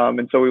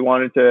 And so we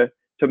wanted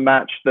to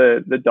match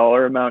the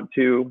dollar amount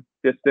to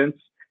distance.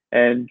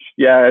 And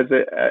yeah,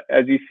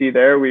 as you see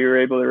there, we were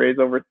able to raise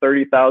over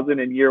 30,000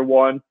 in year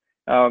one.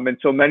 And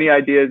so many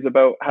ideas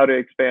about how to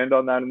expand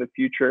on that in the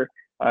future.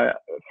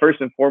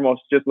 First and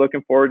foremost, just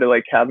looking forward to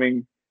like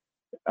having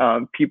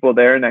people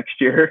there next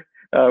year.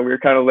 We were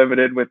kind of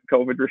limited with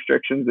COVID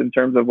restrictions in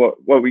terms of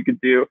what we could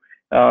do.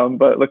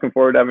 But looking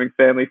forward to having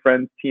family,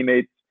 friends,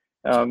 teammates,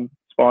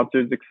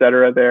 sponsors,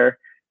 etc. there.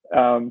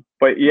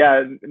 But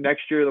yeah,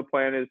 next year the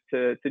plan is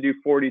to do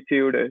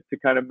 42 to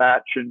kind of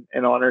match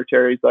and honor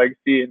Terry's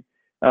legacy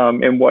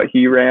and what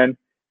he ran,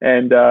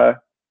 and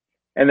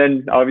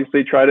then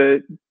obviously try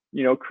to,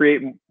 you know,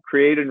 create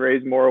and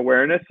raise more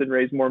awareness and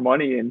raise more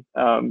money. And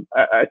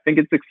I think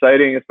it's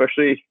exciting,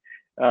 especially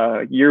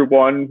year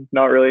one,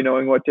 not really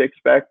knowing what to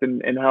expect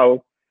and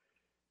how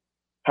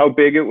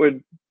big it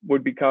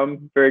would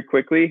become very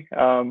quickly.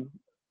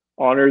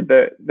 Honored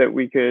that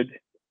we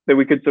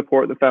could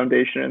support the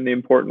foundation and the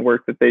important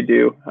work that they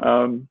do.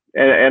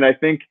 And I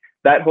think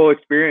that whole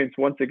experience,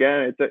 once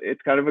again,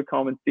 it's kind of a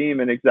common theme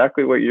and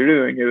exactly what you're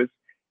doing.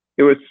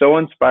 It was so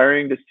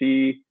inspiring to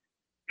see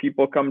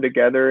people come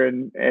together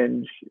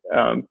and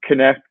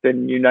connect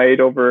and unite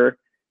over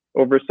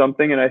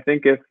something. And I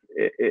think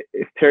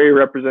if Terry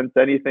represents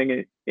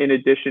anything in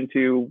addition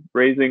to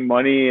raising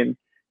money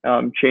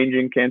and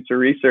changing cancer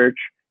research,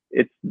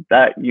 it's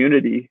that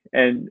unity.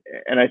 And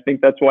I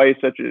think that's why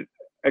he's such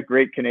a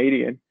great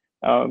Canadian.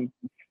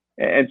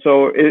 And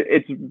so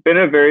it's been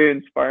a very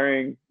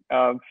inspiring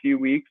few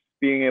weeks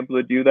being able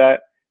to do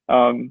that.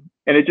 And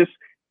it just,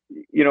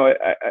 you know,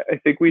 I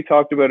think we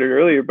talked about it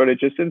earlier, but it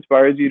just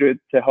inspires you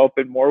to help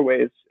in more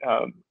ways,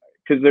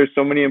 because there's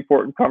so many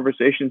important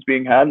conversations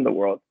being had in the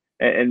world,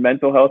 and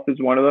mental health is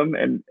one of them.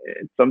 And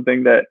it's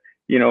something that,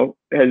 you know,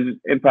 has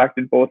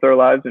impacted both our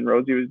lives, and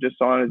Rosie was just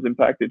on, has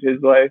impacted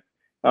his life.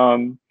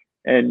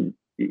 And,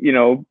 you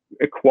know,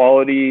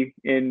 equality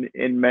in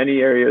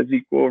many areas,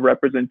 equal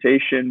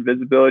representation,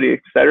 visibility,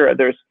 etc.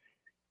 There's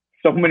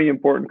so many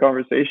important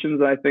conversations.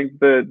 And I think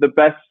the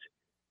best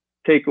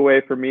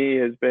takeaway for me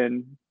has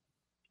been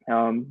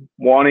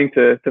wanting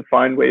to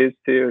find ways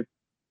to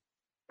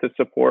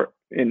support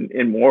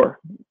in more.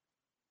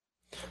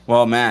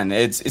 Well, man,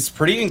 it's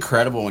pretty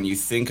incredible when you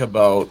think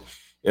about,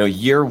 you know,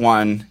 year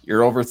one,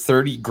 you're over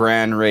 30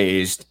 grand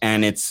raised,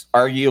 and it's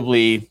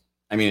arguably,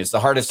 I mean, it's the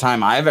hardest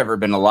time I've ever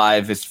been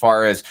alive as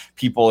far as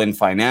people in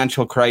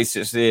financial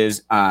crisis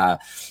is.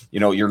 You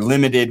know, you're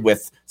limited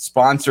with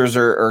sponsors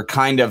are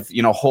kind of,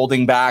 you know,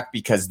 holding back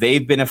because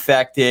they've been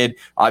affected.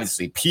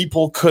 Obviously,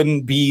 people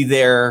couldn't be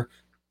there.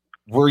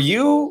 Were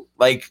you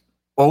like,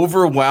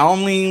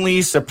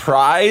 overwhelmingly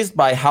surprised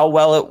by how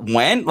well it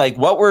went? Like,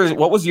 what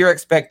was your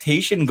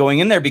expectation going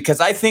in there? Because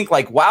I think,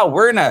 like, wow,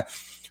 we're in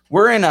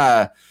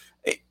a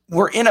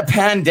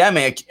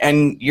pandemic,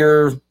 and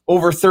you're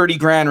over 30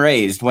 grand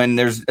raised when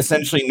there's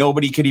essentially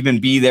nobody could even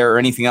be there or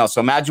anything else.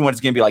 So imagine what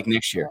it's going to be like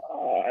next year.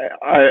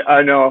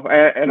 I know,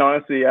 and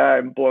honestly, yeah,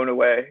 I'm blown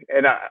away.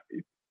 And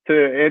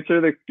to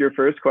answer your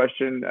first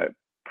question,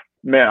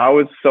 man, I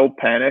was so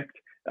panicked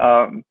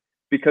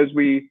because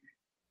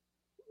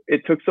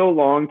it took so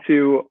long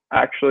to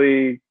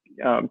actually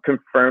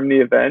confirm the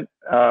event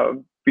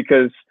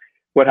because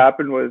what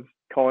happened was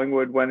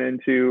Collingwood went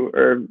into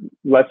or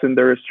lessened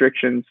the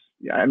restrictions.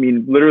 I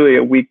mean, literally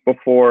a week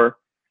before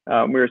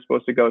we were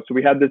supposed to go. So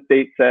we had this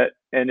date set,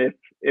 and if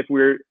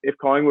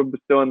Collingwood was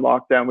still in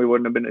lockdown, we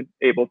wouldn't have been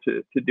able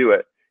to do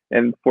it.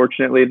 And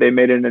fortunately, they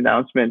made an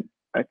announcement,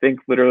 I think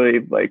literally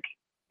like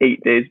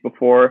 8 days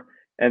before,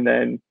 and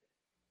then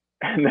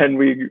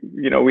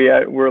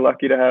we're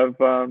lucky to have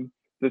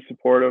the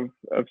support of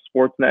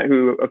Sportsnet,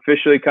 who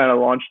officially kind of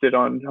launched it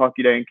on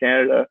Hockey Day in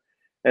Canada.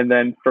 And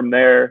then from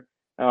there,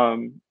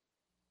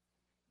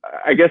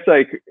 I guess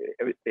like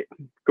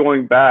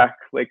going back,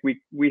 like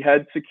we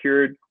had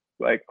secured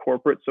like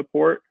corporate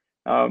support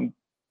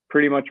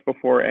pretty much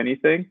before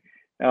anything.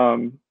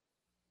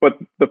 But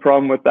the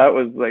problem with that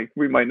was like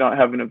we might not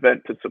have an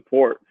event to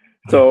support.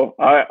 So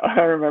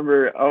I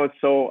remember I was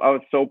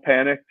so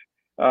panicked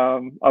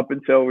up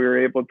until we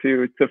were able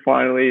to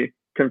finally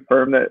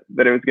confirm that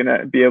it was going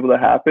to be able to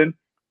happen.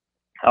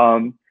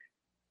 And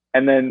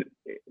then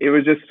it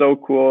was just so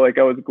cool. Like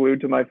I was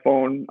glued to my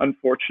phone,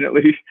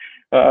 unfortunately,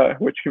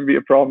 which can be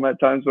a problem at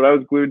times, but I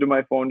was glued to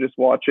my phone just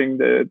watching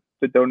the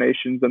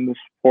donations and the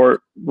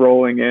support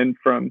rolling in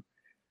from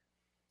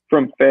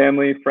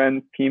family,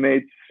 friends,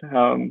 teammates,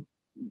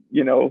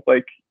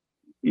 like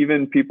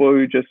even people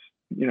who just,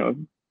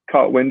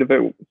 caught wind of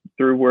it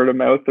through word of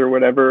mouth or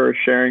whatever, or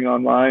sharing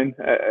online.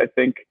 I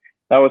think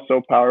that was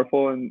so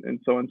powerful and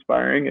so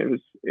inspiring. It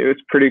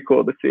was pretty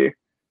cool to see.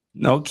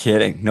 No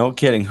kidding.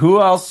 Who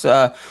else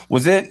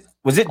was it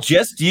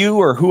just you,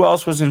 or who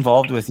else was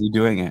involved with you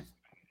doing it?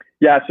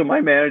 Yeah, so my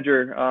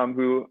manager,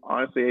 who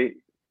honestly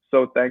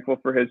so thankful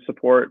for his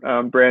support,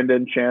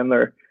 Brandon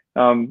Chandler,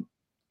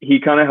 he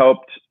kind of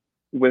helped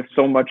with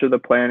so much of the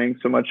planning,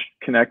 so much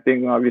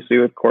connecting obviously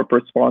with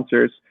corporate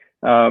sponsors,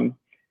 and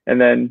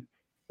then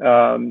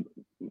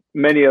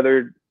many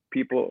other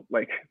people,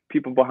 like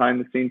people behind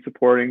the scenes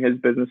supporting. His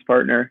business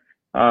partner,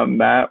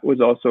 Matt,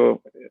 was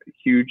also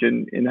huge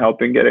in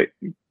helping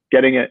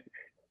getting it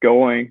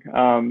going.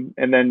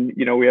 And then,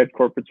 we had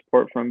corporate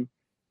support from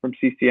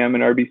CCM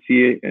and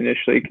RBC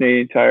initially.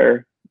 Canadian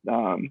Tire,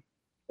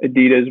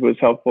 Adidas was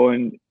helpful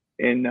in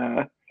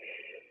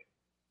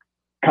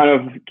kind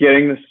of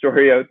getting the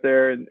story out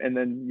there, and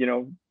then,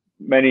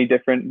 many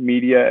different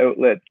media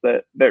outlets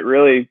that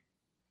really,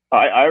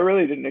 I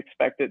really didn't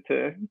expect it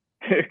to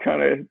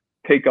kind of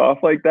take off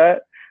like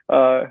that.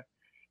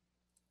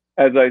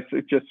 As I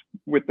just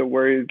with the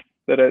worries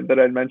that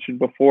I'd mentioned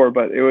before,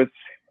 but it was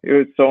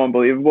so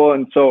unbelievable.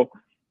 And so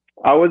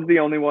I was the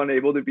only one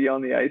able to be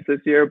on the ice this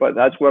year, but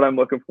that's what I'm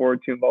looking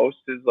forward to most,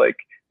 is like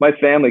my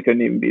family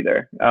couldn't even be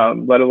there,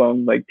 let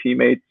alone like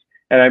teammates.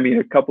 And I mean,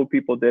 a couple of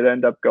people did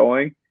end up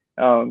going,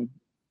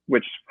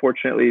 which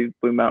fortunately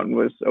Blue Mountain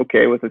was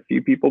okay with a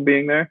few people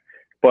being there.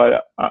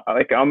 But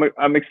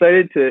I'm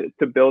excited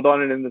to build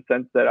on it in the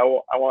sense that I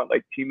want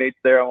like teammates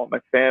there. I want my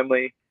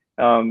family,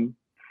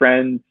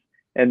 friends,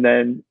 and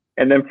then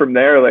from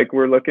there, like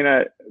we're looking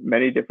at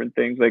many different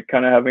things, like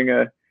kind of having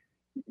a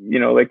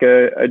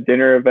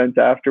dinner event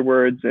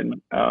afterwards, and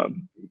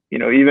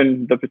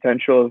even the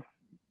potential of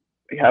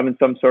having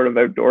some sort of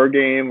outdoor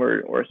game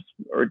or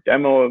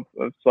demo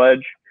of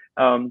sledge.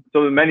 So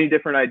many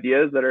different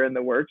ideas that are in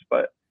the works,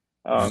 but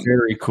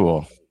very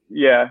cool.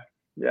 Yeah.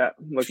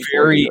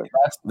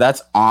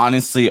 That's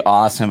honestly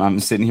awesome. I'm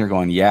sitting here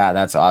going, yeah,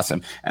 that's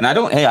awesome. And I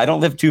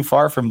don't live too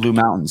far from Blue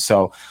Mountain,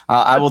 so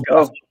I will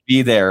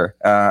be there,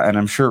 and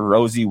I'm sure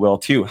Rosie will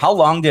too. How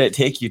long did it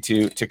take you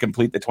to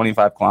complete the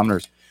 25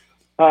 kilometers?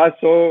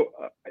 So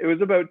it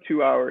was about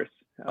 2 hours.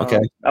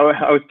 Okay. I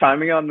was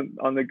timing on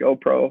the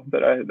GoPro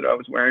that I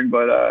was wearing,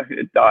 but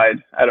it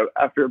died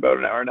after about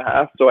an hour and a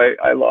half, so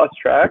I lost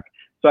track.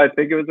 So I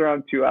think it was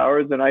around 2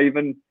 hours, and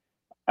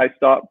I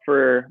stopped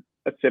for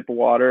a sip of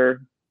water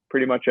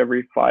pretty much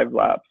every 5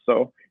 laps.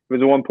 So it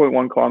was a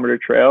 1.1 kilometer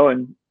trail,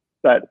 and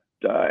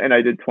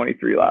I did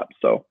 23 laps.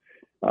 So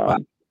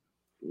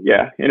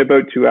in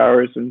about 2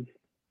 hours, and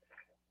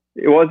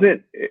it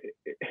wasn't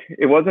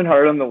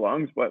hard on the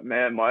lungs, but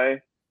man,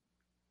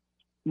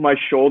 my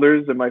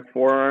shoulders and my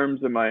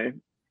forearms and my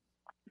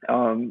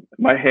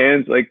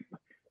hands, like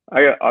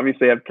I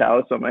obviously have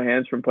callus on my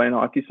hands from playing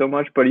hockey so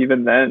much, but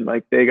even then,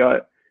 like they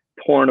got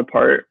torn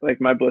apart.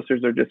 Like my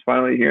blisters are just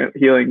finally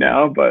healing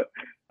now, but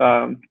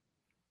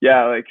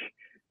like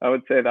I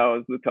would say that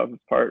was the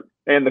toughest part,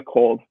 and the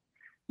cold.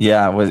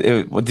 Yeah,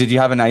 did you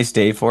have a nice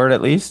day for it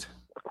at least?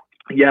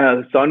 Yeah,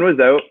 the sun was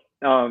out,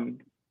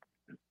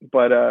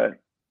 but I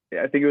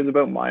think it was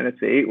about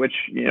 -8, which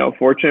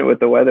fortunate with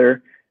the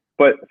weather,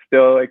 but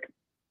still, like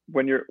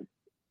when you're,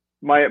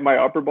 my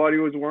upper body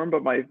was warm,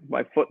 but my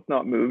foot's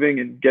not moving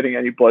and getting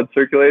any blood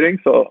circulating.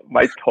 So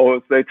my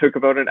toes, they took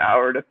about an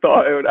hour to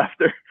thaw out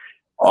after.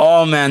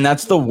 Oh man,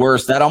 that's the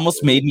worst. That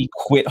almost made me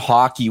quit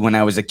hockey when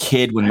I was a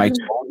kid. When my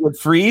toes would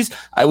freeze,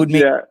 I would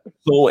make me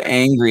so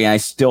angry. I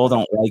still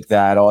don't like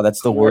that. Oh,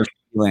 that's the worst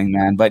feeling,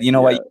 man. But you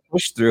know what? You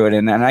push through it,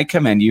 and I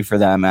commend you for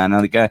that, man.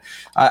 Like,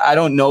 I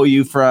don't know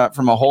you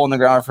from a hole in the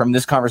ground from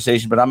this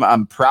conversation, but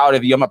I'm proud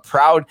of you. I'm a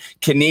proud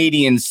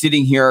Canadian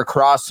sitting here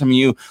across from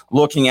you,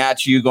 looking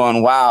at you,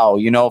 going, wow,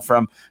 you know,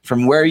 from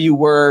where you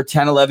were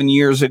 10, 11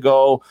 years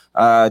ago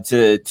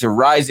to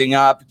rising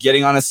up,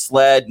 getting on a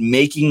sled,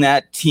 making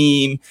that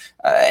team,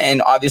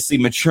 and obviously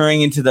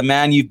maturing into the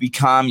man you've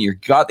become. You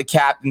got the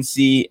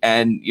captaincy,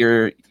 and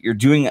you're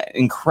doing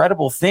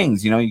incredible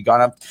things. You know, you got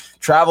to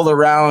travel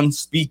around,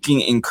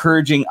 speaking,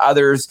 encouraging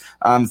others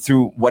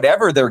through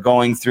whatever they're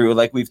going through.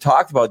 Like we've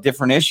talked about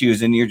different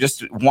issues, and you're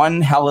just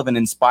one hell of an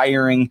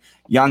inspiring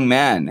young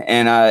man.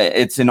 And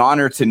it's an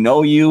honor to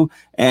know you.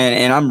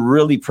 And I'm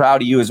really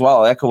proud of you as well.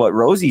 I'll echo what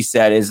Rosie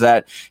said, is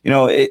that, you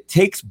know, it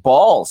takes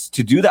balls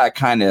to do that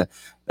kind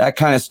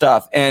of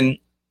stuff. And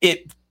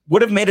it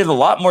would have made it a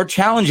lot more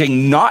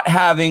challenging not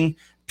having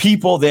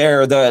people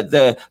there,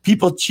 the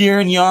people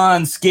cheering you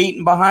on,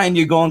 skating behind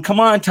you, going, come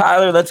on,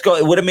 Tyler, let's go.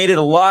 It would have made it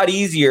a lot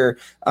easier.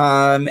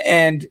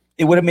 And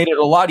it would have made it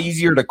a lot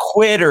easier to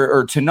quit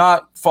or to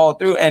not follow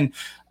through. And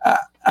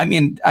I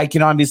mean, I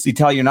can obviously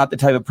tell you're not the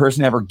type of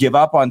person to ever give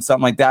up on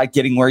something like that,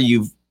 getting where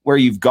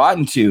you've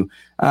gotten to.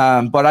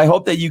 But I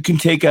hope that you can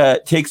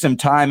take some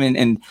time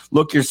and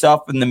look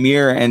yourself in the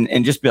mirror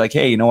and just be like,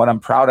 hey, you know what? I'm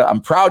proud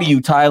of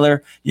you,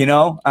 Tyler, you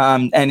know,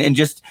 and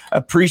just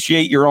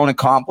appreciate your own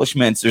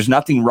accomplishments. There's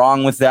nothing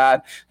wrong with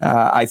that.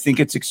 I think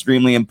it's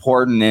extremely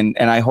important.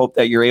 And I hope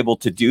that you're able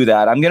to do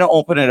that. I'm going to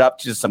open it up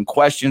to some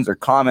questions or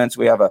comments.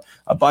 We have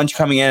a bunch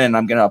coming in, and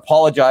I'm going to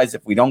apologize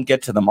if we don't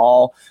get to them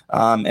all.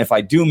 If I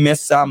do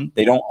miss some,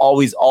 they don't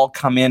always all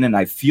come in, and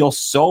I feel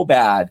so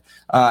bad.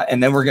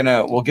 And then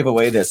we'll give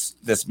away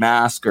this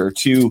mask or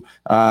two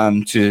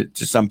to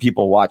some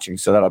people watching,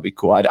 so that'll be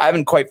cool. I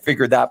haven't quite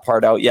figured that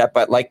part out yet,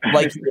 but like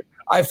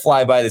I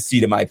fly by the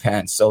seat of my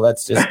pants, so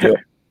let's just do it.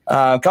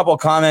 A couple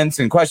of comments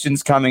and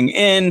questions coming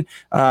in.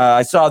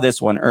 I saw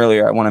this one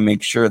earlier. I want to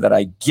make sure that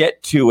I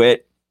get to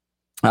it.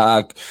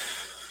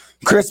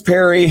 Chris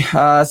Perry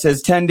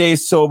says 10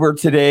 days sober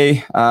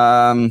today.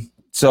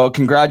 So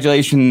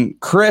congratulations,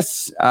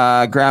 Chris.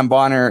 Graham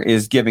Bonner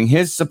is giving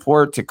his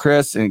support to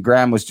Chris, and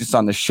Graham was just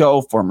on the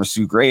show, former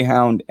Sioux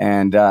Greyhound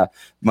and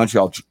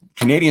Montreal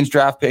Canadiens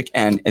draft pick,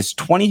 and is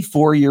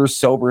 24 years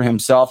sober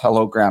himself.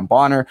 Hello, Graham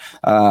Bonner.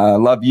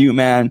 Love you,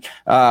 man.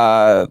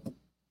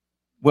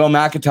 Will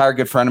McIntyre,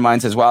 good friend of mine,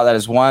 says, wow, that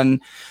is a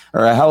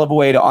hell of a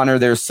way to honor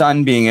their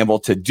son being able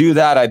to do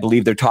that. I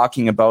believe they're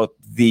talking about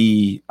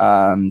the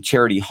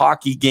charity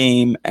hockey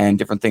game and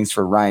different things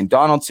for Ryan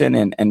Donaldson,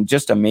 and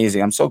just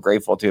amazing. I'm so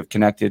grateful to have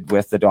connected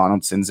with the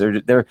Donaldsons.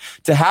 They're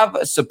to have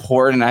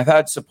support, and I've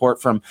had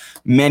support from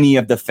many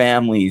of the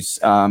families,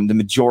 the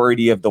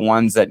majority of the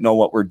ones that know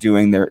what we're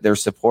doing. They're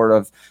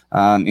supportive,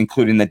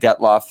 including the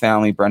Detloff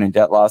family, Brennan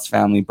Detloff's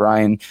family,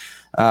 Brian,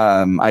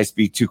 I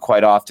speak to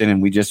quite often,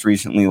 and we just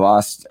recently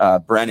lost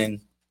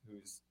Brennan,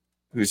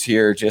 who's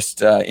here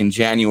just in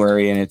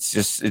January, and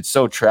it's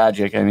so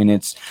tragic. I mean,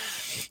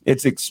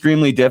 it's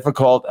extremely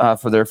difficult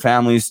for their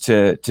families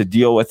to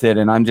deal with it,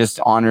 and I'm just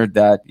honored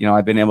that, you know,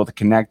 I've been able to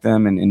connect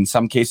them and in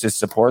some cases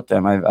support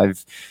them.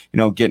 I've you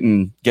know,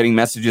 getting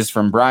messages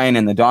from Brian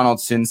and the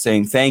Donaldsons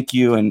saying thank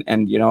you,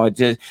 and you know,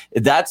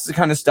 that's the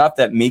kind of stuff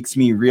that makes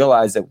me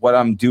realize that what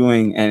I'm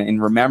doing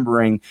and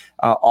remembering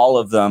all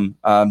of them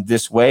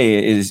this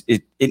way is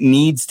it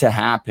needs to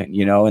happen,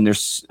 you know. And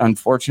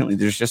unfortunately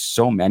there's just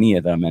so many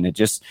of them, and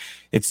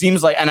it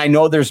seems like, and I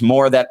know there's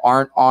more that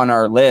aren't on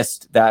our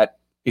list, that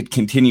it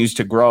continues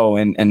to grow.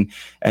 And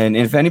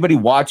if anybody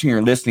watching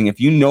or listening, if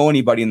you know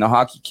anybody in the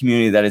hockey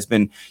community that has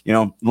been, you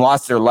know,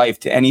 lost their life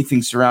to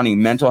anything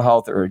surrounding mental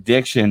health or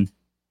addiction,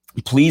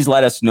 please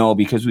let us know,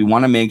 because we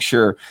want to make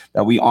sure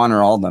that we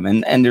honor all of them.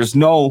 And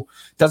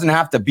doesn't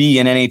have to be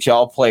an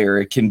NHL player.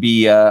 It can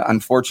be,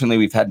 unfortunately,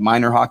 we've had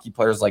minor hockey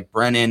players like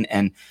Brennan.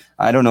 And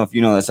I don't know if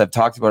you know this, I've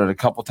talked about it a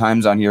couple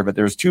times on here, but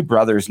there's two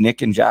brothers,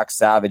 Nick and Jack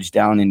Savage,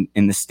 down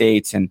in the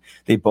States, and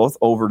they both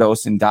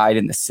overdosed and died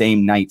in the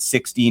same night,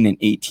 16 and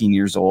 18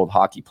 years old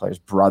hockey players,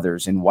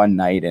 brothers, in one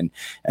night. And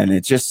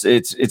it's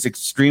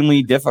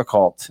extremely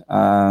difficult.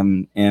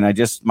 And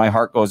my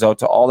heart goes out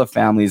to all the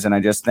families, and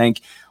I just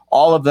thank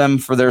all of them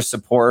for their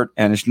support,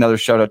 and another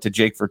shout out to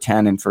Jake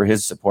Vertanen for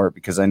his support,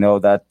 because I know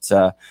that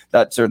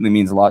that certainly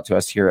means a lot to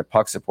us here at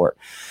Puck Support.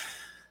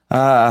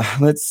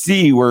 Let's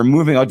see. We're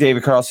moving. Oh,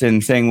 David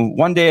Carlson saying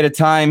 1 day at a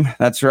time.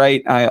 That's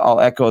right.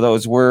 I'll echo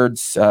those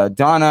words.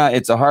 Donna,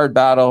 it's a hard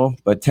battle,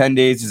 but 10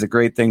 days is a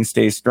great thing.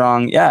 Stay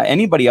strong. Yeah.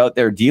 Anybody out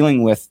there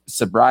dealing with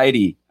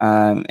sobriety,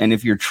 and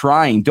if you're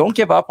trying, don't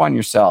give up on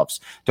yourselves.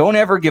 Don't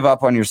ever give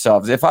up on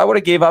yourselves. If I would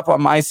have gave up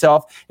on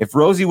myself, if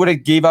Rosie would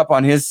have gave up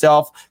on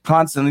himself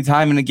constantly,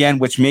 time and again,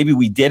 which maybe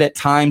we did at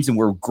times, and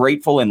we're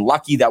grateful and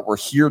lucky that we're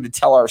here to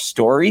tell our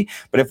story.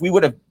 But if we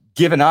would have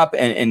given up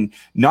and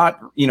not,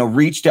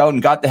 reached out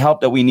and got the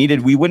help that we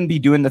needed, we wouldn't be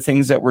doing the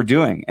things that we're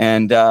doing.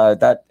 And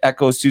that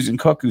echoes Susan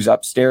Cook, who's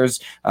upstairs.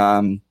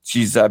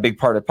 She's a big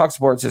part of Puck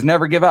Support, says,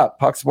 never give up.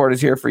 Puck Support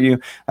is here for you.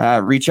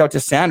 Reach out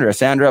to Sandra at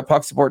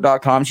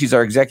pucksupport.com. She's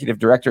our executive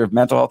director of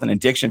mental health and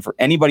addiction for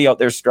anybody out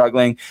there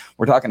struggling.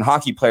 We're talking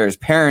hockey players,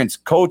 parents,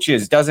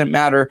 coaches, doesn't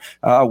matter.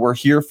 We're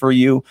here for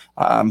you,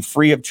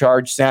 free of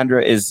charge.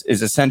 Sandra is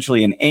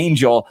essentially an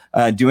angel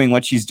doing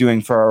what she's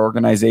doing for our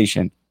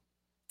organization.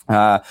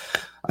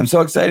 I'm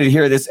so excited to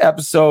hear this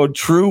episode.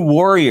 True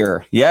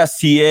warrior. Yes,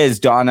 he is,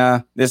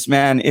 Donna. This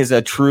man is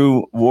a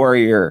true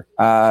warrior.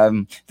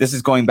 This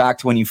is going back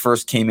to when you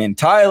first came in,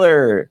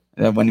 Tyler,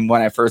 when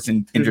I first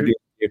introduced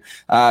you.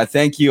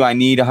 Thank you. I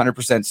need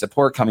 100%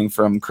 support coming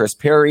from Chris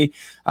Perry.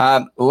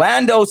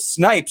 Lando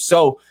Snipes.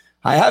 So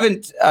I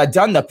haven't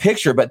done the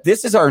picture, but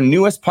this is our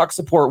newest Puck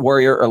Support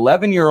warrior,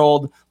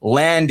 11-year-old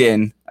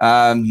Landon.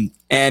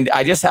 And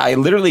I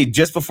literally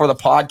just before the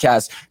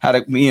podcast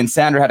me and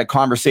Sandra had a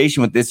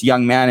conversation with this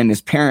young man and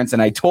his parents,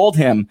 and I told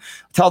him,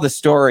 tell the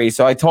story.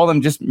 So I told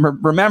him, just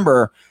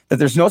remember that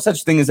there's no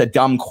such thing as a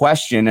dumb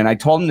question. And I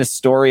told him this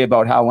story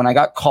about how when I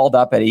got called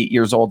up at 8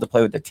 years old to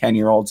play with the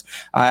 10-year-olds,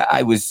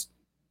 I was,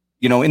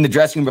 in the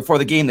dressing room before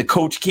the game, the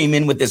coach came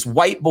in with this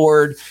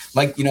whiteboard,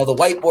 the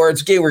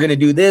whiteboards, okay, we're going to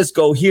do this,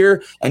 go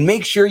here, and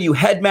make sure you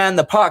headman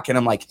the puck. And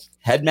I'm like,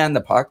 headman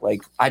the puck?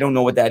 I don't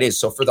know what that is.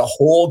 So for the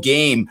whole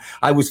game,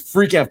 I was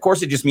freaking. Of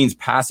course, it just means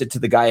pass it to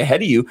the guy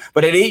ahead of you.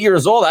 But at 8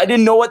 years old, I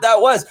didn't know what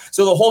that was.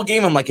 So the whole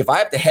game, I'm like, if I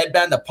have to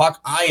headband the puck,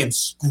 I am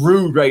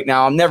screwed right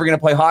now. I'm never going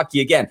to play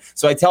hockey again.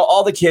 So I tell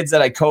all the kids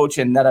that I coach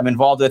and that I'm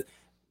involved with,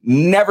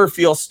 never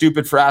feel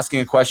stupid for asking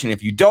a question.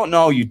 If you don't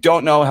know, you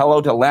don't know.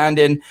 Hello to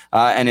Landon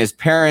and his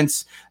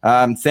parents.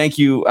 Thank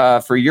you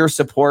for your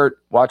support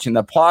watching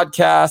the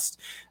podcast.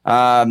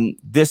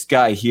 This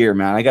guy here,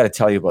 man, I got to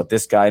tell you about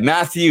this guy,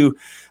 Matthew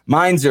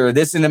Meinzer.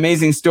 This is an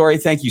amazing story.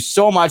 Thank you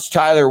so much,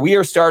 Tyler. We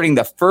are starting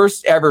the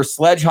first ever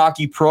sledge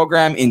hockey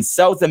program in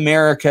South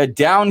America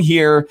down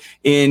here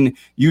in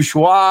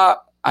Ushuaia.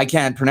 I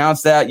can't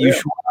pronounce that. Yeah.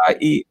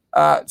 Ushuaia.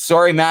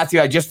 Sorry,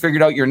 Matthew. I just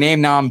figured out your name.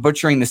 Now I'm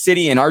butchering the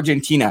city in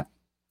Argentina.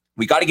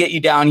 We got to get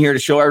you down here to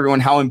show everyone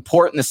how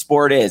important the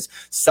sport is.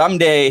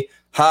 Someday,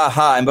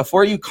 and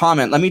before you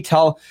comment, let me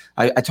tell,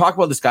 I talk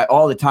about this guy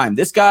all the time.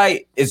 This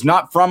guy is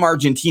not from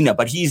Argentina,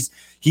 but he's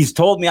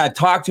told me, I've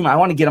talked to him, I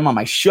want to get him on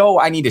my show.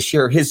 I need to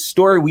share his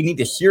story. We need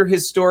to hear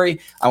his story.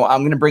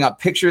 I'm going to bring up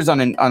pictures on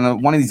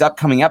one of these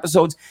upcoming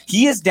episodes.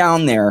 He is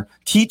down there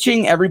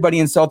teaching everybody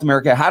in South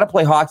America how to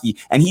play hockey,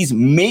 and he's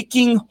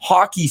making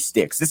hockey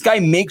sticks. This guy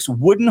makes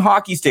wooden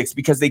hockey sticks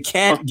because they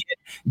can't get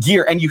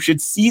gear, and you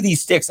should see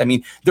these sticks. I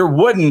mean, they're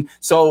wooden,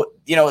 so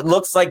it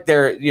looks like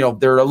they're a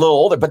little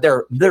older, but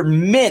they're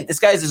mint. This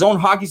guy has his own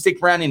hockey stick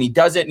brand, and he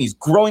does it, and he's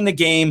growing the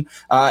game,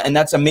 and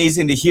that's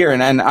amazing to hear.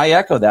 And I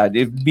echo that.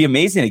 It'd be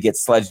amazing to get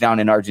sledged down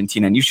in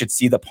Argentina, and you should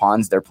see the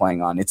ponds they're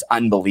playing on. It's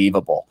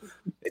unbelievable.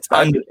 It's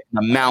the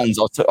mountains.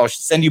 I'll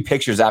send you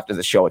pictures after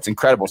the show. It's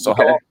incredible. So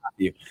hello,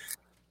 Matthew.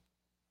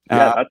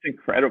 Yeah, that's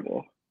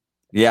incredible.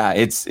 Yeah,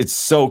 it's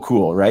so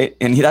cool, right?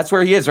 And that's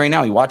where he is right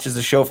now. He watches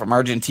the show from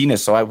Argentina.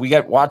 So we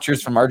get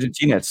watchers from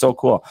Argentina. It's so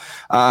cool.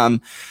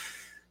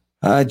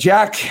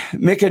 Jack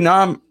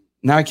McNamara,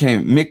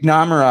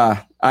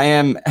 I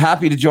am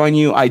happy to join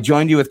you. I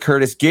joined you with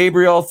Curtis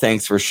Gabriel.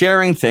 Thanks for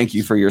sharing. Thank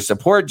you for your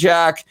support,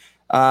 Jack.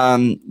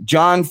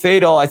 John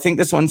Fatal, I think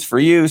this one's for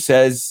you,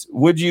 says,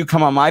 would you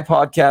come on my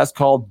podcast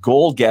called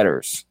Goal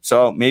Getters?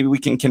 So maybe we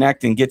can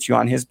connect and get you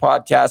on his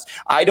podcast.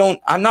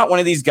 I'm not one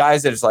of these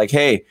guys that is like,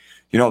 hey,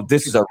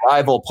 this is a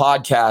rival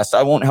podcast.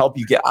 I won't help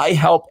you I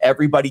help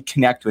everybody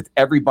connect with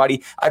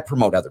everybody. I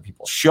promote other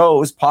people's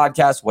shows,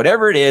 podcasts,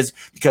 whatever it is,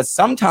 because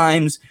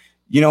sometimes,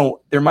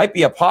 there might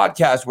be a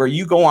podcast where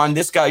you go on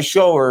this guy's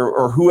show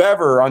or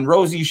whoever on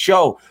Rosie's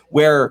show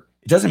where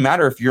it doesn't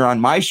matter if you're on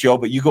my show,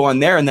 but you go on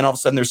there and then all of a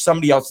sudden there's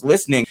somebody else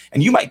listening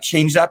and you might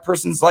change that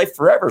person's life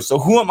forever. So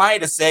who am I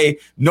to say,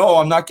 no,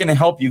 I'm not going to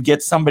help you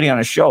get somebody on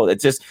a show?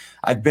 That's just,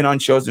 I've been on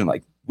shows and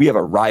like, we have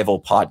a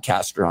rival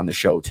podcaster on the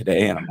show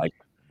today. And I'm like,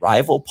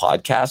 rival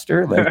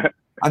podcaster? Like,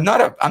 I'm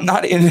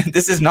not in,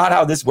 this is not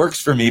how this works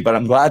for me, but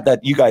I'm glad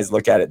that you guys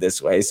look at it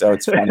this way. So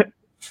it's fun.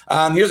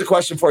 Here's a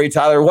question for you,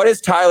 Tyler. What is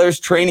Tyler's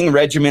training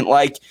regimen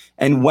like,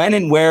 and when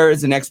and where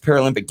is the next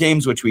Paralympic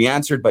Games, which we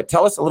answered, but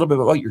tell us a little bit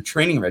about your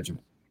training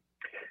regimen.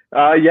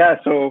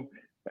 So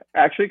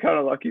actually kind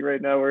of lucky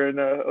right now. We're in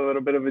a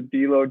little bit of a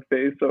deload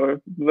phase, so a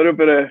little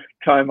bit of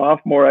time off,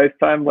 more ice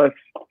time, less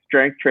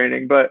strength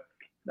training. But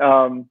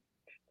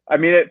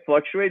it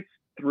fluctuates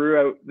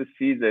throughout the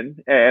season,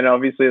 and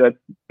obviously that's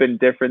been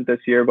different this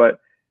year. But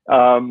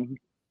and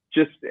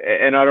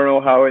I don't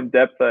know how in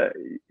depth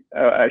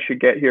I should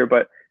get here,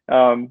 but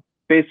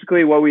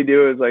basically what we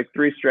do is like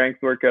 3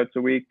 strength workouts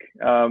a week,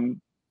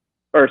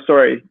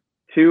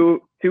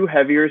 2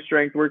 heavier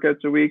strength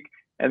workouts a week,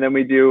 and then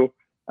we do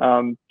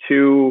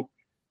 2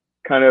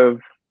 kind of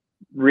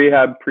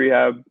rehab,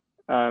 prehab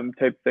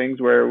type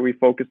things where we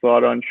focus a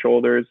lot on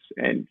shoulders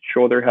and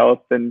shoulder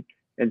health and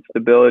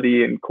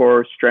stability and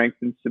core strength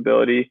and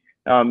stability.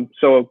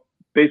 So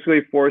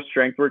basically 4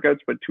 strength workouts,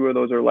 but 2 of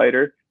those are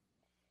lighter.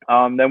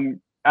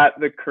 Then at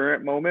the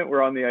current moment,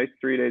 we're on the ice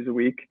 3 days a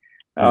week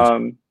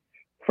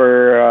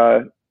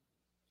for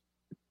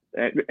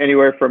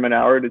anywhere from an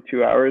hour to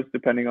 2 hours,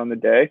 depending on the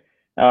day.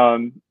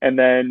 And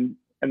then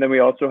we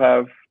also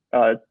have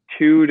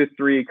 2 to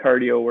 3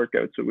 cardio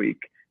workouts a week,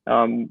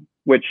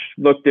 which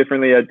look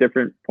differently at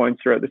different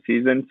points throughout the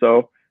season.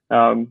 So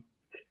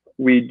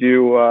we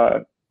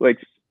do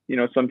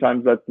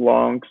sometimes that's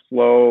long,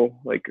 slow,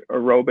 like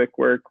aerobic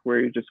work where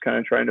you're just kind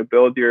of trying to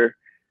build your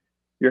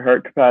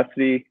heart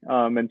capacity.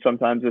 And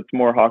sometimes it's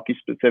more hockey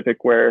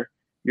specific where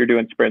you're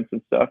doing sprints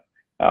and stuff.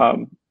 I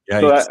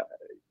know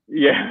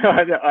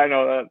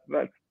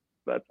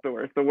that's the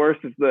worst. The worst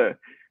is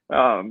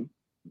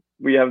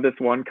we have this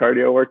one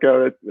cardio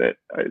workout.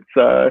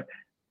 It's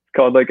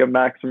called like a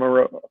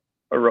maximum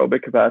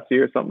aerobic capacity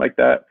or something like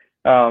that.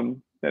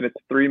 And it's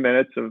 3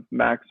 minutes of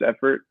max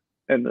effort.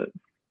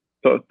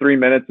 So 3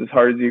 minutes as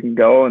hard as you can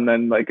go, and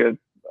then like a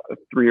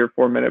 3 or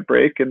 4 minute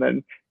break. And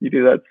then you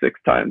do that 6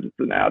 times. It's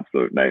an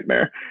absolute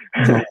nightmare.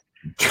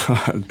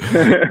 God.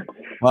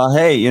 Well,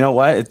 hey, you know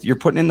what? You're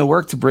putting in the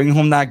work to bring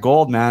home that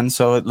gold, man.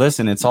 So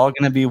listen, it's all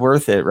going to be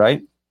worth it,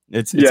 right?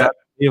 It's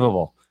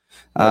unbelievable.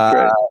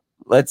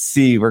 Let's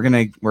see. We're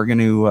gonna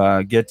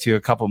get to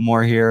a couple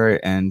more here,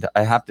 and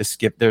I have to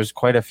skip. There's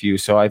quite a few,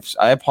 so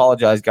I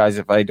apologize, guys,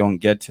 if I don't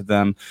get to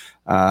them.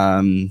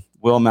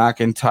 Will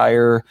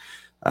McIntyre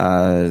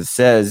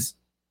says,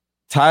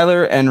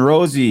 Tyler and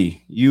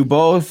Rosie, you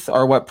both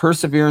are what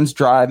perseverance,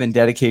 drive, and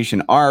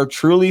dedication are.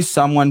 Truly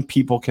someone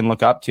people can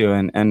look up to.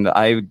 And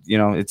I,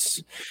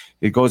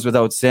 it goes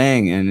without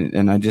saying.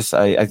 And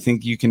I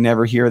think you can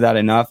never hear that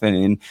enough.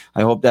 And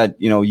I hope that,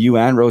 you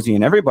and Rosie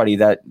and everybody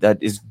that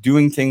is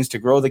doing things to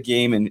grow the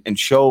game and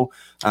show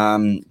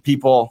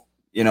people,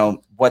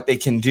 what they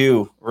can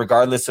do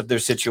regardless of their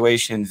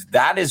situations.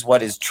 That is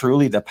what is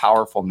truly the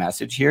powerful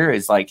message here,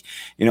 is like,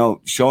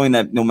 showing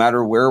that no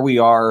matter where we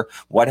are,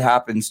 what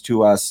happens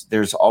to us,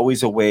 there's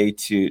always a way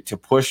to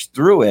push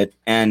through it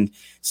and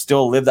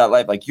still live that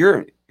life. Like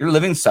you're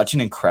living such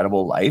an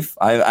incredible life.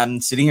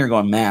 I'm sitting here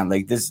going, man,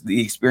 like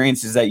the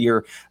experiences that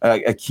you're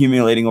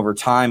accumulating over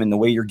time and the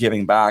way you're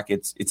giving back,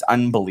 it's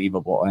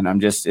unbelievable. And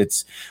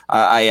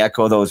I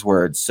echo those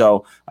words.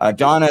 So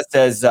Donna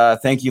says,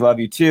 thank you.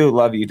 Love you too.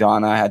 Love you,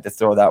 Donna. I had to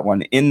throw that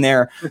one in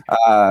there.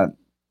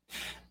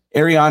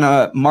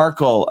 Ariana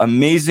Markle,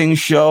 amazing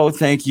show.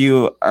 Thank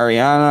you,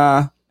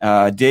 Ariana.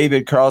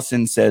 David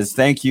Carlson says,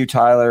 thank you,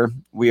 Tyler.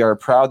 We are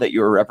proud that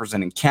you are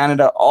representing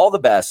Canada. All the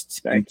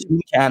best in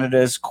Team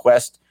Canada's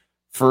quest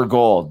for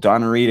gold.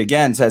 Donna Reed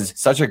again says,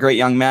 such a great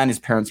young man. His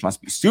parents must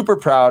be super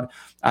proud.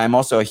 I'm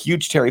also a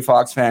huge Terry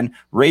Fox fan.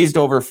 Raised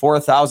over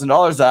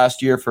 $4,000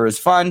 last year for his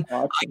fun.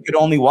 Awesome. I could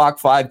only walk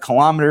 5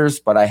 kilometers,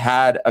 but I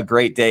had a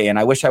great day. And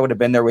I wish I would have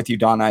been there with you,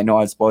 Donna. I know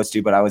I was supposed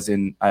to, but I was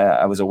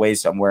away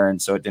somewhere,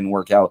 and so it didn't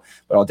work out.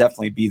 But I'll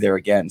definitely be there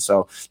again.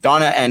 So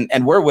Donna,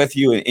 and we're with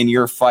you in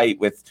your fight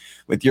with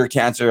your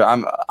cancer.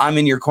 I'm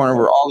in your corner.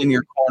 We're all in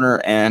your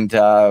corner, and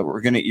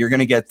you're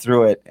gonna get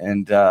through it.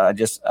 And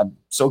I'm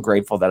so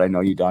grateful that I know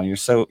you, Donna.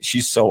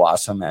 She's so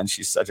awesome, man.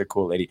 She's such a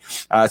cool lady.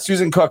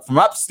 Susan Cook from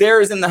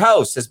upstairs in the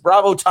house says,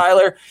 bravo,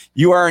 Tyler.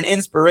 You are an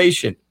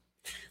inspiration.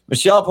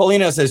 Michelle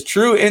Polino says,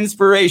 true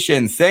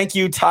inspiration. Thank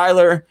you,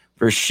 Tyler,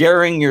 for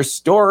sharing your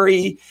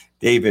story.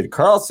 David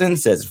Carlson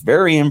says,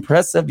 very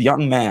impressive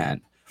young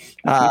man.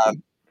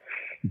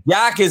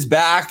 Yak is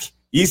back.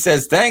 He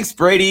says, thanks,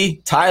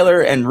 Brady,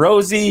 Tyler, and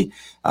Rosie.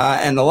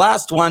 And the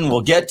last one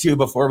we'll get to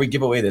before we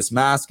give away this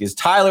mask is,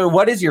 Tyler,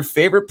 what is your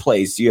favorite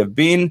place you have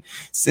been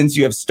since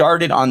you have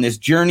started on this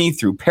journey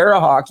through para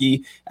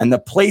hockey, and the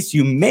place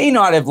you may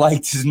not have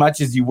liked as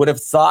much as you would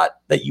have thought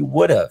that you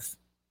would have?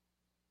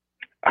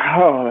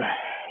 Oh,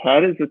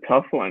 that is a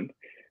tough one.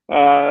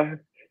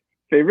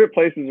 Favorite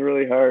place is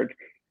really hard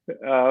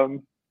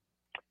because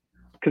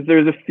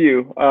there's a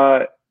few. I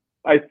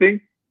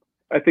think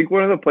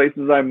one of the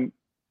places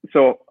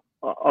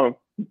I'll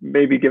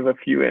maybe give a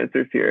few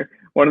answers here.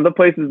 One of the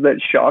places that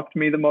shocked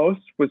me the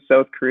most was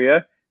South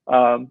Korea.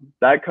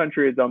 That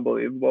country is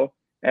unbelievable.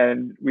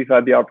 And we've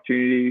had the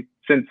opportunity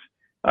since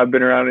I've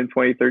been around in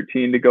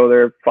 2013 to go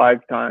there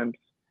 5 times.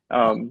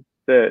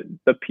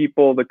 The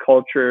people, the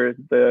culture,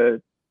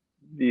 the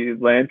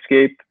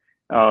landscape,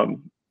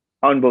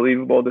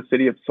 unbelievable. The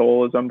city of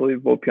Seoul is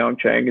unbelievable.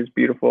 Pyeongchang is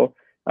beautiful.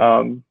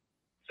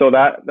 So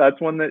that's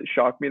one that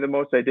shocked me the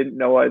most. I didn't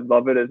know I'd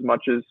love it as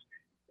much as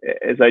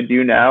I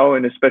do now,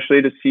 and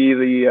especially to see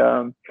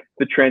the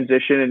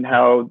transition and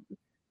how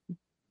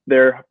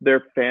their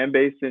fan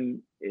base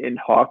in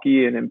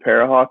hockey and in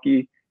para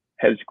hockey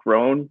has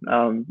grown.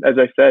 As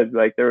I said,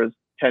 like there was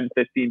 10,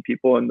 15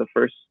 people in the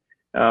first,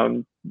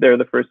 there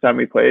the first time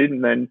we played,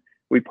 and then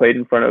we played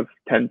in front of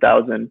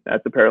 10,000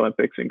 at the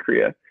Paralympics in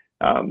Korea,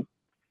 5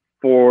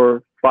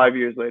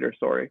 years later,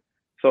 sorry.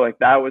 So like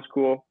that was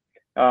cool.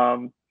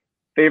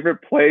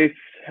 Favorite place,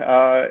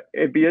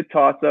 it'd be a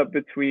toss up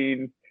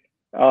between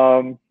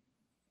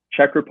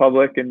Czech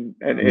Republic and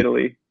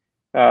Italy.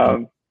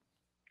 And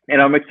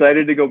I'm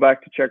excited to go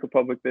back to Czech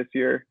Republic this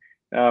year,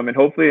 and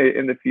hopefully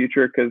in the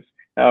future, because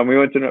we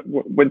went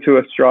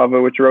to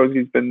Ostrava, which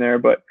Rosie's been there,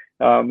 but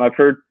I've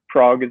heard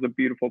Prague is a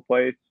beautiful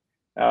place.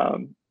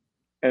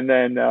 And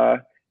then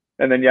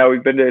yeah,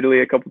 we've been to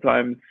Italy a couple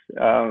times,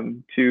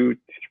 to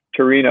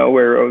Torino,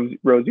 where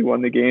Rosie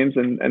won the games,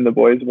 and the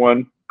boys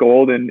won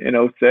gold in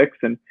 2006.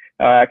 And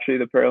actually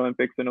the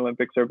Paralympics and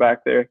Olympics are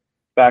back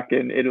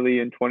in Italy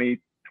in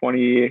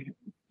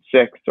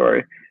 2026.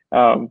 Sorry.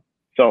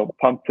 So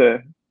pumped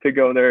to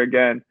go there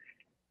again.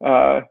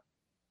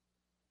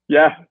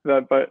 Yeah,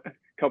 but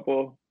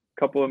couple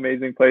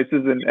amazing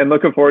places, and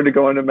looking forward to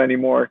going to many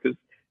more, because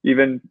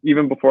even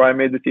before I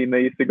made the team,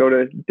 they used to go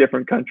to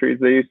different countries.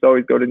 They used to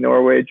always go to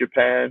Norway,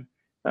 Japan,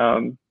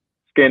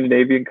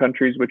 Scandinavian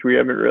countries, which we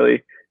haven't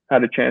really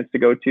had a chance to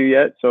go to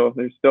yet. So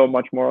there's still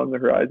much more on the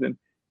horizon,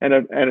 and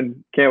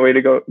can't wait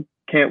to go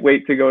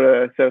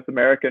to South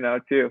America now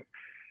too.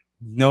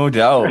 No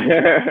doubt.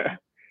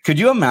 Could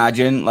you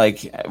imagine,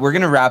 like, we're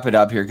going to wrap it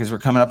up here because we're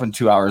coming up in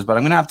 2 hours, but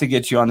I'm going to have to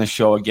get you on the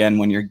show again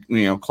when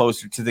you're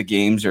closer to the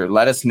games, or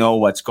let us know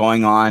what's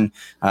going on.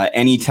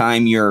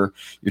 Anytime you're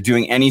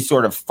doing any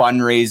sort of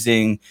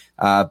fundraising,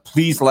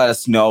 please let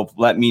us know.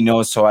 Let me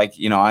know, so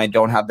I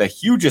don't have the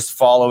hugest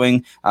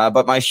following,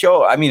 but my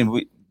show,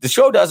 the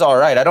show does all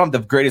right. I don't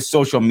have the greatest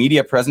social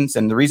media presence.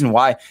 And the reason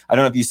why, I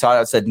don't know if you saw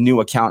it said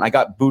new account. I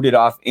got booted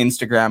off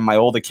Instagram, my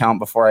old account,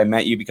 before I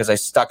met you, because I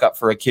stuck up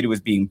for a kid who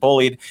was being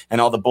bullied, and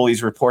all the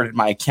bullies reported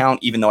my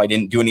account, even though I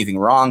didn't do anything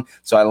wrong.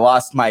 So I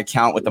lost my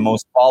account with the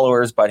most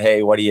followers. But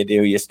hey, what do?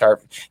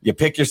 You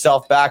pick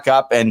yourself back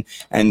up, and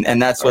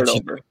that's what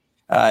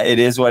it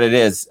is what it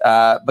is.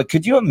 But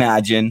could you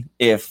imagine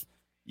if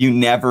you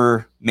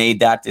never made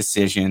that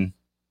decision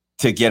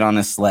to get on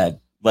a sled?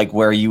 Like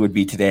where you would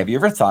be today. Have you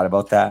ever thought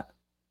about that?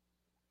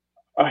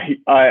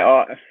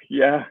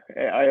 Yeah,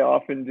 I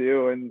often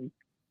do. And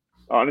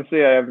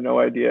honestly, I have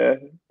no idea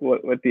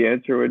what the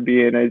answer would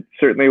be. And it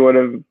certainly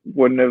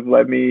wouldn't have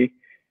led me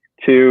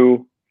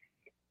to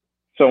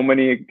so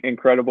many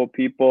incredible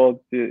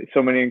people,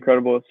 so many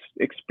incredible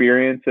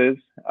experiences.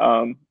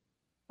 I'm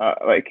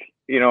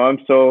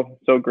so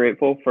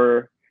grateful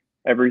for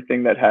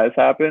everything that has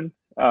happened.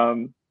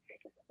 And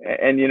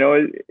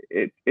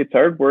it's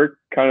hard work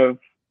kind of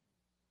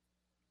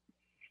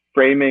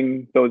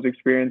framing those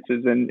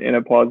experiences in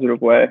a positive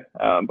way.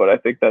 But I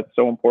think that's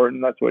so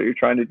important. That's what you're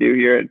trying to do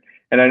here.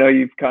 And I know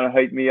you've kind of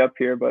hyped me up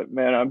here, but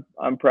man,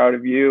 I'm proud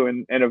of you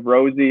and of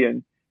Rosie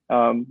and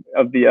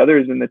of the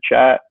others in the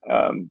chat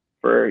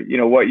for,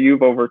 what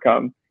you've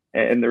overcome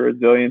and the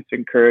resilience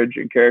and courage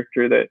and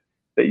character that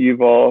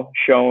you've all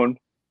shown.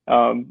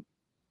 And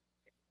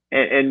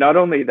not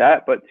only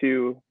that, but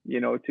to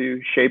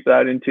shape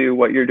that into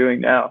what you're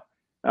doing now.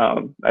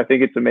 I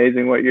think it's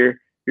amazing what you're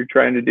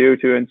trying to do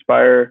to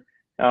inspire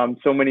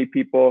so many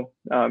people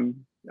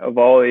of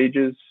all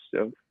ages,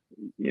 of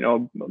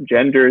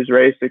genders,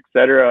 race,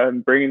 etc.,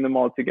 and bringing them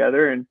all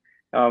together and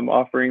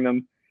offering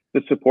them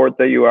the support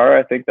that you are.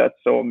 I think that's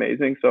so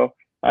amazing. So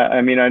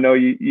I know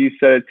you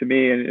said it to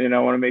me, and I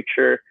want to make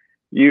sure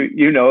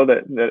you know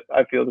that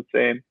I feel the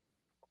same,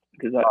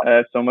 because I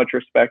have so much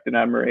respect and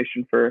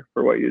admiration for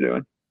what you're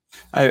doing.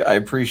 I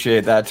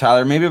appreciate that,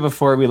 Tyler. Maybe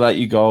before we let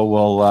you go,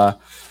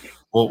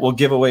 we'll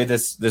give away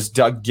this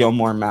Doug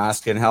Gilmour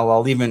mask, and hell,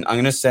 I'm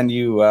going to send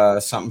you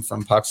something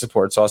from Puck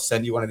Support. So I'll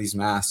send you one of these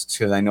masks,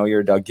 because I know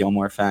you're a Doug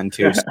Gilmour fan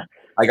too. So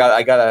I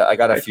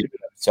got a few,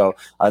 so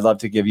I'd love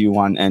to give you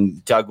one.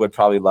 And Doug would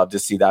probably love to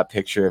see that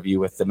picture of you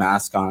with the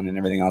mask on and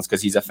everything else,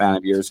 because he's a fan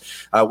of yours.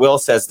 Will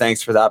says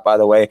thanks for that, by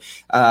the way.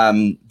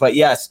 But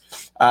yes,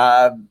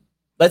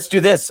 let's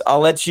do this. I'll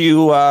let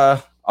you.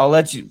 How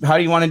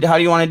do you want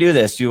to do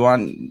this? Do you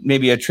want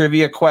maybe a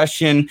trivia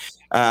question?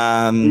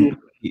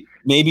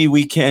 Maybe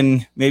we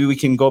can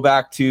go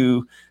back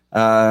to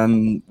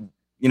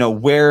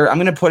where I'm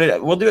going to put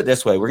it. We'll do it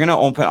this way. We're going to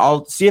open.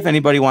 I'll see if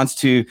anybody wants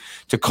to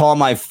call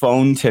my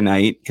phone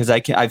tonight, because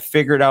I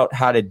figured out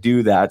how to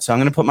do that. So I'm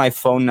going to put my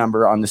phone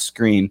number on the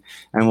screen,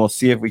 and we'll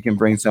see if we can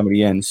bring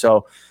somebody in.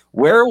 So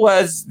where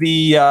was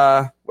the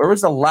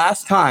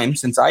last time,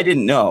 since I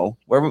didn't know,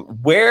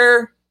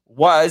 where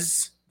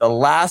was the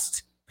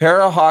last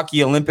para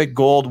hockey Olympic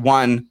gold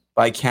won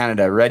by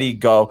Canada? Ready,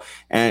 go.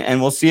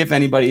 And we'll see if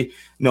anybody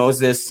knows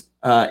this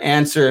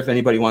answer, if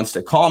anybody wants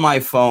to call my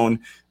phone.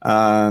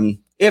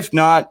 If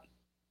not,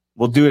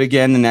 we'll do it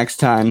again the next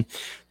time.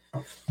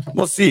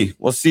 We'll see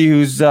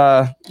who's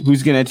going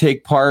to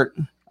take part.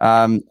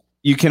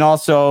 You can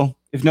also,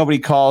 if nobody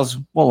calls,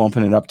 we'll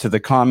open it up to the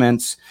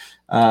comments.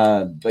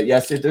 But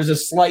yes, there's a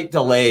slight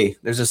delay.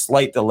 There's a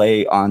slight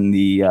delay on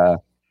the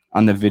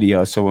on the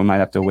video, so we might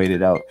have to wait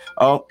it out.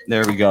 Oh,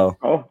 there we go.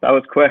 Oh, that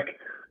was quick.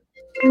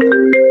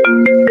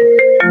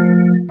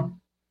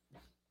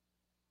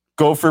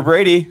 Go for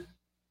Brady.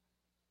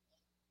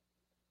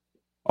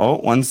 Oh,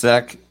 1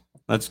 sec.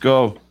 Let's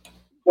go.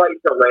 Slight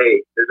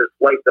delay. There's a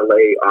slight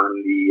delay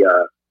on the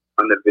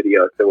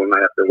video, so we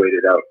might have to wait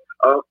it out.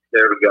 Oh,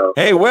 there we go.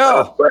 Hey,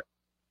 Will.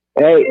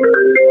 Hey.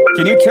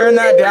 Can you turn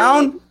that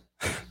down?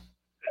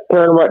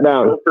 Turn what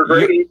down?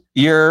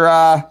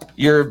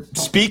 Your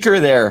speaker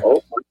there.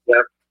 Oh, 1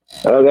 sec.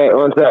 Okay,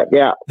 1 sec.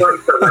 Yeah. Slight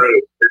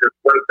delay. There's a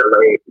slight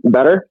delay.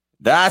 Better?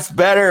 That's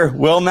better.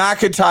 Will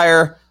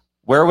McIntyre.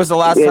 Where was the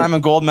last time a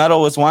gold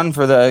medal was won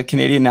for the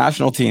Canadian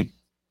national team?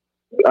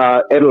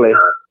 Italy.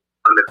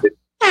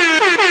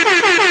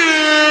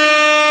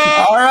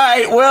 All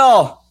right,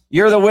 Will.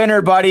 You're the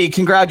winner, buddy.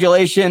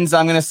 Congratulations.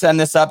 I'm going to send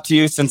this up to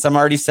you since I'm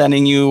already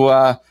sending you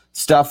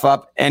stuff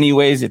up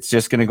anyways. It's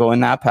just going to go in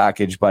that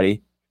package,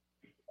 buddy.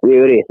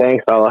 Beauty.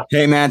 Thanks, fella.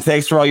 Hey, man,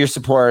 thanks for all your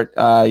support.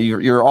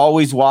 You're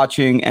always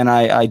watching, and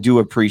I do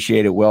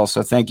appreciate it, Will.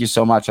 So thank you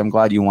so much. I'm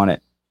glad you won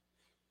it.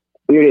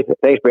 Beauty.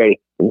 Thanks, Brady.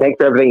 And thanks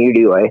for everything you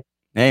do, eh?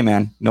 Hey,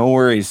 man, no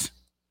worries.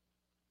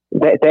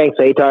 Thanks,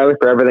 Tyler,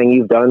 for everything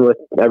you've done with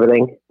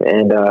everything.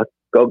 And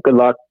good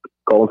luck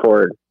going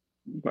forward.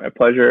 My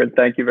pleasure. And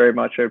thank you very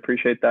much. I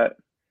appreciate that.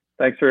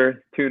 Thanks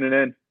for tuning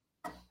in.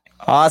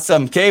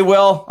 Awesome. Okay,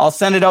 Will, I'll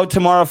send it out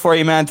tomorrow for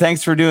you, man.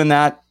 Thanks for doing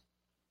that.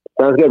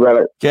 Sounds good,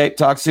 brother. Okay,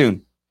 talk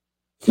soon.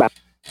 Bye.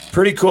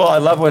 Pretty cool. I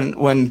love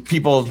when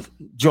people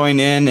join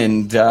in,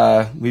 and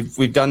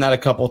we've done that a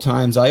couple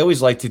times. I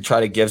always like to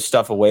try to give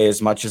stuff away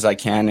as much as I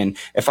can. And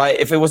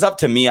if it was up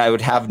to me, I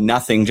would have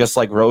nothing, just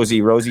like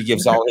Rosie. Rosie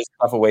gives all his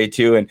stuff away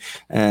too.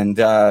 And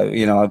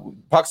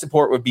Puck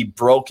Support would be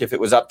broke if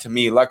it was up to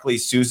me. Luckily,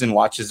 Susan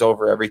watches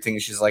over everything.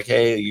 She's like,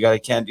 hey,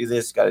 can't do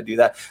this, got to do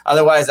that.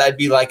 Otherwise, I'd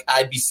be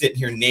sitting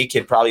here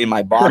naked, probably in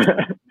my body,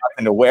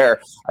 nothing to wear.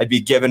 I'd be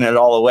giving it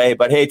all away.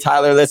 But hey,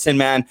 Tyler, listen,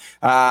 man,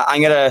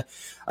 I'm going to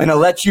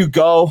let you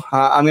go.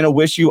 I'm going to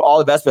wish you all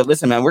the best. But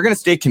listen, man, we're going to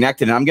stay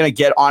connected, and I'm going to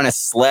get on a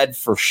sled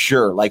for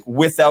sure. Like,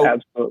 without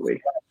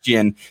absolutely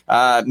question,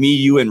 me,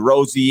 you, and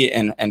Rosie,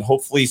 and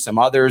hopefully some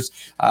others.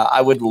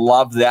 I would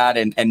love that.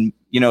 And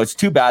it's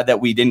too bad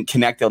that we didn't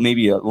connect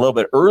maybe a little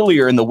bit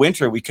earlier in the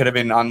winter. We could have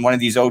been on one of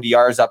these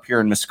ODRs up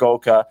here in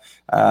Muskoka.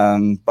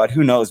 But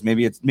who knows?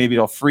 Maybe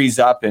it'll freeze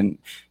up and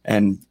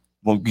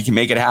we can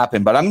make it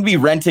happen. But I'm going to be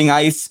renting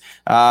ice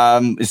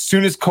as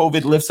soon as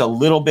COVID lifts a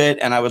little bit.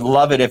 And I would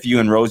love it if you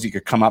and Rosie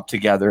could come up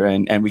together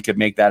and we could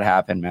make that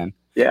happen, man.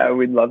 Yeah,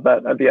 we'd love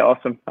that. That'd be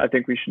awesome. I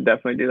think we should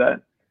definitely do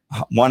that.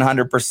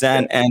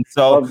 100%. And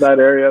so love that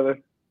area.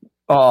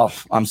 Oh,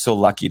 I'm so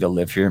lucky to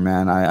live here,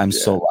 man. I'm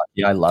so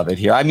lucky. I love it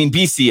here. I mean,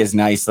 BC is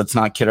nice. Let's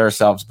not kid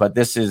ourselves, but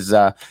this is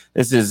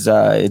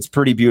it's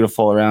pretty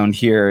beautiful around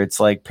here. It's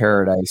like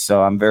paradise.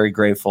 So I'm very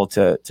grateful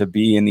to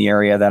be in the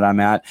area that I'm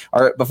at.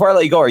 Before I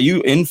let you go, are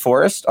you in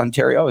Forest,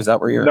 Ontario? Is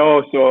that where you're?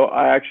 No, so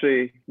I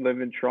actually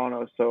live in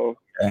Toronto. So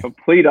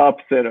complete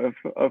opposite of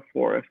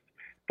Forest.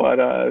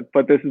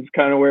 But this is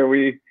kind of where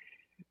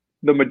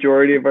the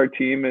majority of our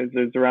team is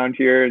around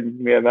here,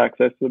 and we have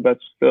access to the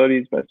best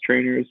facilities, best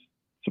trainers,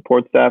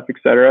 support staff,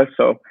 etc.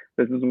 So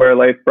this is where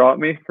life brought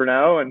me for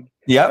now. And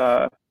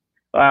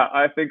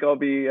I think I'll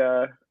be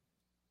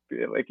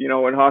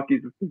when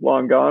hockey's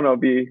long gone, I'll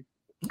be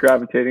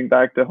gravitating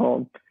back to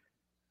home.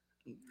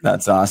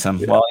 That's awesome.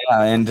 Yeah. Well,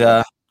 yeah. And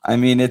I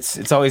mean,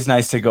 it's always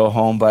nice to go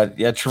home, but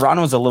yeah,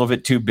 Toronto's a little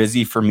bit too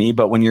busy for me.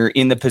 But when you're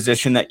in the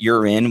position that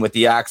you're in with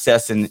the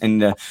access and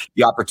the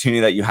opportunity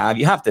that you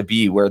have to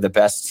be where the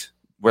best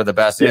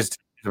is to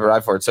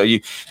provide for it. So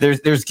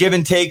there's give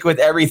and take with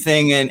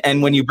everything.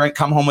 And when you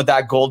come home with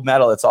that gold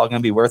medal, it's all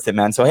going to be worth it,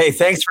 man. So, hey,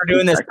 thanks for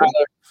doing this,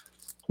 Tyler.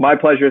 My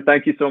pleasure.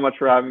 Thank you so much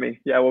for having me.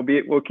 Yeah,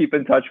 we'll keep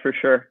in touch for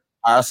sure.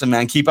 Awesome,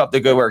 man. Keep up the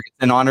good work. It's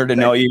an honor to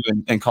know you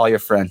and call you a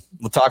friend.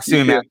 We'll talk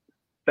soon, man.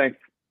 Thanks.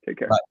 Take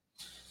care. Bye.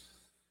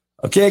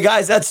 Okay,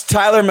 guys, that's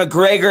Tyler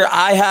McGregor.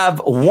 I have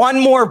one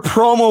more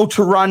promo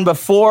to run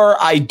before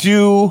I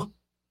do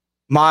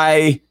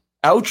my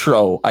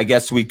outro, I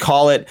guess we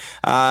call it.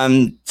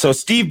 So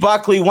Steve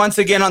Buckley, once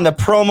again on the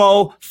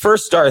promo,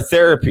 First Star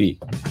Therapy.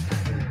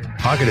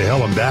 Hockey to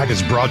Hell and Back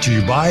is brought to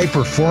you by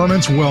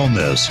Performance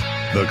Wellness.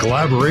 The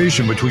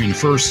collaboration between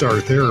First Star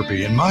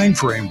Therapy and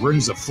Mindframe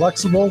brings a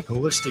flexible,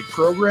 holistic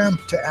program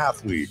to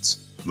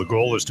athletes. The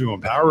goal is to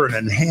empower and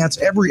enhance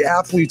every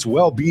athlete's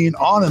well-being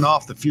on and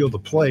off the field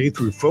of play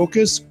through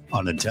focus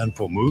on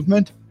intentful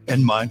movement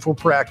and mindful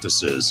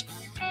practices.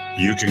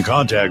 You can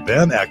contact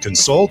them at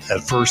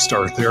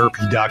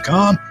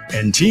consult@firststartherapy.com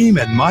and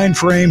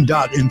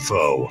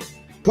team@mindframe.info.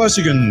 Plus,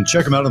 you can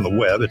check them out on the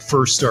web at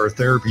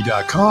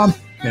firststartherapy.com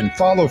and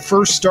follow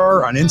First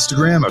Star on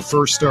Instagram at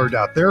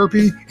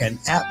firststar.therapy and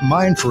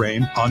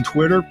 @Mindframe on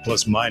Twitter,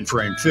 plus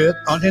Mindframe Fit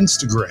on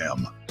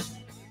Instagram.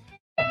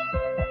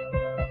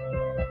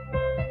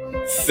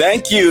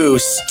 Thank you,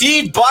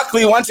 Steve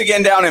Buckley, once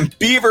again down in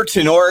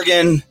Beaverton,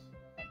 Oregon.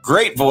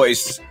 Great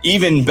voice,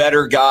 even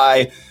better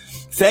guy.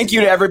 Thank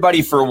you to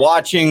everybody for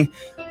watching.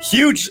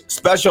 Huge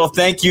special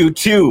thank you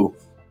to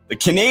the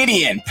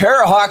Canadian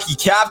para-hockey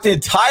captain,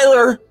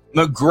 Tyler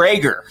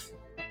McGregor.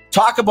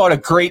 Talk about a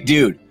great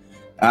dude.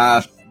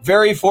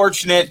 Very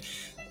fortunate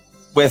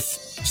with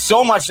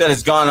so much that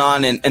has gone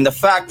on, and the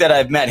fact that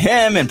I've met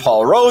him and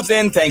Paul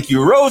Rosen. Thank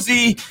you,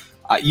 Rosie.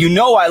 You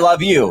know I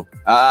love you.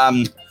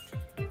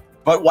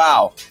 But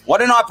wow,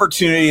 what an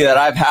opportunity that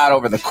I've had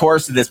over the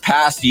course of this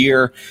past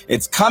year.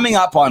 It's coming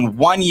up on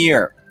 1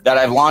 year that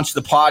I've launched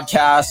the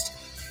podcast.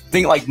 I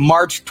think like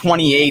March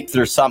 28th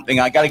or something.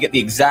 I got to get the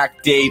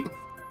exact date.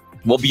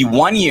 Will be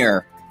 1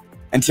 year.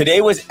 And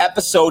today was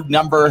episode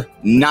number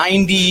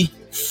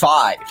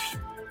 95.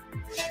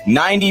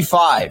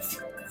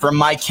 95 from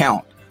my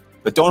count.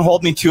 But don't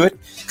hold me to it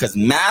because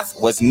math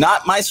was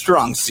not my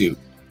strong suit.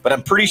 But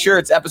I'm pretty sure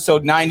it's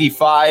episode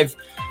 95.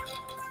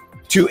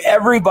 To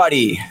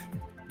everybody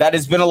that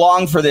has been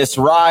along for this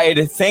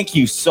ride, thank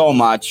you so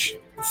much.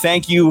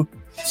 Thank you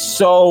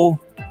so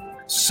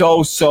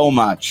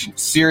much.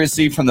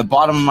 Seriously, from the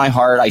bottom of my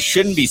heart, I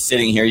shouldn't be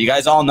sitting here. You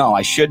guys all know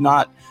I should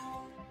not.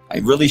 I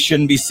really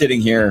shouldn't be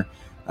sitting here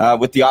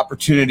with the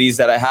opportunities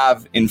that I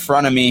have in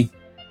front of me,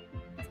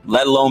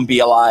 let alone be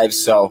alive.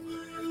 So,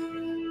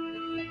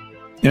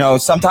 you know,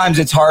 sometimes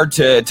it's hard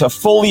to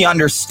fully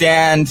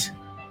understand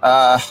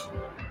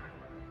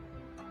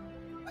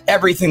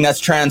everything that's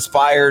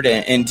transpired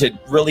and to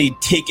really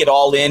take it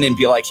all in and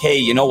be like, hey,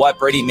 you know what,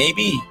 Brady,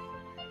 maybe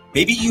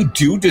you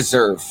do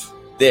deserve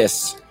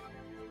this.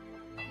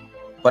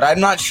 But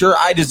I'm not sure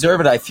I deserve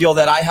it. I feel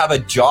that I have a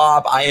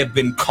job. I have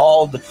been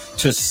called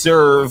to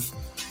serve,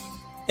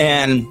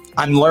 and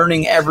I'm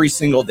learning every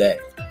single day.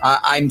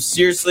 I'm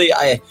seriously,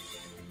 I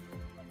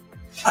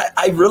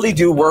really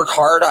do work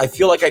hard. I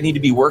feel like I need to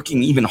be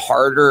working even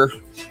harder.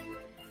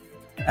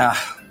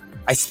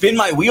 I spin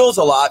my wheels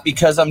a lot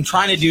because I'm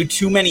trying to do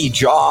too many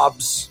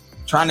jobs,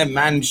 trying to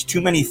manage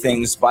too many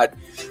things, but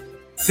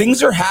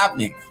things are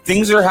happening.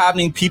 Things are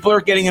happening. People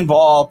are getting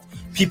involved.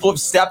 People have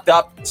stepped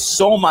up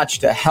so much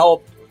to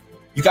help.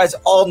 You guys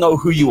all know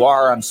who you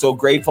are. I'm so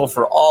grateful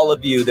for all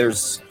of you.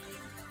 There's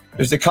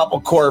a couple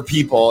core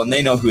people, and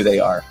they know who they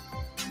are.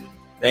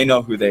 They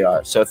know who they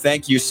are. So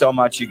thank you so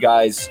much, you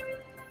guys.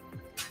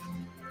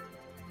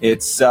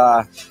 It's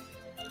we're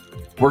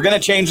going to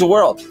change the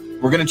world.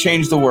 We're going to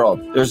change the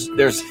world.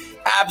 There's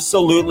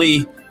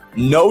absolutely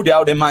no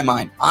doubt in my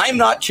mind. I'm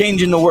not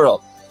changing the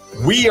world.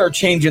 We are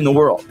changing the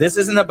world. This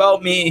isn't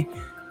about me.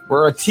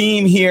 We're a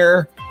team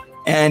here,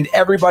 and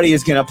everybody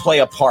is going to play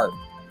a part.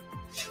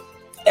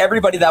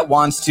 Everybody that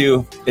wants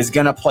to is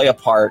going to play a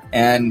part,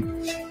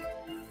 and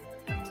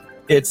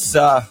it's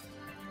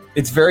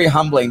very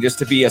humbling just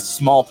to be a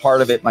small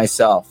part of it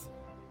myself.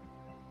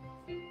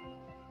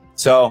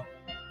 So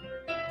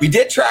we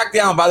did track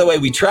down, by the way,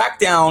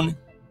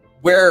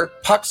 where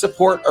Puck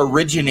Support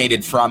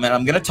originated from, and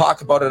I'm going to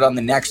talk about it on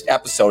the next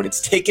episode.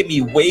 It's taken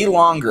me way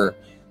longer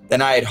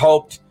than I had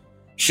hoped.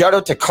 Shout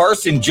out to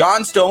Carson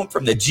Johnstone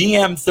from the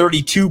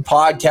GM32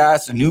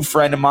 podcast, a new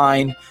friend of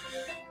mine.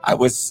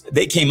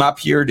 They came up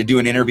here to do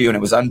an interview, and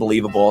it was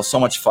unbelievable. So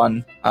much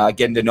fun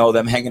getting to know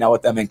them, hanging out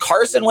with them. And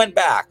Carson went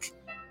back,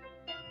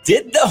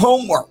 did the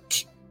homework,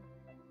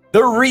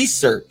 the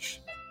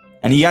research,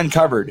 and he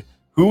uncovered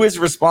who is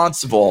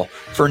responsible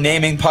for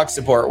naming Puck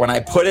Support. When I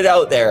put it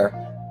out there,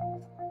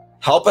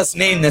 help us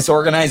name this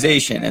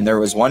organization. And there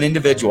was one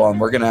individual, and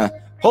we're going to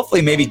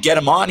hopefully maybe get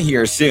him on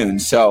here soon.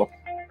 So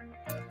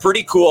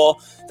pretty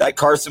cool that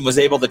Carson was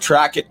able to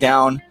track it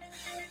down.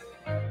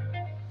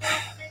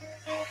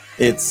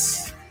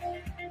 It's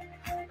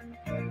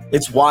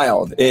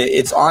wild.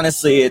 It's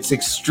honestly, it's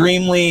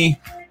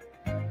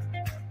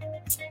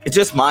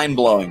just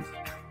mind-blowing.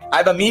 I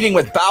have a meeting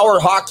with Bauer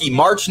Hockey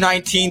March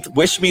 19th.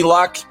 Wish me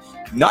luck.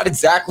 Not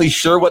exactly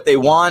sure what they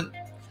want,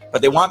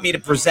 but they want me to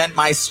present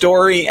my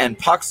story and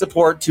Puck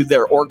Support to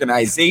their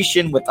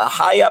organization with the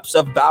high-ups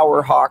of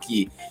Bauer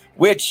Hockey,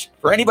 which,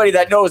 for anybody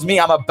that knows me,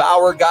 I'm a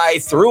Bauer guy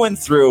through and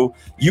through.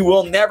 You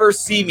will never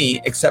see me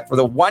except for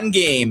the one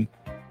game.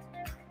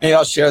 Maybe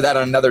I'll share that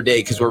on another day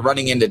because we're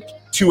running into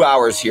 2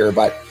 hours here,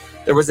 but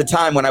there was a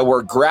time when I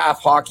wore Graf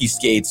hockey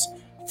skates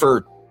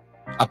for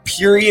a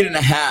period and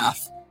a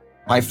half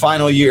my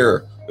final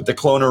year with the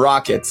Kelowna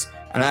Rockets,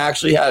 and I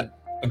actually had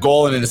a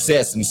goal and an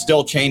assist and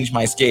still changed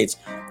my skates.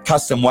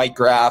 Custom white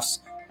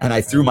Grafs, and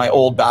I threw my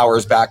old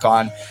Bauers back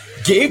on.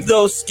 Gave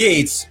those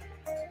skates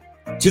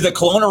to the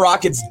Kelowna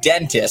Rockets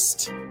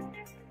dentist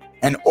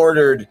and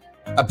ordered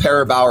a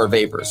pair of Bauer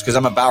Vapors because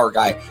I'm a Bauer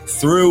guy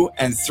through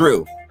and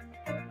through.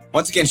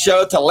 Once again, shout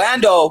out to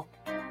Lando,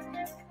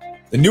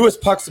 the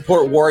newest Puck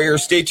Support warrior.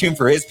 Stay tuned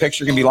for his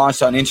picture. Going to be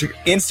launched on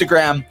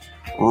Instagram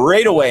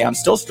right away. I'm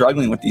still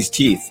struggling with these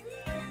teeth.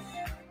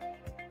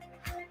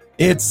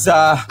 It's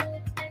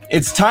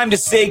time to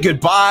say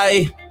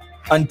goodbye.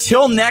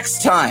 Until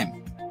next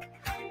time,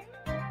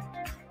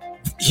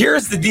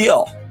 here's the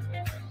deal.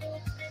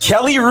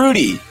 Kelly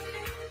Rudy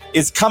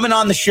is coming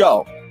on the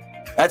show.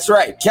 That's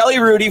right. Kelly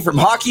Rudy from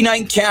Hockey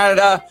Night in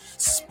Canada,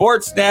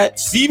 Sportsnet,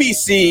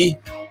 CBC,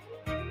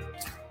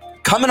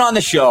 coming on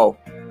the show.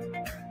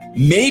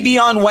 Maybe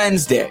on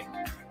Wednesday.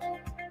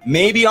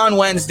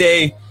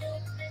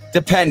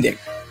 Depending.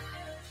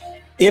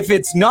 If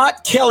it's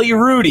not Kelly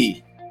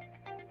Rudy,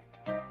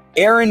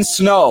 Aaron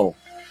Snow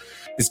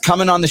is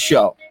coming on the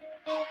show.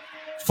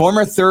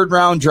 Former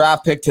third-round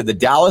draft pick to the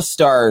Dallas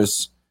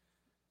Stars,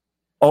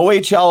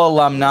 OHL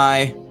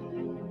alumni,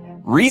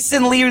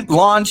 recently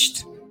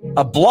launched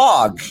a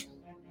blog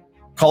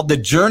called The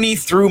Journey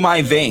Through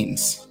My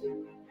Veins.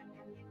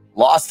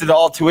 Lost it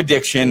all to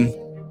addiction,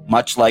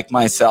 much like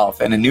myself.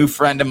 And a new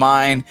friend of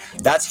mine,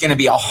 that's going to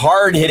be a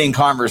hard-hitting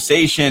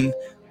conversation,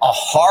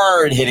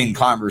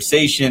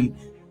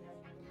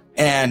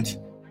 And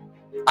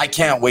I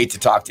can't wait to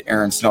talk to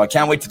Aaron Snow. I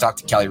can't wait to talk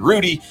to Kelly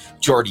Rudy,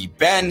 Jordy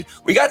Ben.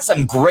 We got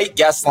some great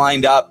guests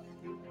lined up,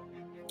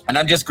 and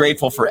I'm just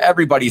grateful for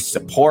everybody's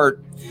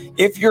support.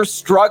 If you're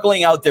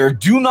struggling out there,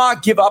 do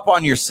not give up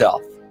on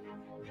yourself.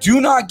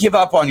 Do not give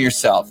up on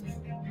yourself.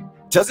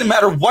 Doesn't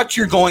matter what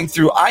you're going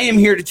through. I am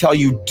here to tell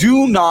you,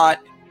 do not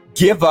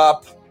give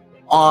up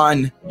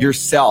on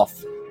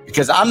yourself,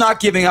 because I'm not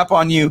giving up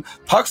on you.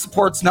 Puck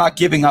Support's not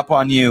giving up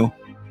on you.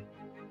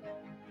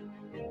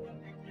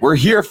 We're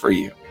here for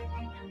you.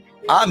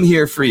 I'm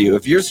here for you.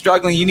 If you're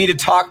struggling, you need to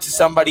talk to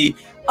somebody,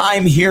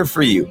 I'm here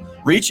for you.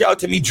 Reach out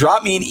to me.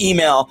 Drop me an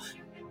email.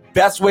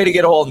 Best way to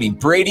get a hold of me,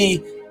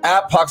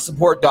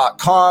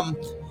 Brady@pucksupport.com.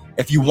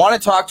 If you want to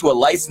talk to a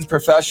licensed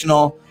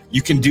professional,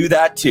 you can do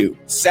that too.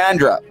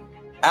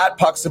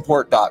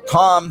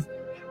 Sandra@pucksupport.com.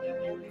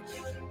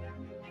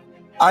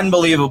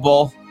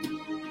 Unbelievable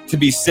to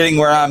be sitting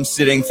where I'm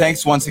sitting.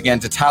 Thanks once again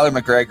to Tyler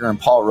McGregor and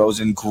Paul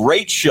Rosen.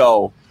 Great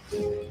show.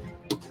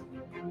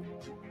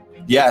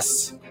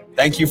 Yes.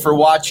 Thank you for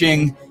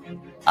watching.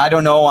 I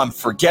don't know, I'm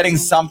forgetting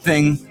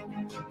something,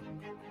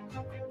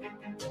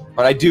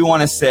 but I do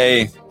want to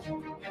say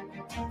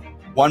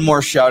one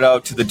more shout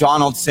out to the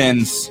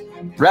Donaldsons.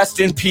 Rest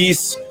in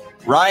peace,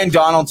 Ryan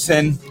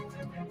Donaldson,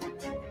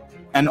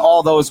 and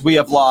all those we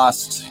have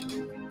lost.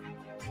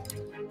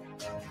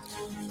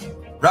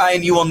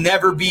 Ryan, you will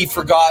never be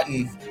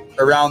forgotten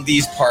around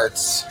these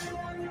parts.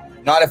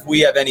 Not if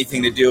we have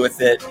anything to do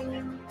with it.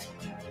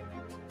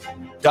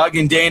 Doug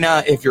and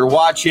Dana, if you're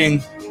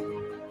watching,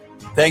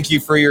 thank you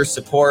for your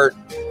support.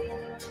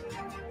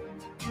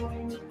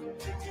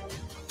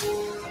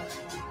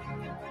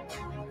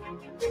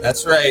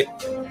 That's right.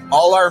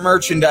 All our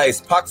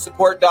merchandise,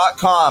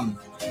 pucksupport.com,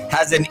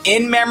 has an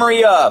in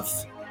memory of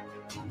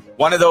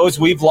one of those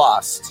we've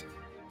lost.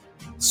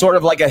 Sort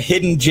of like a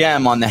hidden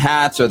gem on the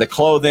hats or the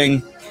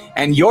clothing.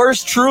 And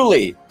yours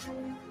truly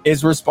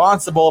is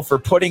responsible for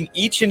putting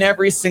each and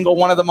every single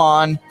one of them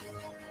on.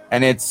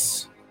 And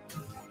it's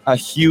a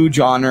huge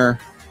honor.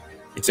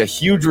 It's a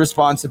huge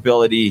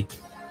responsibility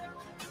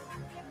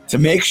to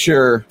make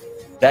sure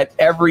that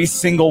every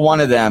single one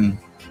of them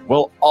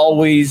will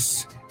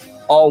always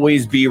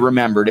be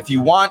remembered. If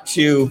you want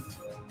to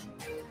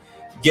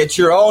get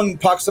your own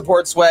Puck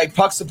Support swag,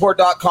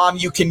 pucksupport.com,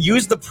 you can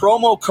use the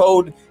promo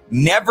code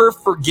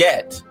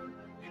NEVERFORGET.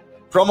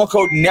 Promo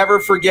code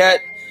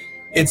NEVERFORGET.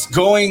 It's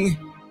going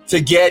to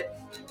get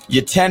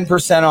you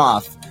 10%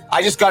 off.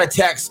 I just got a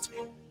text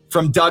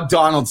from Doug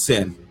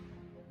Donaldson.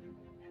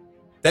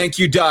 Thank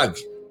you, Doug.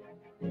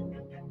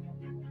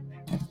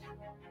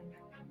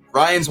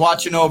 Ryan's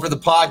watching over the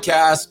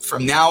podcast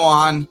from now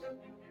on.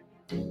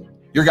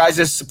 Your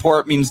guys'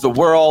 support means the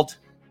world.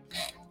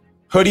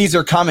 Hoodies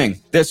are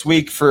coming this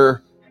week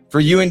for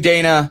you and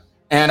Dana,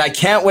 and I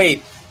can't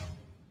wait.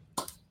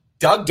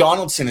 Doug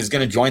Donaldson is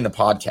going to join the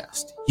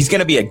podcast. He's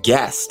going to be a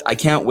guest. I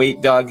can't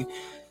wait, Doug.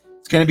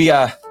 It's going to be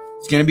a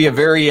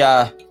very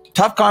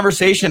tough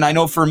conversation, I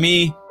know, for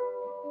me,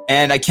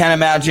 and I can't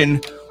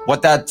imagine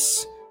what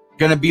that's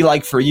going to be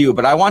like for you.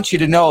 But I want you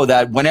to know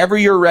that whenever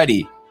you're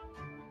ready,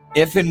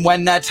 if and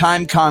when that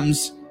time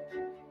comes,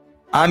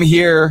 I'm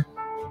here.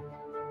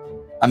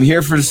 I'm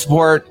here for the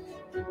support,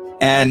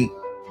 and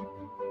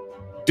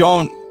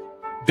don't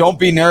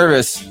be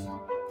nervous.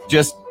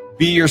 Just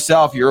be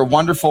yourself. You're a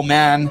wonderful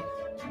man.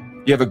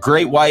 You have a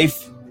great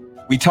wife.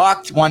 We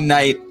talked one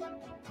night.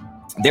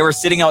 They were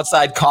sitting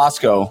outside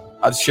Costco.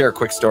 I'll share a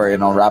quick story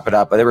and I'll wrap it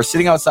up. But they were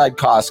sitting outside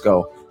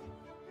Costco,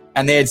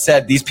 and they had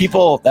said, these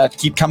people that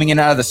keep coming in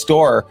and out of the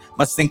store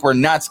must think we're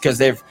nuts because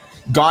they've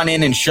gone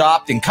in and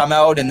shopped and come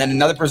out, and then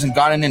another person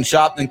gone in and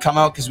shopped and come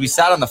out, because we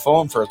sat on the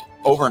phone for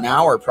over an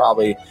hour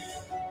probably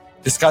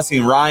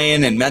discussing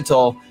Ryan and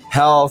mental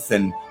health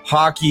and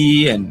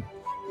hockey and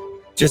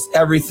just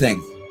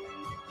everything.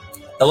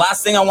 The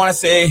last thing I want to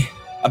say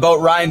about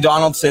Ryan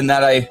Donaldson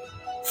that I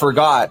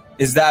forgot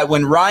is that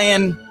when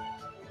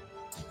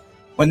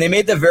they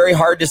made the very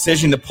hard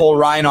decision to pull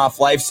Ryan off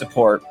life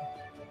support,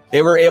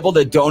 they were able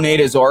to donate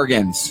his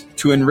organs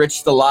to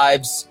enrich the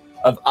lives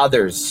of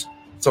others.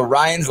 So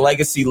Ryan's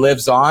legacy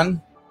lives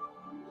on.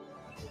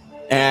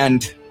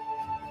 And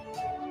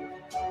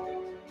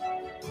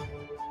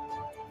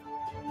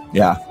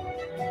yeah,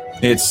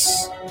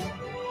 it's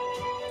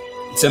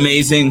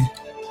amazing,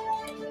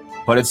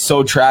 but it's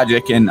so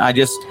tragic. And I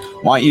just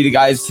want you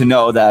guys to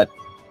know that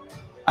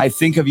I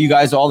think of you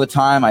guys all the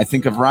time. I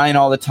think of Ryan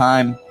all the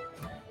time.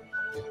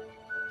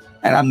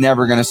 And I'm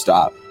never going to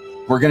stop.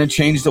 We're going to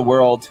change the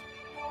world.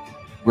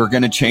 We're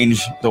going to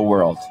change the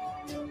world.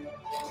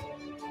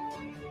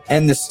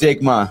 end the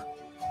stigma.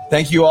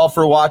 Thank you all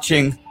for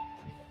watching.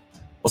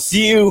 We'll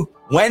see you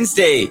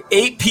Wednesday,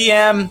 8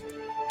 p.m.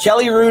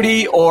 Kelly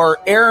Rudy or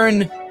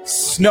Aaron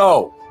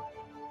Snow.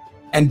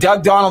 And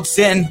Doug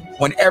Donaldson,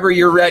 whenever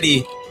you're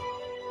ready,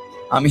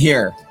 I'm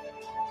here.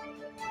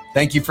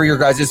 Thank you for your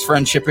guys'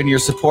 friendship and your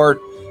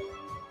support.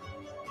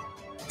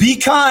 Be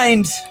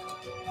kind.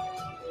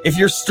 If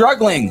you're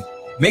struggling,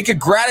 make a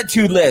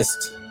gratitude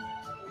list.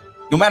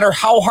 No matter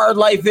how hard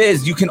life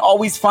is, you can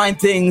always find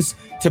things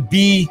to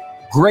be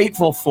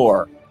grateful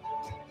for.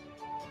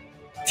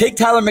 Take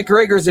Tyler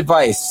McGregor's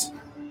advice.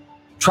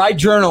 Try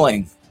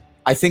journaling.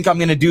 I think I'm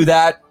going to do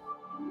that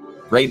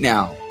right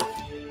now.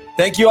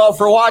 Thank you all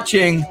for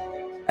watching.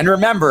 And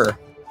remember,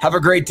 have a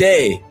great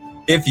day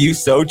if you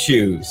so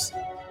choose.